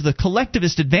preserve the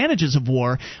collectivist advantages of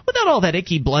war without all that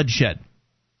icky bloodshed.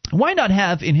 Why not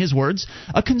have, in his words,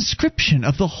 a conscription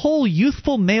of the whole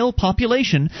youthful male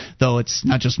population, though it's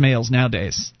not just males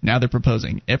nowadays. Now they're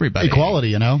proposing everybody.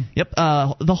 Equality, Yep.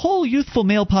 The whole youthful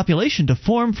male population to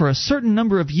form for a certain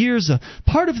number of years a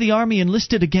part of the army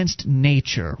enlisted against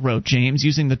nature, wrote James,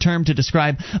 using the term to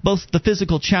describe both the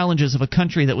physical challenges of a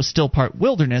country that was still part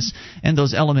wilderness and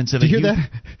those elements of a youth.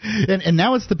 And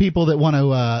now it's the people that want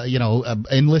to,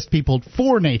 enlist people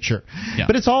for nature. Yeah.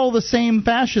 But it's all the same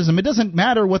fascism. It doesn't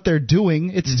matter what they're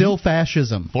doing, it's still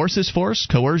fascism. Force is force,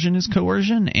 coercion is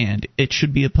coercion, and it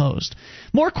should be opposed.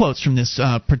 More quotes from this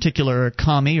particular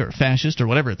commie or fascist or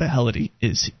whatever the hell he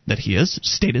is,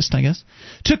 statist, I guess.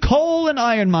 To coal and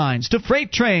iron mines, to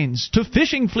freight trains, to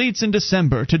fishing fleets in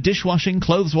December, to dishwashing,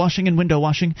 clothes washing, and window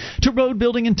washing, to road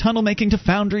building and tunnel making, to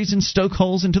foundries and stoke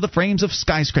holes into the frames of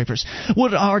skyscrapers,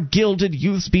 would our gilded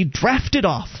youths be drafted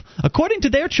off, according to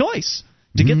their choice,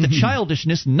 to get the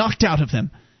childishness knocked out of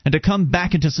them, and to come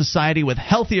back into society with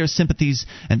healthier sympathies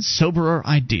and soberer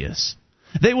ideas.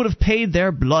 They would have paid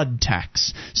their blood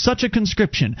tax, such a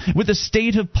conscription, with a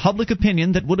state of public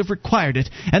opinion that would have required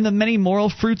it, and the many moral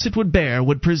fruits it would bear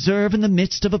would preserve in the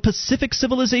midst of a pacific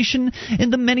civilization in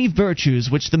the many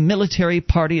virtues which the military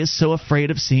party is so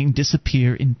afraid of seeing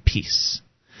disappear in peace.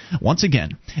 Once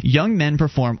again, young men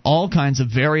perform all kinds of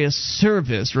various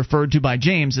service referred to by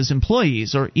James as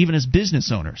employees or even as business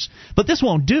owners. But this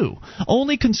won't do.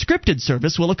 Only conscripted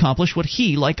service will accomplish what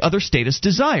he, like other statists,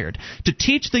 desired, to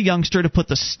teach the youngster to put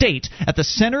the state at the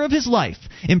center of his life,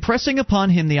 impressing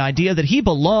upon him the idea that he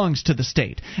belongs to the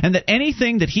state, and that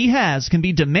anything that he has can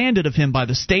be demanded of him by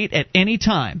the state at any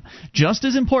time. Just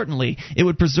as importantly, it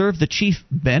would preserve the chief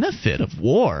benefit of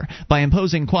war by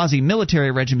imposing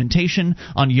quasi-military regimentation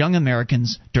on young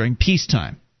Americans during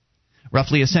peacetime.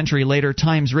 Roughly a century later,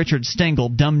 Time's Richard Stengel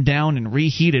dumbed down and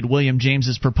reheated William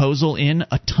James's proposal in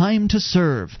A Time to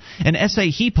Serve, an essay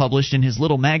he published in his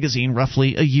little magazine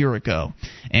roughly a year ago.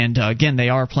 And again, they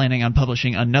are planning on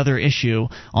publishing another issue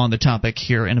on the topic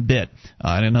here in a bit,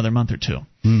 in another month or two.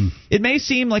 It may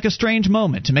seem like a strange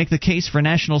moment to make the case for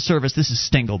national service. This is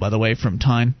Stengel, by the way, from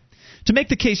Time. To make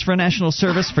the case for national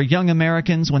service for young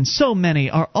Americans when so many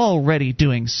are already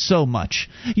doing so much.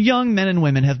 Young men and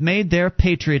women have made their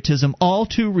patriotism all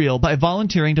too real by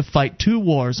volunteering to fight 2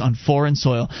 wars on foreign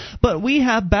soil. But we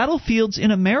have battlefields in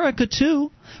America,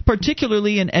 too,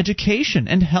 particularly in education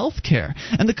and health care.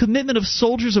 And the commitment of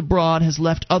soldiers abroad has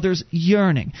left others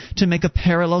yearning to make a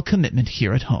parallel commitment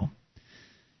here at home.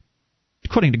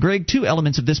 According to Grigg, 2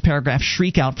 elements of this paragraph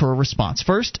shriek out for a response.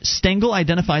 First, Stengel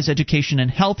identifies education and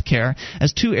health care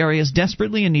as 2 areas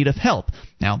desperately in need of help.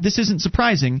 Now, this isn't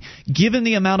surprising, given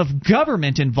the amount of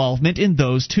government involvement in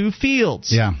those 2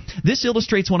 fields. Yeah. This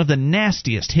illustrates one of the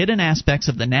nastiest hidden aspects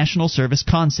of the national service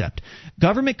concept.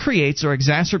 Government creates or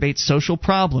exacerbates social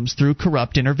problems through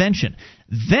corrupt intervention.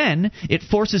 Then, it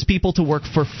forces people to work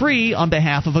for free on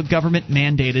behalf of a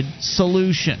government-mandated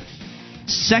solution.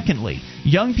 Secondly,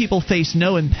 young people face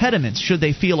no impediments should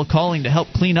they feel a calling to help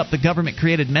clean up the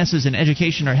government-created messes in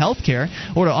education or health care,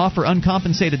 or to offer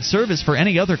uncompensated service for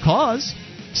any other cause.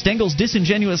 Stengel's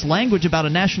disingenuous language about a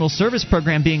national service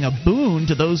program being a boon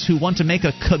to those who want to make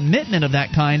a commitment of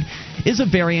that kind is a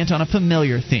variant on a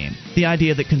familiar theme, the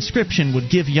idea that conscription would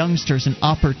give youngsters an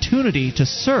opportunity to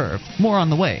serve. More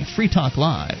on the way. Free Talk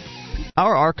Live.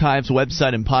 Our archives,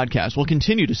 website, and podcast will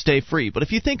continue to stay free, but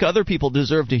if you think other people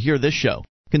deserve to hear this show,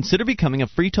 consider becoming a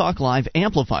Free Talk Live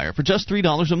amplifier for just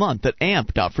 $3 a month at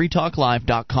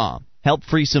amp.freetalklive.com. Help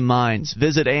free some minds.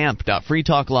 Visit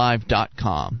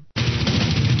amp.freetalklive.com.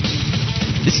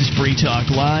 This is Free Talk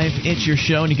Live. It's your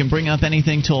show, and you can bring up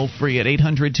anything toll-free at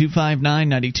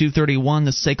 800-259-9231,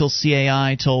 the SACL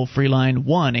CAI toll-free line,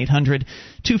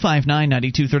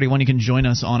 1-800-259-9231. You can join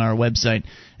us on our website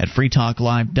at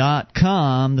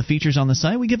freetalklive.com. The features on the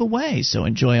site we give away, so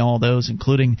enjoy all those,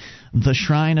 including the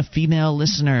Shrine of Female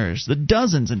Listeners, the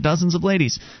dozens and dozens of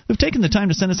ladies who've taken the time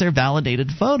to send us their validated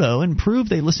photo and prove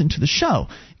they listen to the show.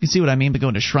 You can see what I mean by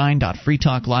going to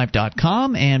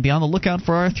shrine.freetalklive.com and be on the lookout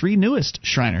for our 3 newest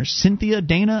Shriners, Cynthia,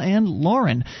 Dana, and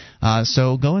Lauren.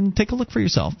 So go and take a look for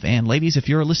yourself. And ladies, if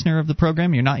you're a listener of the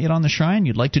program, you're not yet on the Shrine,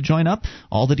 you'd like to join up,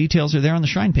 all the details are there on the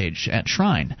Shrine page at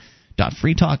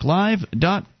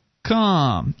shrine.freetalklive.com.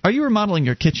 Are you remodeling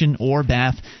your kitchen or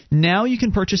bath? Now you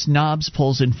can purchase knobs,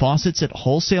 pulls, and faucets at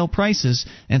wholesale prices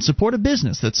and support a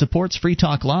business that supports Free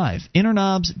Talk Live.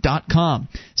 Interknobs.com.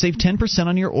 Save 10%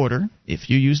 on your order if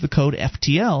you use the code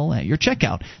FTL at your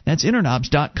checkout. That's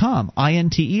Interknobs.com.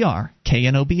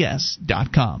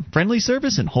 INTERKNOBS.com. Friendly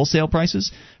service and wholesale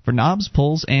prices for knobs,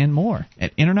 pulls, and more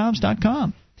at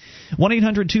Interknobs.com.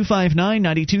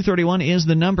 1-800-259-9231 is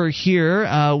the number here.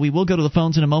 We will go to the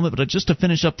phones in a moment, but just to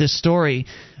finish up this story,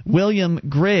 William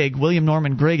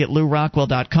Norman Grigg at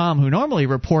LouRockwell.com, who normally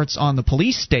reports on the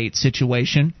police state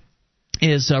situation,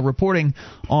 is reporting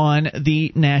on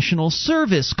the national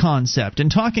service concept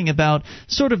and talking about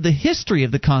sort of the history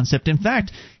of the concept. In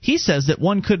fact, he says that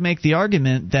one could make the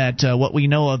argument that what we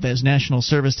know of as national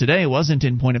service today wasn't,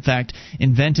 in point of fact,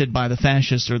 invented by the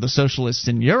fascists or the socialists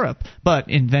in Europe, but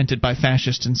invented by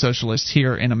fascists and socialists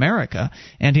here in America.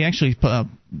 And he actually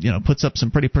puts up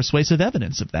some pretty persuasive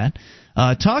evidence of that,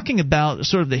 talking about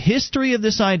sort of the history of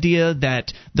this idea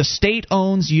that the state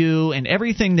owns you and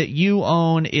everything that you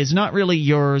own is not really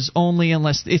yours, only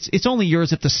unless it's only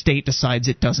yours if the state decides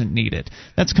it doesn't need it.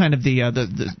 That's kind of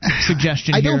the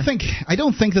suggestion here. I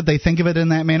don't think that they think of it in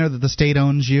that manner, that the state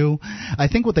owns you. I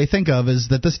think what they think of is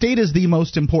that the state is the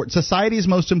most important. Society is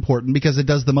most important because it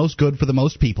does the most good for the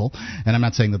most people. And I'm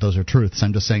not saying that those are truths.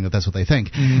 I'm just saying that that's what they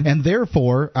think. Mm-hmm. And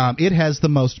therefore, it has the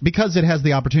most, because it has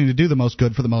the opportunity to do the most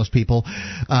good for the most people.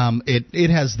 It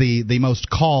has the most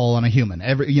call on a human.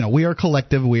 We are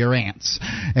collective. We are ants,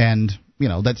 and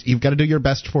that's, you've got to do your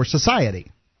best for society.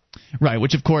 Right,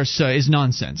 which of course is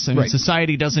nonsense. I mean,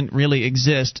 society doesn't really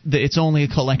exist. It's only a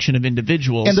collection of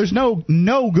individuals. And there's no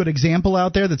good example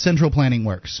out there that central planning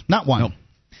works. Not one. Nope.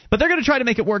 But they're going to try to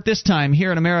make it work this time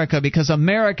here in America because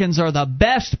Americans are the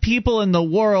best people in the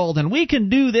world, and we can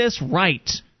do this right.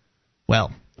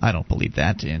 Well, I don't believe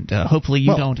that, and hopefully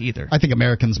you don't either. I think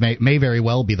Americans may very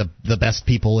well be the best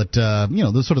people at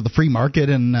the sort of the free market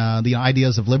and the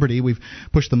ideas of liberty. We've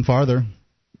pushed them farther.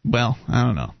 Well, I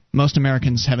don't know. most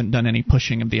Americans haven't done any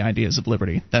pushing of the ideas of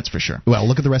liberty. That's for sure. Well,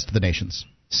 look at the rest of the nations.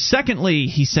 Secondly,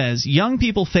 he says, young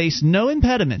people face no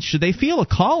impediments should they feel a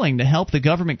calling to help the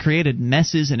government-created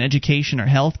messes in education or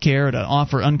health care, to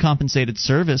offer uncompensated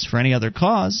service for any other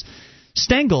cause.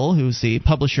 Stengel, who's the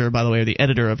publisher, by the way, or the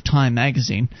editor of Time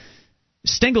magazine,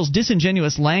 Stengel's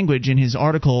disingenuous language in his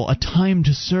article, A Time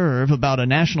to Serve, about a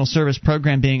national service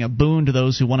program being a boon to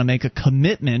those who want to make a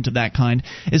commitment of that kind,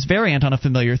 is variant on a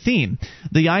familiar theme.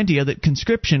 The idea that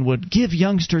conscription would give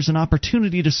youngsters an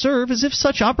opportunity to serve as if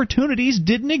such opportunities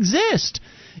didn't exist.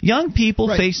 Young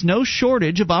people face no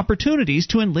shortage of opportunities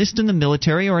to enlist in the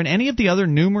military or in any of the other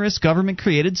numerous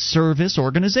government-created service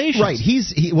organizations. Right.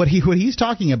 What he's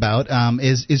talking about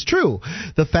is true.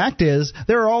 The fact is,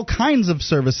 there are all kinds of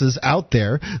services out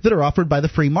there that are offered by the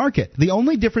free market. The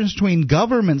only difference between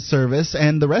government service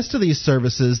and the rest of these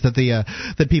services that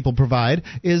that people provide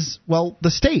is, well, the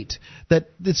state. That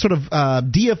it sort of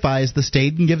deifies the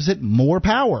state and gives it more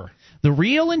power. The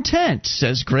real intent,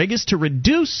 says Greg, is to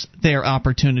reduce their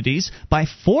opportunities by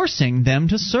forcing them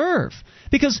to serve.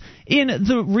 Because in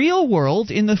the real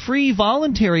world, in the free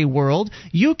voluntary world,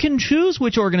 you can choose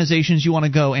which organizations you want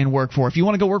to go and work for. If you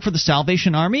want to go work for the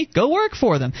Salvation Army, go work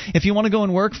for them. If you want to go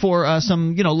and work for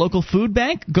some local food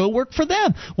bank, go work for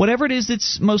them. Whatever it is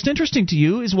that's most interesting to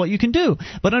you is what you can do.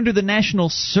 But under the National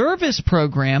Service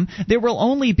Program, there will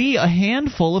only be a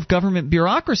handful of government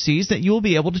bureaucracies that you will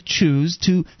be able to choose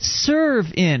to serve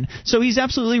in. So he's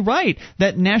absolutely right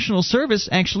that national service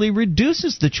actually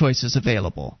reduces the choices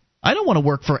available. I don't want to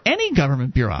work for any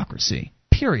government bureaucracy,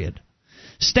 period.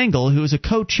 Stengel, who is a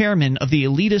co-chairman of the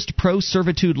elitist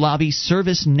pro-servitude lobby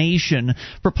Service Nation,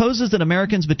 proposes that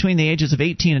Americans between the ages of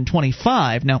 18 and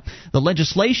 25 – now, the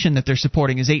legislation that they're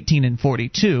supporting is 18 and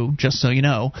 42, just so you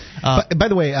know. By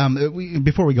the way,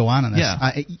 before we go on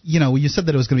this, you said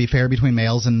that it was going to be fair between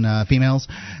males and females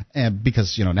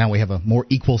because, now we have a more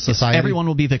equal society. Yes, everyone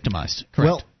will be victimized, correct.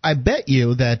 Well, I bet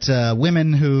you that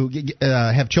women who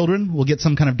have children will get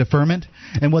some kind of deferment,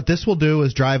 and what this will do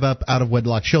is drive up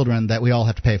out-of-wedlock children that we all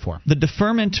have to pay for. The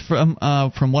deferment,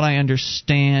 from what I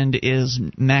understand, is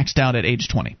maxed out at age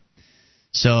 20.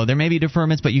 So there may be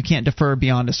deferments, but you can't defer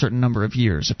beyond a certain number of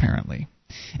years, apparently.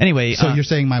 Anyway, so you're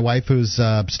saying my wife, who's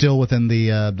still within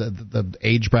the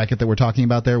age bracket that we're talking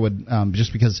about there, would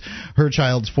just because her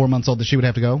child's 4 months old, that she would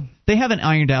have to go? They haven't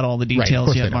ironed out all the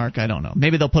details yet, Mark. I don't know.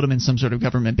 Maybe they'll put them in some sort of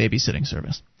government babysitting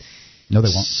service. No, they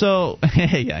won't. So,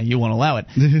 yeah, you won't allow it,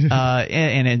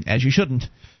 and as you shouldn't.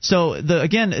 So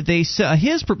this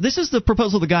is the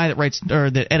proposal of the guy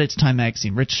that edits Time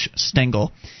magazine, Rich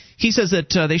Stengel. He says that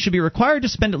they should be required to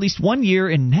spend at least 1 year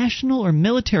in national or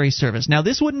military service. Now,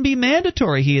 this wouldn't be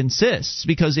mandatory, he insists,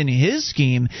 because in his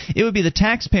scheme, it would be the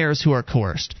taxpayers who are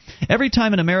coerced. Every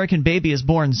time an American baby is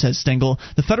born, says Stengel,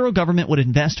 the federal government would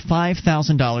invest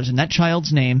 $5,000 in that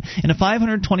child's name in a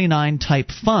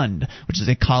 529-type fund, which is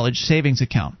a college savings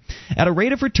account. At a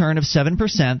rate of return of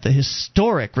 7%, the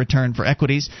historic return for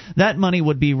equities, that money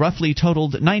would be roughly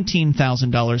totaled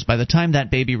 $19,000 by the time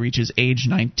that baby reaches age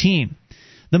 19.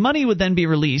 The money would then be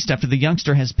released after the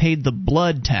youngster has paid the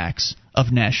blood tax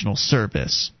of national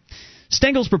service.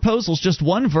 Stengel's proposal is just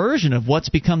one version of what's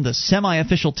become the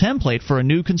semi-official template for a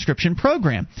new conscription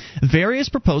program. Various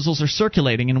proposals are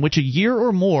circulating in which a year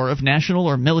or more of national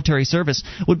or military service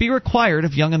would be required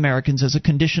of young Americans as a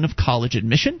condition of college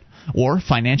admission or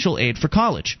financial aid for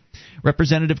college.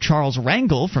 Representative Charles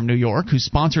Rangel from New York, who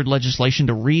sponsored legislation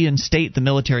to reinstate the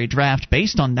military draft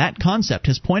based on that concept,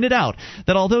 has pointed out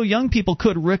that although young people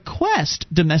could request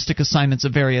domestic assignments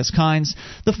of various kinds,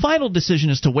 the final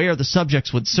decision as to where the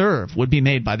subjects would serve would be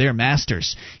made by their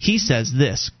masters. He says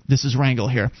this is Rangel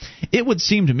here, "It would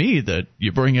seem to me that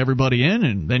you bring everybody in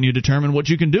and then you determine what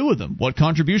you can do with them. What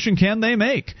contribution can they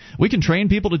make? We can train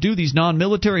people to do these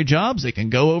non-military jobs. They can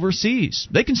go overseas.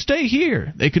 They can stay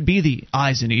here. They could be the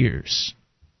eyes and ears."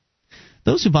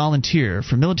 Those who volunteer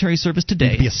for military service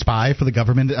today... Be a spy for the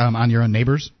government on your own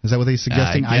neighbors? Is that what they're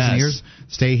suggesting? Eyes and ears?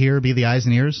 Stay here, be the eyes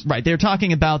and ears? Right. They're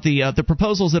talking about the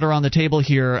proposals that are on the table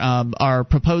here are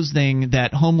proposing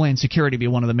that Homeland Security be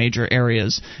one of the major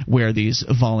areas where these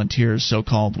volunteers,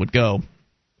 so-called, would go.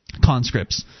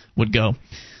 Conscripts would go.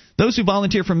 Those who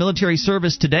volunteer for military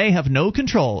service today have no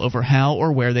control over how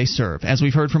or where they serve, as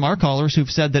we've heard from our callers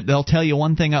who've said that they'll tell you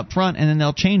one thing up front and then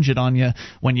they'll change it on you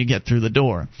when you get through the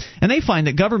door. And they find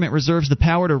that government reserves the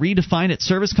power to redefine its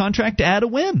service contract at a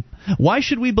whim. Why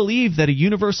should we believe that a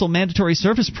universal mandatory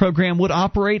service program would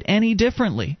operate any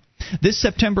differently? This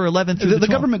September 11th through the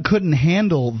government couldn't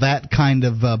handle that kind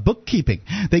of bookkeeping.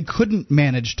 They couldn't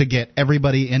manage to get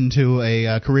everybody into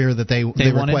a career that they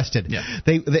requested. Yeah.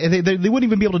 They wouldn't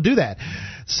even be able to do that.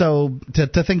 So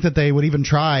to think that they would even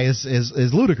try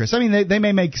is ludicrous. I mean, they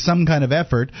may make some kind of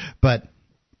effort, but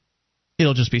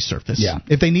it'll just be surface. Yeah.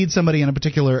 If they need somebody in a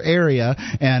particular area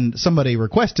and somebody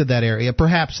requested that area,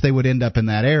 perhaps they would end up in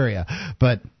that area.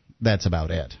 But that's about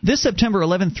it. This September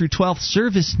 11th through 12th,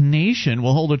 Service Nation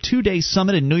will hold a 2-day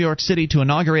summit in New York City to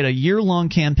inaugurate a year-long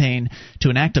campaign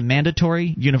to enact a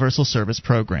mandatory universal service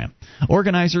program.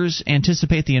 Organizers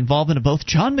anticipate the involvement of both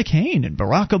John McCain and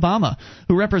Barack Obama,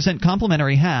 who represent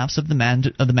complementary halves of the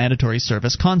mandatory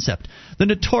service concept. The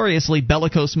notoriously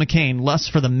bellicose McCain lusts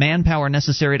for the manpower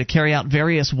necessary to carry out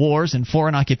various wars and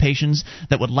foreign occupations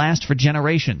that would last for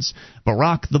generations.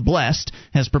 Barack, the Blessed,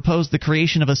 has proposed the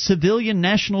creation of a civilian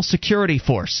national security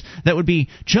force that would be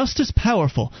just as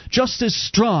powerful, just as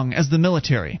strong as the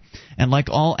military. And like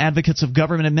all advocates of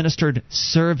government-administered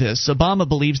service, Obama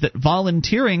believes that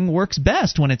volunteering works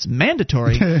best when it's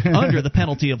mandatory under the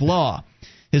penalty of law.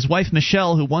 His wife,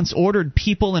 Michelle, who once ordered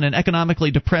people in an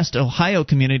economically depressed Ohio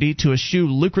community to eschew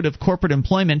lucrative corporate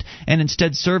employment and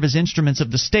instead serve as instruments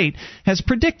of the state, has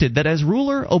predicted that as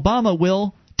ruler, Obama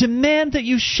will demand that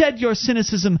you shed your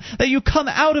cynicism, that you come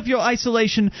out of your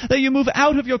isolation, that you move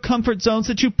out of your comfort zones,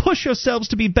 that you push yourselves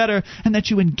to be better, and that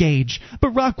you engage.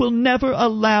 Barack will never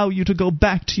allow you to go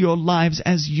back to your lives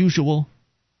as usual.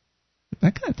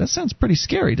 That sounds pretty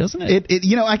scary, doesn't it?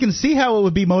 I can see how it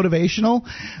would be motivational,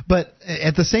 but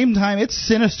at the same time, it's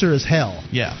sinister as hell.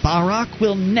 Yeah. Barack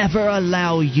will never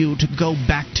allow you to go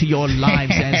back to your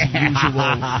lives as usual.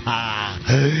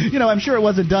 I'm sure it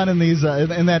wasn't done in these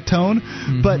in that tone,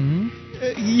 but who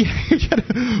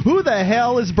the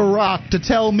hell is Barack to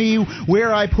tell me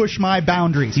where I push my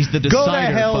boundaries? He's the decider, Go to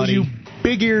hell, buddy. You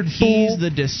big-eared fool. He's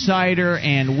the decider,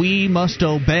 and we must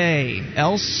obey.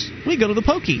 Else, we go to the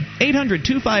pokey.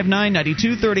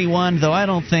 800-259-9231, though I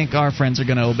don't think our friends are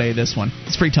going to obey this one.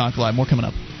 It's Free Talk Live. More coming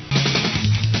up.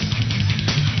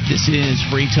 This is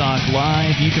Free Talk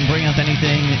Live. You can bring up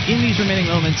anything in these remaining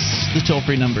moments. The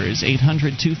toll-free number is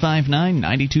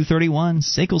 800-259-9231.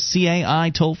 SACL CAI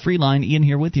toll-free line. Ian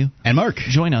here with you. And Mark.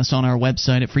 Join us on our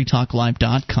website at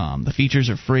freetalklive.com. The features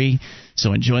are free,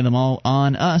 so enjoy them all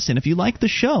on us. And if you like the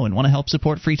show and want to help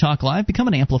support Free Talk Live, become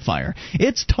an amplifier.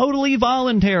 It's totally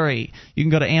voluntary. You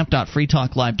can go to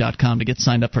amp.freetalklive.com to get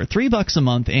signed up for $3 a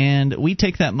month, and we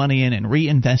take that money in and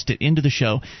reinvest it into the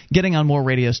show, getting on more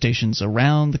radio stations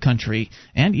around the country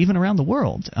and even around the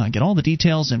world. Get all the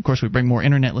details, and of course we bring more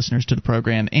internet listeners to the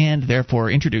program and therefore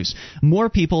introduce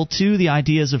more people to the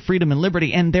ideas of freedom and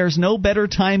liberty. And there's no better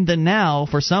time than now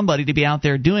for somebody to be out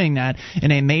there doing that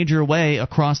in a major way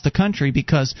across the country,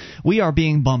 because we are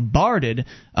being bombarded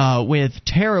with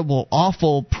terrible,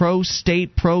 awful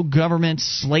pro-state, pro-government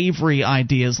slavery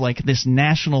ideas like this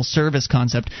national service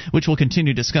concept, which we'll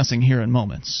continue discussing here in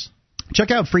moments. Check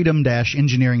out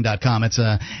freedom-engineering.com. It's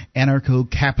a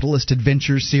anarcho-capitalist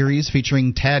adventure series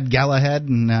featuring Tad Galahad,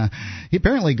 and he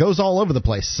apparently goes all over the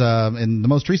place. In the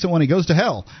most recent one, he goes to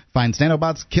hell, finds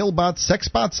nanobots, killbots,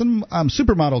 sexbots, and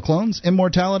supermodel clones,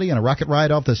 immortality, and a rocket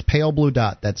ride off this pale blue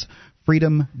dot. That's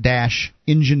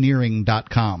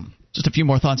freedom-engineering.com. Just a few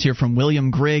more thoughts here from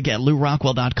William Grigg at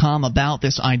LouRockwell.com about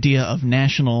this idea of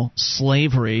national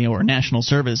slavery, or national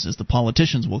service as the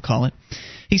politicians will call it.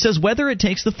 He says, whether it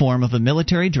takes the form of a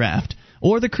military draft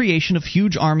or the creation of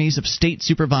huge armies of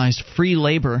state-supervised free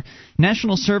labor,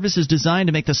 national service is designed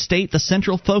to make the state the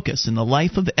central focus in the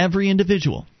life of every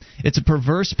individual. It's a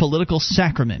perverse political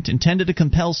sacrament intended to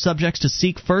compel subjects to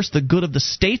seek first the good of the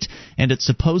state and its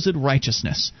supposed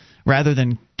righteousness. Rather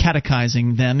than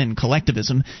catechizing them in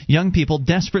collectivism, young people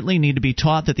desperately need to be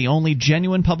taught that the only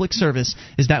genuine public service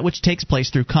is that which takes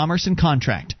place through commerce and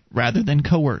contract, rather than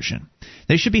coercion.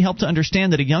 They should be helped to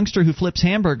understand that a youngster who flips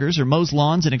hamburgers or mows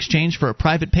lawns in exchange for a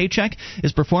private paycheck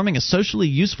is performing a socially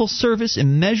useful service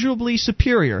immeasurably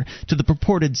superior to the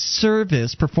purported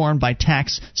service performed by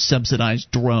tax-subsidized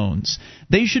drones.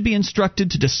 They should be instructed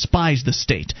to despise the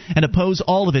state and oppose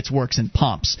all of its works and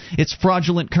pomps, its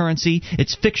fraudulent currency,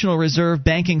 its fictional reserve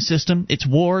banking system, its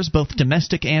wars, both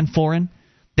domestic and foreign.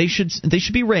 They should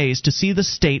be raised to see the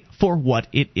state for what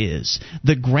it is,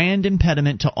 the grand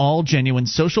impediment to all genuine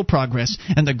social progress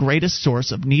and the greatest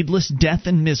source of needless death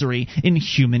and misery in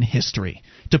human history.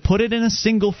 To put it in a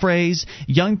single phrase,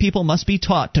 young people must be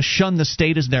taught to shun the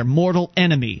state as their mortal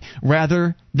enemy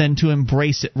rather than to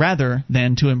embrace it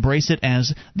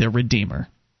as their redeemer.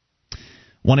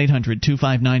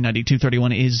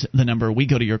 1-800-259-9231 is the number. We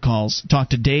go to your calls.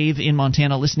 Talk to Dave in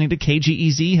Montana listening to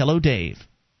KGEZ. Hello, Dave.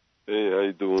 Hey, how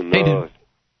you doing? Hey, dude.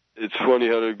 It's funny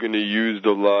how they're going to use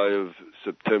the lie of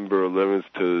September 11th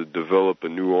to develop a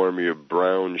new army of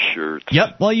brown shirts.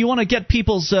 Yep. Well, you want to get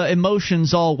people's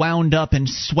emotions all wound up and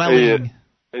swelling.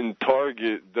 And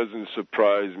Target doesn't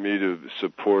surprise me to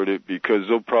support it because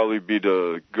they'll probably be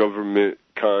the government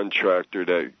contractor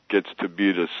that gets to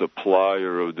be the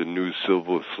supplier of the new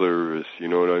civil service. You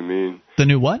know what I mean? The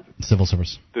new what? Civil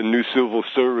service. The new civil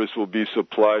service will be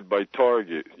supplied by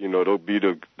Target. You know, they'll be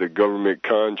the government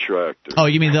contractor. Oh,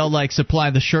 you mean they'll like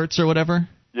supply the shirts or whatever?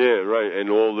 Yeah, right, and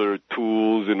all their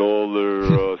tools and all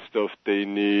their stuff they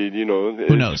need. You know,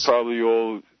 who knows? Probably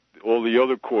all the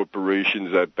other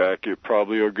corporations that back it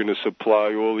probably are going to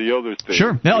supply all the other things.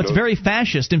 Sure. No, it's very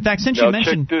fascist. In fact, since you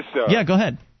mentioned... check this out. Yeah, go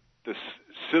ahead. The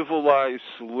civilized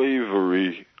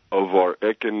slavery of our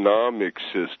economic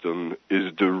system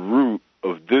is the root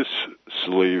of this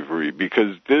slavery,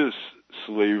 because this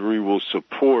slavery will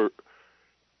support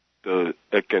the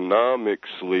economic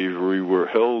slavery we're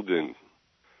held in.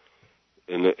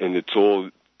 And it's all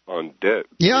on debt.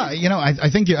 Yeah, you know, I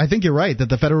think you're right that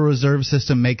the Federal Reserve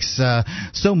System makes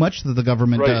so much that the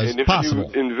government does possible.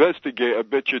 If you investigate, I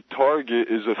bet your Target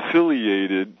is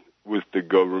affiliated with the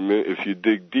government if you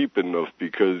dig deep enough,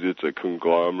 because it's a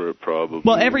conglomerate probably.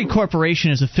 Well, every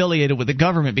corporation is affiliated with the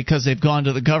government because they've gone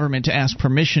to the government to ask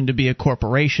permission to be a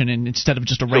corporation and instead of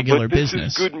just a regular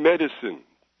business. This is good medicine.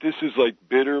 This is like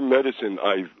bitter medicine.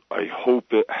 I hope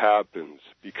it happens,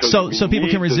 because so people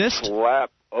can resist. Slap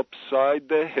upside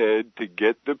the head to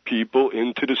get the people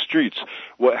into the streets.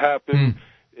 What happened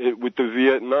with the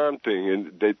Vietnam thing?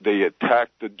 And they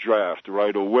attacked the draft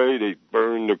right away. They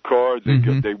burned the cards.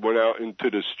 They went out into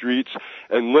the streets.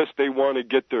 Unless they want to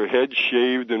get their head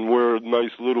shaved and wear a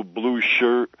nice little blue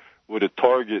shirt with a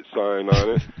Target sign on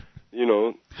it, you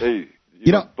know, hey.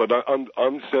 You know, but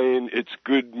I'm saying it's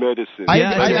good medicine.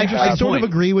 I sort of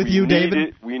agree with you,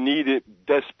 David. We need it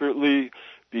desperately,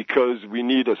 because we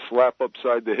need a slap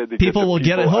upside the head to people get the will people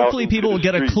get it. Hopefully, out people will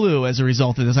get a clue as a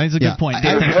result of this. I think it's a good point.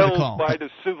 Dave, thanks for the call. By the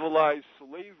civilized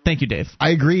slavery. Thank you, Dave. I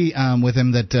agree with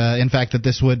him that, in fact, that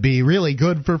this would be really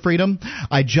good for freedom.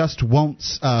 I just won't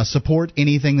support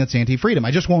anything that's anti-freedom.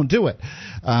 I just won't do it.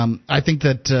 I think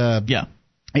that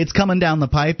it's coming down the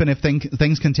pipe, and if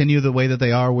things continue the way that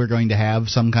they are, we're going to have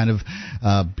some kind of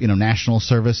national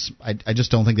service. I just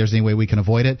don't think there's any way we can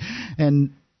avoid it,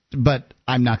 but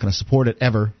I'm not going to support it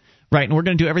ever. Right, and we're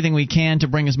going to do everything we can to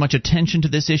bring as much attention to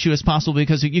this issue as possible,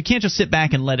 because you can't just sit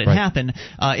back and let it happen.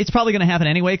 It's probably going to happen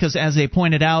anyway, because as they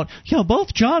pointed out,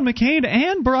 both John McCain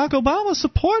and Barack Obama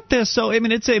support this. So, I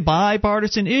mean, it's a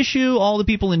bipartisan issue. All the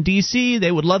people in D.C.,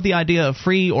 they would love the idea of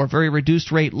free or very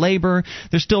reduced rate labor.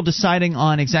 They're still deciding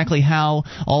on exactly how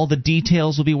all the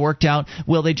details will be worked out.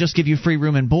 Will they just give you free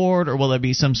room and board, or will there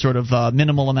be some sort of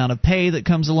minimal amount of pay that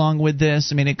comes along with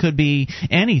this? I mean, it could be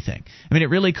anything. I mean, it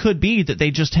really could be that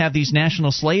they just have these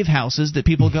national slave houses that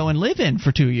people go and live in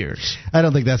for 2 years. I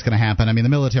don't think that's going to happen. I mean, the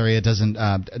military, it doesn't,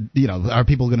 are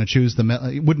people going to choose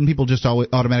wouldn't people just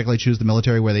automatically choose the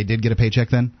military where they did get a paycheck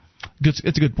then? It's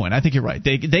a good point. I think you're right.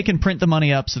 They can print the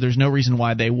money up, so there's no reason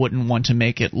why they wouldn't want to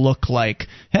make it look like,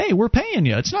 hey, we're paying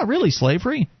you. It's not really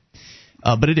slavery.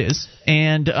 But it is.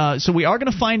 And so we are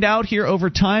going to find out here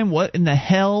over time what in the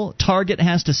hell Target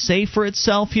has to say for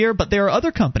itself here. But there are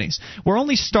other companies. We're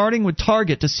only starting with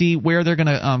Target to see where they're going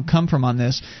to come from on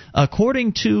this.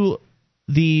 According to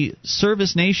the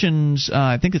Service Nation's,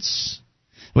 this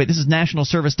is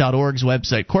nationalservice.org's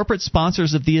website. Corporate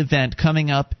sponsors of the event coming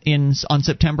up on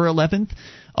September 11th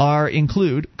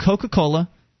include Coca-Cola,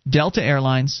 Delta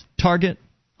Airlines, Target,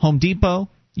 Home Depot,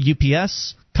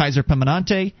 UPS, Kaiser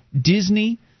Permanente,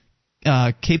 Disney,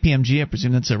 KPMG, I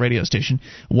presume that's a radio station,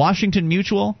 Washington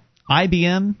Mutual,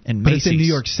 IBM, and Macy's. But it's in New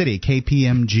York City,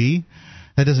 KPMG.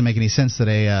 That doesn't make any sense that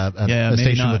a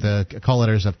station with the call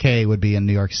letters of K would be in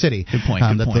New York City. Good point.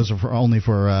 Those are only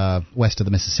for west of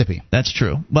the Mississippi. That's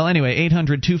true. Well, anyway,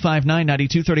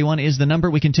 800-259-9231 is the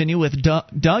number. We continue with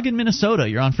Doug in Minnesota.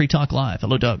 You're on Free Talk Live.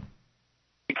 Hello, Doug.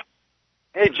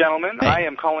 Hey, gentlemen. Hey. I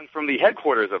am calling from the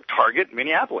headquarters of Target,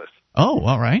 Minneapolis. Oh,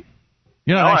 all right.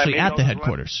 You're not actually at the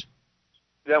headquarters.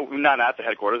 No, not at the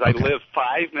headquarters. Okay. I live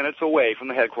 5 minutes away from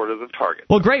the headquarters of Target.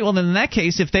 Well, great. Well, then in that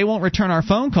case, if they won't return our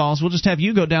phone calls, we'll just have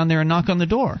you go down there and knock on the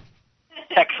door.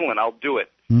 Excellent. I'll do it.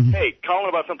 Mm-hmm. Hey, calling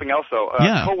about something else, though.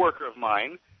 A coworker of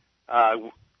mine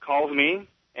calls me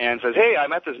and says, hey,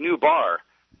 I'm at this new bar.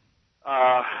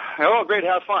 Oh, great,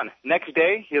 have fun. Next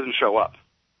day, he doesn't show up.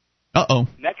 Uh-oh.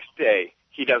 Next day,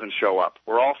 he doesn't show up.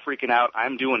 We're all freaking out.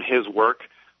 I'm doing his work.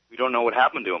 We don't know what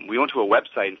happened to him. We went to a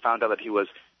website and found out that he was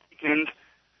taken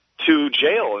to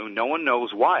jail, and no one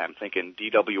knows why. I'm thinking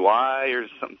DWI or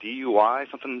something, DUI,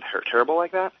 something terrible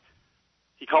like that.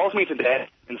 He calls me today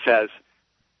and says,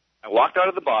 I walked out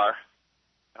of the bar,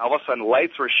 and all of a sudden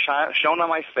lights were shown on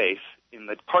my face in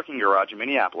the parking garage in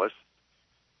Minneapolis.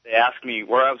 They asked me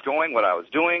where I was going, what I was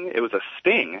doing. It was a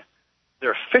sting.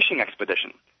 They're a fishing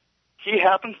expedition. He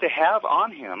happens to have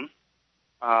on him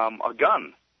a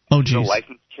gun. Oh, He's a geez.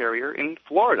 licensed carrier in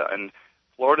Florida, and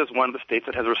Florida is one of the states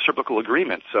that has a reciprocal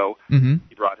agreement. So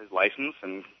he brought his license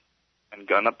and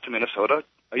gun up to Minnesota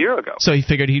a year ago. So he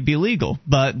figured he'd be legal.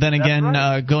 But then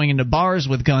again, going into bars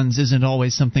with guns isn't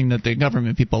always something that the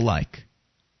government people like.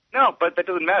 No, but that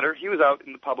doesn't matter. He was out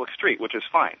in the public street, which is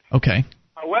fine. Okay.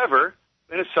 However,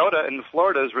 Minnesota and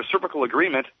Florida's reciprocal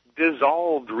agreement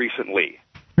dissolved recently.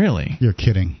 Really? You're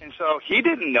kidding. And so he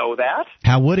didn't know that.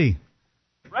 How would he?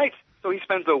 Right. So he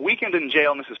spends a weekend in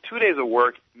jail, misses 2 days of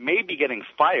work, maybe getting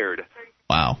fired.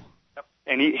 Wow.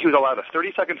 And he was allowed a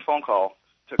 30-second phone call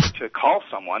to call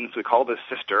someone. So he called his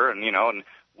sister, and and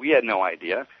we had no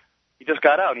idea. He just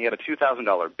got out, and he had a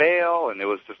 $2,000 bail, and it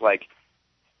was just like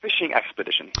fishing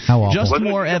expedition. How awful. Just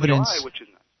more evidence.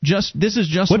 This is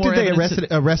just what more did they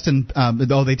evidence. arrest him?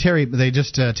 They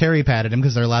just Terry patted him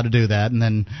because they're allowed to do that, and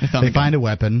then they find a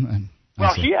weapon. And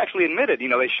well, he actually admitted,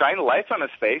 they shine the lights on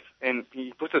his face, and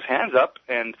he puts his hands up,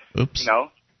 and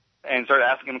and started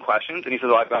asking him questions, and he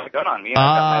says, "Oh, I've got a gun on me."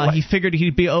 And he figured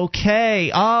he'd be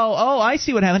okay. Oh, I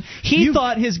see what happened. He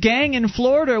thought his gang in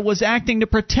Florida was acting to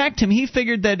protect him. He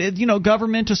figured that,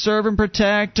 government to serve and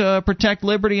protect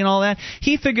liberty and all that.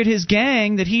 He figured his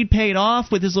gang that he'd paid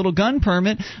off with his little gun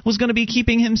permit was going to be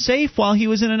keeping him safe while he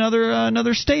was in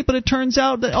another state. But it turns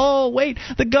out that,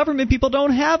 the government people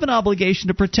don't have an obligation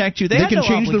to protect you. They can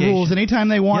change the rules anytime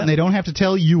they want, and they don't have to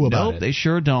tell you about it. Nope, they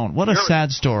sure don't. What a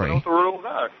sad story. I know what the rules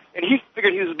are. And he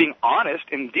figured he was being honest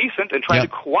and decent and trying to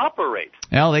cooperate.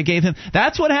 Well, they gave him...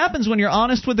 That's what happens when you're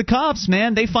honest with the cops,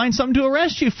 man. They find something to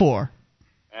arrest you for.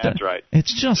 That's right.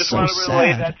 It's just so wanted to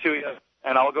relay sad. that to you,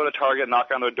 and I'll go to Target, knock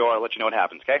on their door, I'll let you know what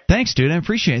happens, okay? Thanks, dude. I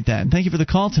appreciate that. And thank you for the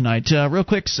call tonight. Real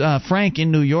quick, Frank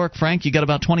in New York. Frank, you got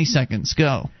about 20 seconds.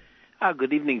 Go.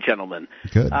 Good evening, gentlemen.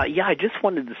 Good. I just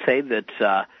wanted to say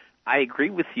that... I agree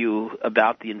with you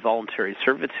about the involuntary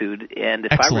servitude, and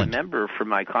if Excellent. I remember from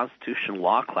my constitutional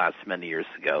law class many years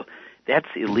ago, that's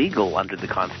illegal under the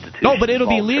Constitution. No, but it'll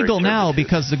be legal now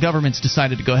because the government's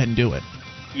decided to go ahead and do it.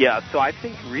 Yeah, so I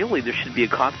think really there should be a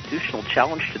constitutional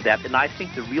challenge to that, and I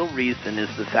think the real reason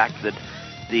is the fact that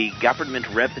the government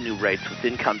revenue rates with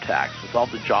income tax, with all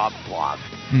the jobs lost,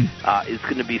 is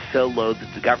going to be so low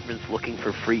that the government's looking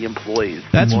for free employees.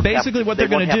 That's basically what they're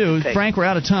going to do. Frank, we're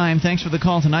out of time. Thanks for the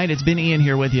call tonight. It's been Ian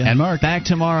here with you. And Mark. Back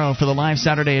tomorrow for the live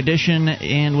Saturday edition,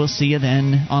 and we'll see you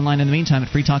then online in the meantime at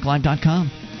freetalklive.com.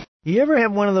 You ever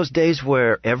have one of those days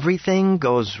where everything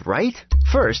goes right?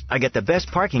 First, I get the best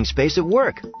parking space at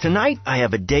work. Tonight, I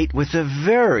have a date with the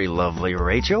very lovely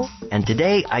Rachel. And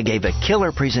today, I gave a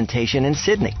killer presentation in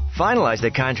Sydney. Finalized the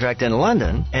contract in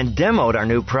London and demoed our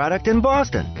new product in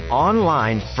Boston.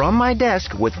 Online from my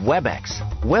desk with WebEx.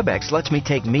 WebEx lets me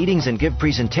take meetings and give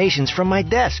presentations from my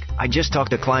desk. I just talk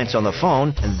to clients on the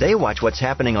phone, and they watch what's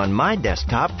happening on my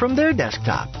desktop from their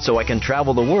desktop. So I can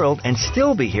travel the world and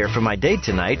still be here for my date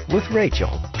tonight with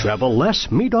Rachel. Travel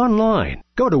less, meet online.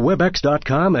 Go to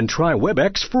WebEx.com and try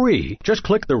WebEx free. Just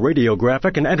click the radio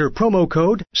graphic and enter promo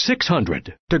code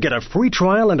 600 to get a free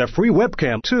trial and a free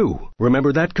webcam, too.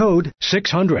 Remember that code,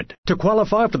 600, to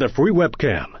qualify for the free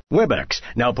webcam. WebEx,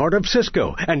 now part of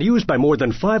Cisco and used by more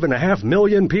than 5.5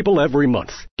 million people every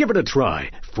month. Give it a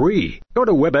try. Free. Go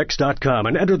to WebEx.com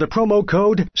and enter the promo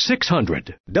code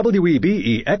 600.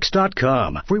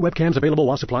 WEBEX.com. Free webcams available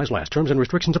while supplies last. Terms and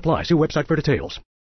restrictions apply. See website for details.